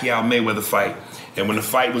Pacquiao-Mayweather fight. And when the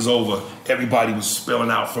fight was over, everybody was spilling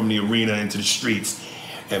out from the arena into the streets.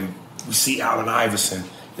 And we see Allen Iverson.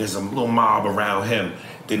 There's a little mob around him.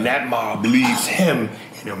 Then that mob leaves him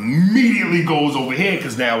and immediately goes over here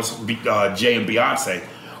because now it's Jay and Beyonce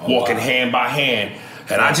walking hand by hand.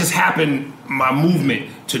 And I just happened, my movement,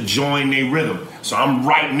 to join their rhythm. So I'm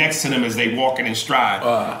right next to them as they walking in stride.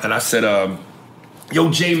 And I said, yo,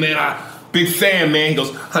 Jay, man, big fan, man. He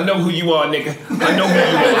goes, I know who you are, nigga. I know who you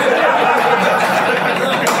are.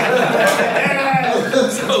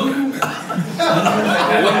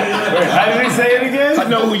 Wait, how did he say it again? I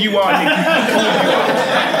know who you are, nigga.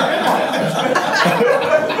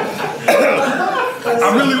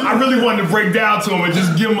 I really wanted to break down to him and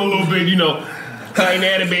just give him a little bit, you know. I ain't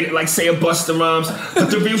animated like say a Busta Rhymes,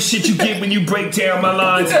 but the real shit you get when you break down my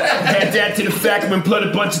lines. Add that to the fact when blood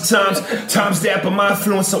a bunch of times that, but my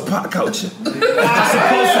influence on pop culture. I'm supposed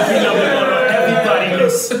to be number one on everybody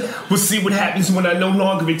list. We'll see what happens when I no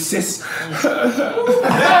longer exist.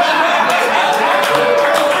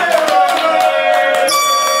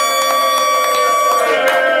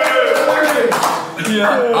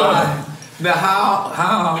 Now how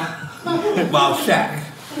about Shaq?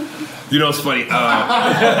 You know, it's funny.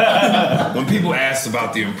 When people ask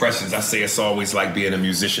about the impressions, I say it's always like being a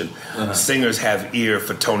musician. Singers have ear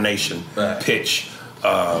for tonation, pitch,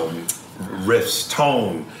 riffs,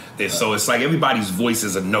 tone. So it's like everybody's voice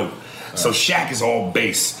is a note. So Shaq is all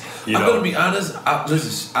bass. You know? I'm gonna be honest.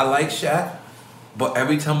 I like Shaq, but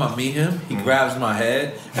every time I meet him, he grabs my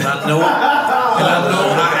head, and I know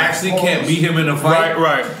I actually can't beat him in a fight.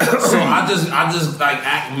 Right. So I just like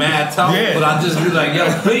act mad tough, but I just be like,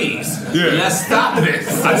 yo, please, let's stop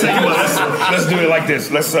this. I tell you what, let's do it like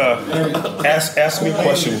this. Let's ask me a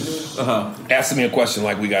question. Ask me a question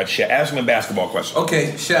like we got Shaq. Ask me a basketball question.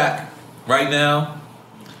 Okay, Shaq. Right now,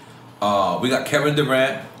 we got Kevin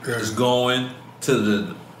Durant is going to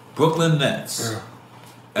the Brooklyn Nets.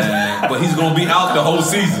 But he's going to be out the whole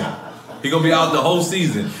season. He's going to be out the whole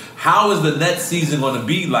season. How is the Nets season going to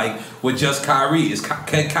be like with just Kyrie?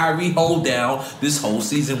 Can Kyrie hold down this whole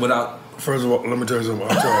season without... First of all, let me tell you something.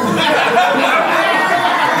 I'm telling you.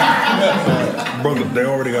 Brother, they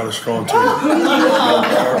already got a strong team.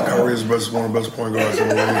 Kyrie is one of the best point guards in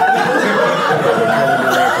the league. When Kevin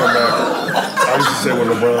Durant come back, I used to say when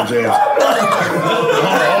LeBron James.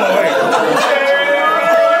 Hold on, wait.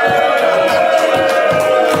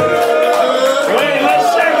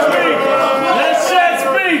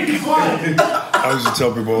 I used to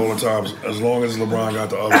tell people all the time, as long as LeBron got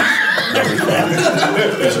the others, he's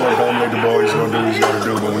going to dominate the ball, he's going to do what he's going to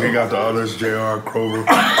do. But when he got the others, JR, Kroger,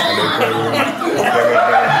 and they play with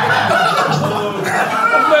him,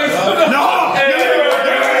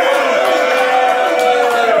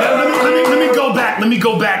 Let me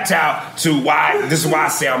go back to why. This is why I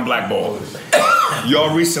say I'm blackballed.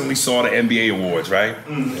 Y'all recently saw the NBA awards, right?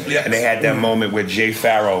 Yeah. And they had that moment where Jay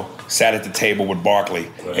Farrow sat at the table with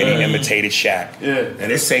Barkley and he imitated Shaq. Yeah.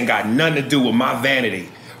 And this ain't got nothing to do with my vanity.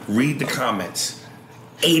 Read the comments.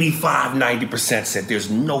 85-90% said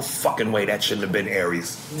there's no fucking way that shouldn't have been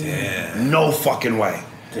Aries. Damn. No fucking way.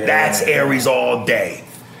 Damn. That's Aries all day.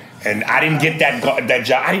 And I didn't get that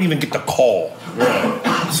job. I didn't even get the call.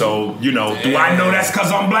 So, do I know that's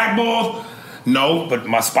because I'm blackballed? No, but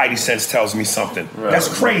my spidey sense tells me something. Right. That's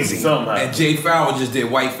crazy. And Jay Farrow just did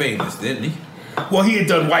White Famous, didn't he? Well, he had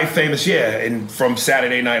done White Famous, and from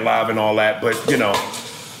Saturday Night Live and all that. But,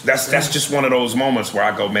 that's just one of those moments where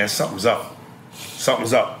I go, man, something's up.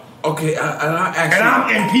 Something's up. Okay,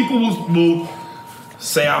 and people will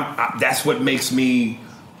say that's what makes me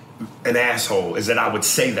an asshole, is that I would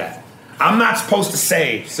say that. I'm not supposed to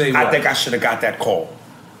say what? I think I should have got that call.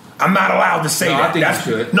 I'm not allowed to say that. I think you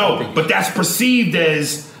should. No, but that's perceived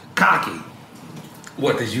as cocky.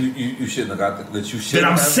 What? That you shouldn't have got that you should. That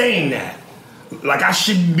I'm saying that. Like I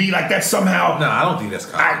shouldn't be like that somehow. No, I don't think that's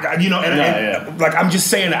cocky. Like I'm just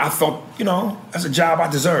saying that I felt, that's a job I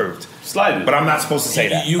deserved. Slightly. But I'm not supposed to say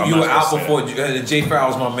that. You were out before. Jay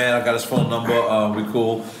Farrell's my man. I got his phone number. We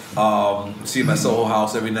cool. See him at Soho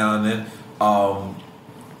House every now and then.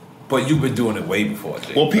 But you've been doing it way before,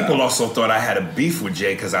 Jay. Well, people also thought I had a beef with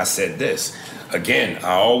Jay because I said this. Again,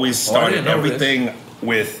 I always started everything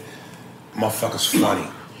with motherfuckers funny.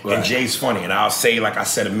 Right. And Jay's funny. And I'll say, like I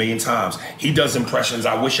said a million times, he does impressions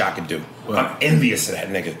I wish I could do. Right. I'm envious of that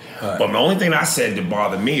nigga. Right. But the only thing I said that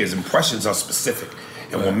bothered me is impressions are specific.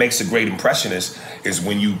 And what makes a great impressionist is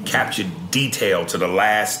when you capture detail to the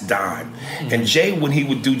last dime. Mm-hmm. And Jay, when he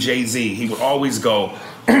would do Jay-Z, he would always go,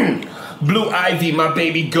 Blue Ivy, my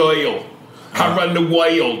baby girl. I run the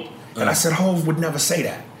world. And I said, Hov would never say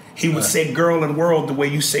that. He would say girl and world the way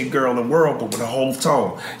you say girl and world, but with a whole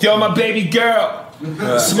tone. Yo, my baby girl.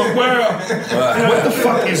 It's my world. What the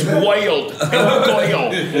fuck is wild and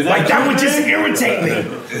goyle? Like that would just irritate me.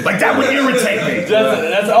 That's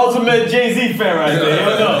the ultimate Jay-Z fan right there.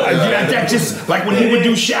 That just, like when he would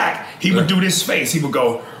do Shaq, he would do this face. He would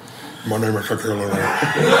go, my name is Shaquille O'Neal.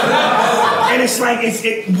 And it's like,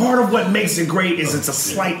 part of what makes it great is it's a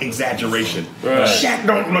slight exaggeration. Right. Shaq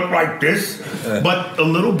don't look like this, but a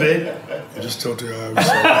little bit. I just told you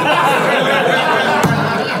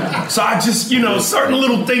So I just, certain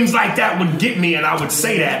little things like that would get me, and I would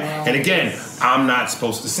say that. And again, I'm not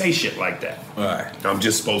supposed to say shit like that. Right. I'm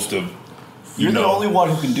just supposed to. You're the only one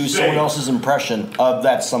who can do someone else's impression of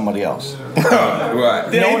that somebody else. Right.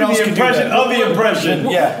 No one else can do that. Of the impression.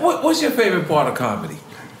 Yeah. What's your favorite part of comedy?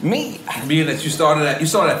 Me? Being that you started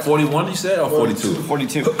at 41, you said, or 42?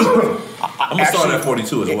 42. I'm gonna start at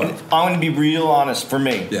 42 as well. I'm gonna be real honest. For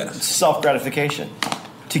me, it's self-gratification.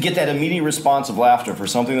 To get that immediate response of laughter for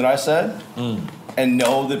something that I said, and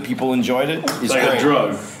know that people enjoyed it is like great. A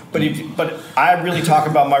drug. But I really talk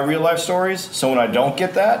about my real life stories. So when I don't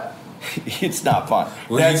get that, it's not fun.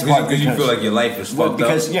 Because you feel like your life is fucked up.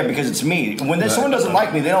 Because it's me. When someone doesn't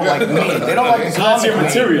like me, they don't like me. They don't like the That's your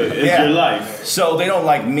material. It's your life. So they don't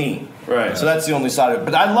like me. Right. So that's the only side of it.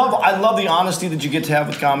 But I love the honesty that you get to have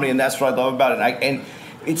with comedy, and that's what I love about it. And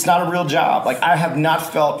it's not a real job. Like I have not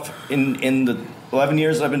felt in the 11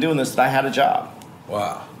 years that I've been doing this that I had a job.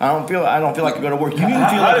 Wow. I don't feel like I go to work. You didn't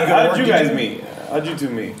feel like you go to work. How did you guys meet? How'd you two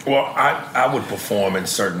meet? Well, I would perform in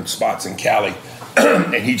certain spots in Cali,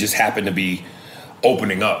 and he just happened to be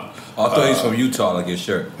opening up. I thought he's from Utah, like his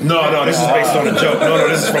shirt. No, this is based on a joke. No,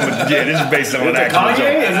 this is based on an actual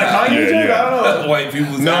joke. Is it Kanye joke? I don't know. White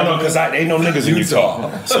people's No, because ain't no niggas in Utah.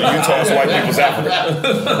 So Utah's white people's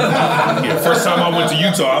Africa. First time I went to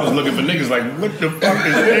Utah, I was looking for niggas like, what the fuck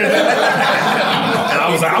is this?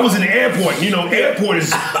 And I was in the airport. Airport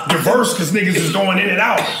is diverse because niggas is going in and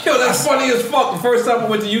out. Yo, that's funny as fuck. The first time I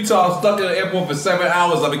went to Utah, I was stuck in the airport for 7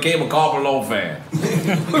 hours. I became a Carl Malone fan.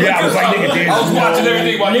 Yeah, I was like, nigga, I was watching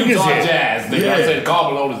everything while Utah here. Jazz, nigga. I said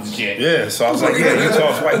Karl Malone is the shit. Yeah, so I was like, yeah,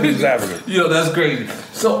 Utah's white people's African. Yo, that's crazy.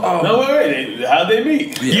 So, no, wait. How'd they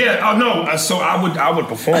meet? Yeah, no. So I would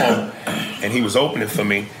perform, and he was opening for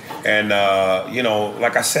me. And, you know,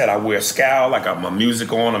 like I said, I wear a scowl, I got my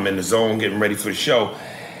music on, I'm in the zone getting ready for the show.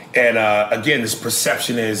 And, again, this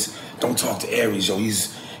perception is, don't talk to Aries, yo,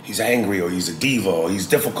 he's angry, or he's a diva, or he's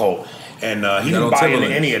difficult. And he didn't buy into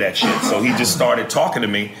any of that shit. So he just started talking to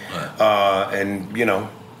me. And, you know,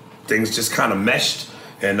 things just kind of meshed.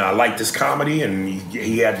 And I liked his comedy, and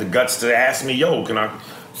he had the guts to ask me, yo, can I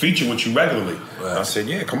feature with you regularly? Right. I said,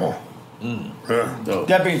 yeah, come on.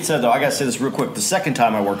 That being said, though, I gotta say this real quick. The second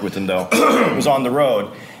time I worked with him, though, was on the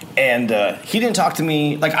road, and he didn't talk to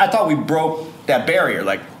me. Like, I thought we broke that barrier.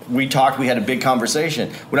 Like, we talked, we had a big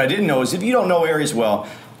conversation. What I didn't know is if you don't know Aries well,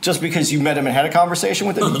 just because you met him and had a conversation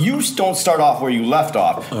with him, you don't start off where you left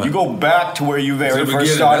off. You go back to where you very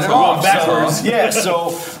first started off. Backwards.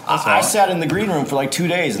 So I sat in the green room for like 2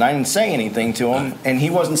 days, and I didn't say anything to him, and he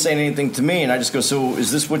wasn't saying anything to me, and I just go, so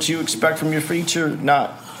is this what you expect from your feature?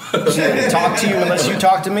 Not talk to you unless you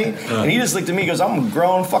talk to me. And he just looked at me and goes, I'm a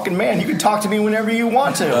grown fucking man. You can talk to me whenever you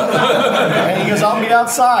want to. And he goes, I'll meet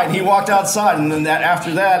outside. He walked outside, and then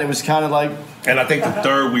after that, it was kind of like... And I think the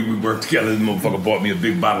third week we worked together, this motherfucker bought me a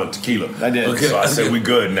big bottle of tequila. I did. Okay. So I said, we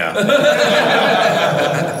good now.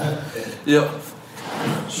 Yeah.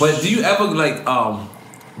 But do you ever, like,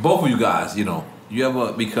 both of you guys, you know, you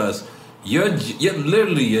ever, because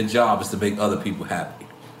literally your job is to make other people happy.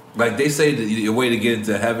 Like they say that your way to get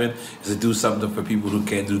into heaven is to do something for people who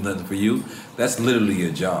can't do nothing for you. That's literally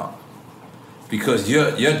your job. Because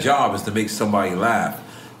your job is to make somebody laugh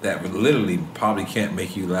that literally probably can't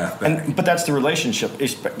make you laugh back. But that's the relationship.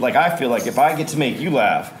 Like, I feel like if I get to make you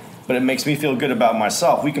laugh, but it makes me feel good about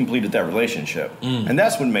myself, we completed that relationship. And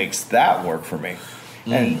that's what makes that work for me.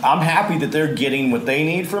 And I'm happy that they're getting what they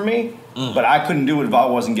need from me, but I couldn't do it if I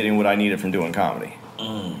wasn't getting what I needed from doing comedy.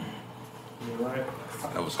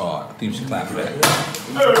 That was hard. I think you should clap for that.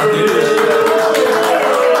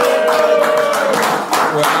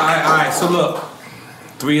 Well, all right. So look,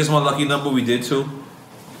 3 is my lucky number. We did 2.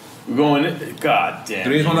 We're going. God damn.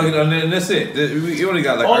 3 is my lucky number, and that's it. You only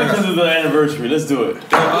got like. Only because of the anniversary. Let's do it.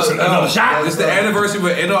 Another shot. It's the anniversary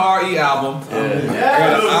with NRE album. Thank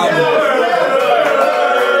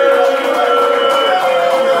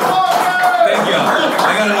y'all.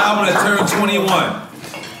 I got an album that turned 21.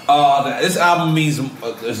 This album is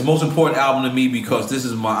the most important album to me because this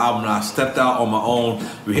is my album that I stepped out on my own.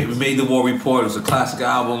 We made the War Report. It was a classic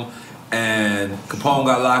album, and Capone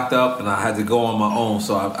got locked up, and I had to go on my own.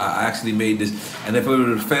 So I actually made this. And if it would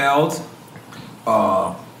have failed,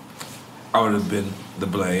 I would have been the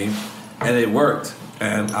blame. And it worked,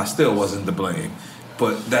 and I still wasn't the blame.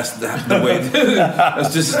 But that's the way.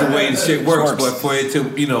 That's just the way the shit works. But for it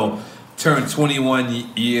to, you know, turned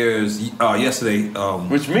 21 years yesterday.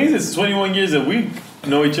 Which means it's 21 years that we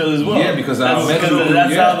know each other as well. Yeah, because I met you. We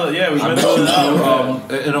met you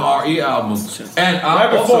in an RE album. And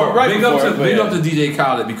big up to DJ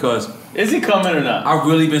Khaled because is he coming or not? I've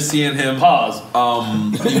really been seeing him. Pause.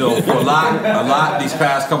 You know, for a lot these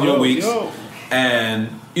past couple of weeks,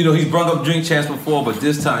 and you know he's brought up Drink Champs before, but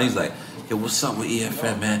this time he's like, yo, what's up with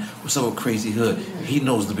EFM, man? What's up with Crazy Hood? He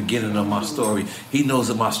knows the beginning of my story. He knows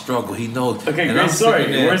of my struggle. He knows. Okay, great story.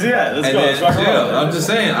 Where's he at? Let's go. I'm just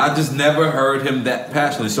saying, I just never heard him that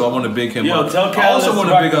passionately, so I want to big him up. Tell Cal I also want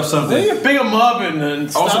to big up something. Big him up and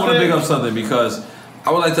I also want to big up something because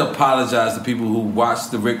I would like to apologize to people who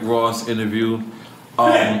watched the Rick Ross interview. You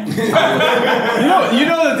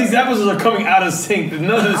know that these episodes are coming out of sync. None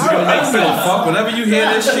of this is gonna make sense. Fuck, whenever you hear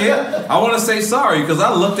this shit, I want to say sorry because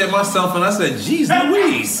I looked at myself and I said, "Geez,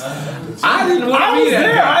 Louise, I didn't want to be that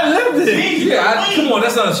there. guy. I lived it. Yeah, come on,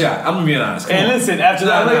 that's not a shot. I'm being honest. And listen, after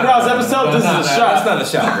that Rick Ross episode, this is a shot. That's not a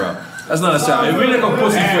shot, bro. That's not a shot. If we ain't gonna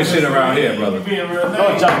pussy for shit around here, brother.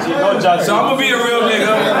 No, John. So I'm gonna be a real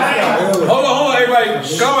nigga. Hold on, everybody.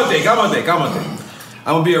 Calm on.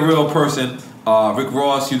 I'm gonna be a real person. Rick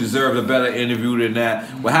Ross, you deserved a better interview than that.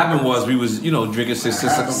 What happened was we was, you know, drinking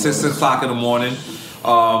 6 o'clock in the morning.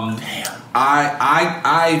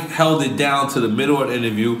 I held it down to the middle of the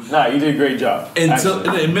interview. Nah, you did a great job. Until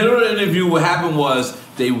in the middle of the interview, what happened was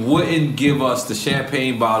they wouldn't give us the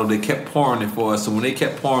champagne bottle. They kept pouring it for us. So when they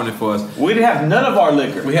kept pouring it for us, we didn't have none of our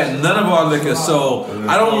liquor. We had none of our liquor. So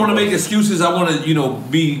I don't want to make excuses. I want to, you know,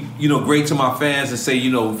 be, you know, great to my fans and say,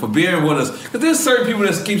 you know, for being with us. Because there's certain people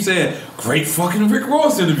that keep saying, great fucking Rick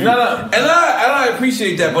Ross interview. No. And I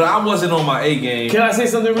appreciate that, but I wasn't on my A game. Can I say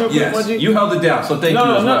something real quick? Yes, you held it down. So thank you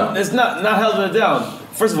as well. No, it's not holding it down.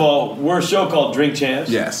 first of all, we're a show called Drink Champs.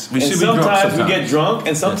 Yes, we and should be drunk sometimes we sometimes. get drunk,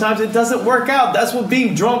 and sometimes it doesn't work out. That's what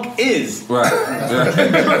being drunk is. Right.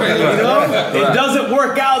 You know, it doesn't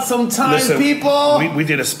work out sometimes. Listen, People. we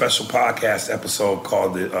did a special podcast episode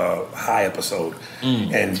called the High Episode,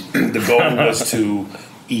 and the goal was to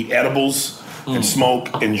eat edibles and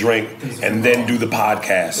smoke and drink, and then do the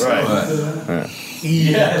podcast. Right.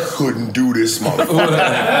 He couldn't do this, motherfucker.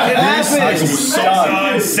 It was so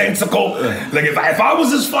nonsensical. Like if I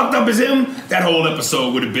was as fucked up as him, that whole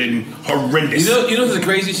episode would have been horrendous. You know what the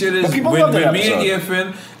crazy shit is? But people when love that me and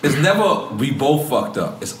EFN, it's never we both fucked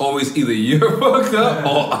up. It's always either you're fucked up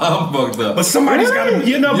or I'm fucked up. But somebody's got to,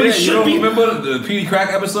 but it should be. Remember the Petey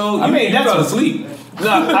Crack episode? You fell asleep. No,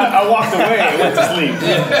 I walked away and went to sleep.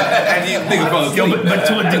 And you nigga fell asleep. But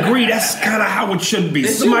to a degree, that's kind of how it should be.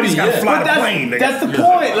 Somebody's got to fly the plane. That's the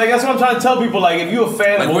point. Like that's what I'm trying to tell people. Like if you're a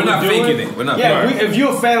fan of what we're not doing, faking it. We're not. Yeah, if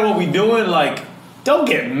you're a fan of what we're doing, like don't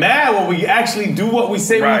get mad when we actually do what we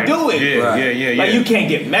say we're doing. Yeah. Like you can't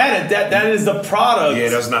get mad at that. That is the product. Yeah,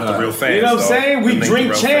 that's not the real fans. You know what I'm saying? We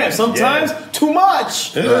drink champs sometimes too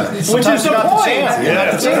much, which is the point.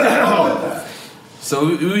 So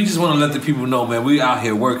we just want to let the people know, man, we out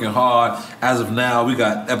here working hard. As of now, we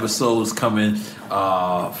got episodes coming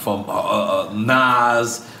from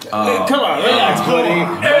Nas. Come on, relax, buddy.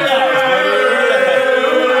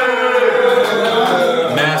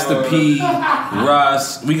 Master P,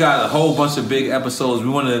 Russ. We got a whole bunch of big episodes. We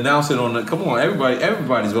want to announce it on the. Come on,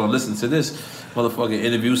 everybody's going to listen to this motherfucking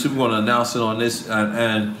interview. So we want to announce it on this,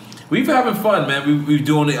 and we've having fun, man. We're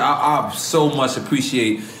doing it. I so much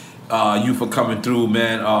appreciate you for coming through,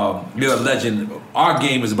 man. You're a legend. Our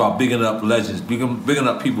game is about bigging up legends, bigging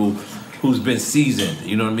up people who's been seasoned.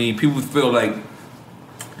 You know what I mean? People feel like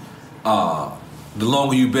the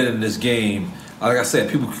longer you've been in this game, like I said,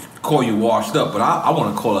 people call you washed up, but I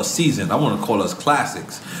want to call us seasoned. I want to call us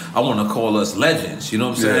classics. I want to call us legends. You know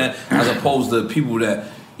what I'm saying? As opposed to people that,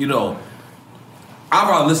 you know, I'd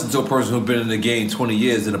rather listen to a person who's been in the game 20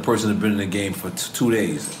 years than a person who's been in the game for 2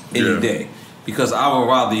 days, any day. Because I would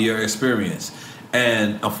rather your experience.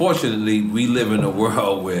 And unfortunately, we live in a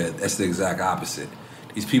world where that's the exact opposite.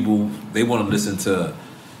 These people, they want to listen to,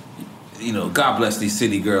 you know, God bless these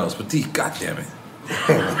city girls, but these, goddamn it.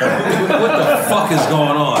 What the fuck is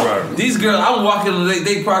going on? Right. These girls, I'm walking,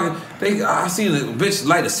 I seen a bitch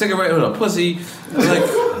light a cigarette with a pussy, like,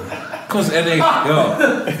 and they,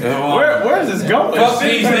 where is this going? Fuck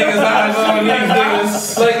these niggas,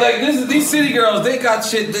 Like these city girls, they got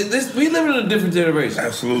shit. We live in a different generation.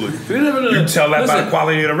 Absolutely. We live in You tell that by the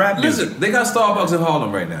quality of the rap music. Listen, they got Starbucks in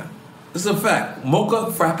Harlem right now. This is a fact.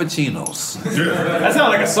 Mocha Frappuccinos. That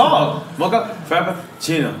sounds like a song. Mocha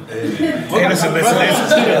Frappuccino. Hey, listen.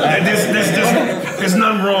 There's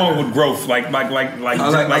nothing wrong with growth. Like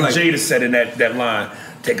Jada said in that line.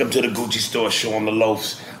 Take them to the Gucci store, show them the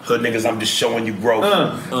loafs. Hood niggas, I'm just showing you growth.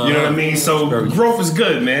 You know what I mean? So growth is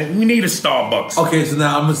good, man. We need a Starbucks. Okay, so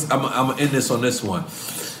now I'm gonna end this on this one.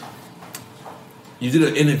 You did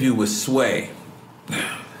an interview with Sway.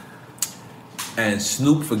 And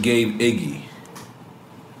Snoop forgave Iggy.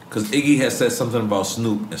 Because Iggy had said something about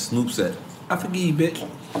Snoop, and Snoop said, I forgive you, bitch.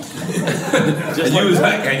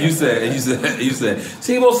 And you said,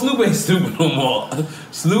 see, well, Snoop ain't stupid no more.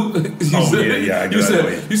 Snoop,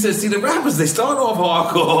 you said, see, the rappers, they start off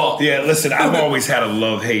hardcore. Yeah, listen, I've always had a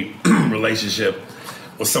love-hate relationship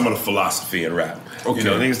with some of the philosophy in rap. Okay. You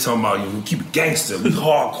know, niggas talking about, we keep it gangster, we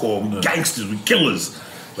hardcore, we gangsters, we killers.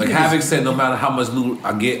 Like Havoc said, no matter how much loot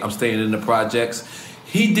I get, I'm staying in the projects.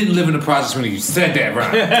 He didn't live in the projects when he said that,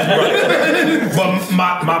 right? But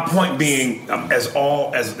my point being, as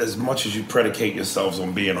much as you predicate yourselves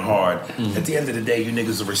on being hard, at the end of the day, you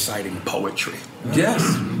niggas are reciting poetry. Yes.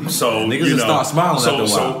 So niggas start smiling after a while.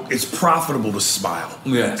 So it's profitable to smile.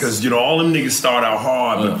 Yes. Because all them niggas start out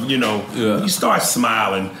hard, but when you start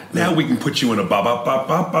smiling, now we can put you in a ba ba ba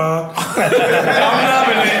ba ba. I'm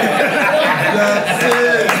loving it. That's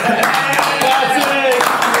it.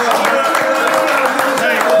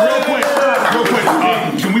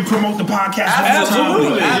 Can we promote the podcast?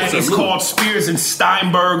 Absolutely. It's called Spears and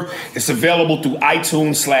Steinberg. It's available through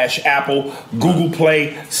iTunes/Apple, Google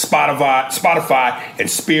Play, Spotify, and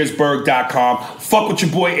Spearsberg.com. Fuck with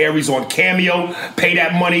your boy Aries on Cameo. Pay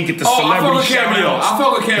that money, get the celebrity shout-outs. I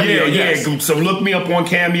fuck with Cameo. Yeah. So look me up on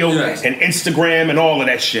Cameo and Instagram and all of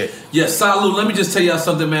that shit. Yes, salute. Let me just tell y'all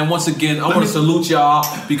something, man. Once again, I want to salute y'all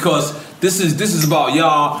because This is about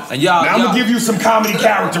y'all and y'all. Now I'm gonna give you some comedy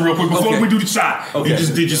character real quick before Okay. we do the shot. Okay. You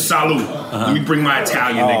just did your salute. Let me bring my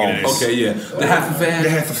Italian nigga to this. Okay, yeah. The half a fan. The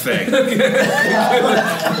half a fag.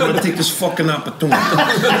 I'm gonna take this fucking opportunity.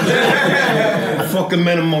 Fucking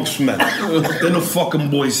men amongst men. Then the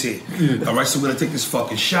fucking boys here. All right, so we're gonna take this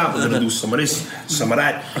fucking shot. We're gonna do some of this, some of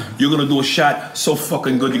that. You're gonna do a shot so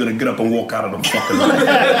fucking good, you're gonna get up and walk out of the fucking light.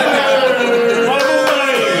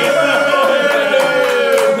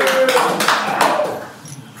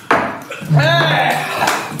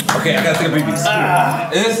 Okay, I gotta take a BB.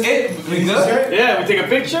 Is this it? We good? Yeah, we take a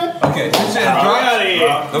picture. Okay. Picture and Get drop. out of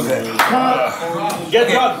here. Okay.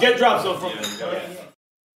 Get dropped. So from.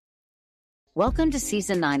 Welcome to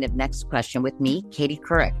season 9 of Next Question with me, Katie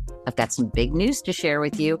Couric. I've got some big news to share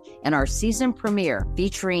with you in our season premiere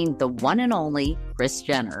featuring the one and only Kris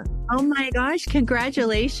Jenner. Oh my gosh,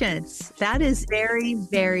 congratulations. That is very,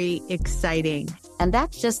 very exciting. And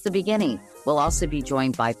that's just the beginning. We'll also be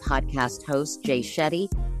joined by podcast hosts Jay Shetty,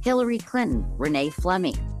 Hillary Clinton, Renee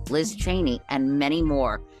Fleming, Liz Cheney, and many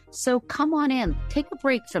more. So come on in, take a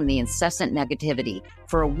break from the incessant negativity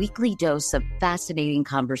for a weekly dose of fascinating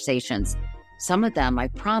conversations. Some of them, I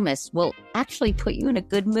promise, will actually put you in a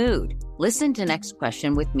good mood. Listen to Next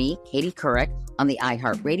Question with me, Katie Couric, on the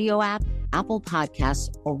iHeartRadio app, Apple Podcasts,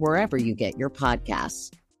 or wherever you get your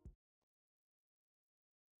podcasts.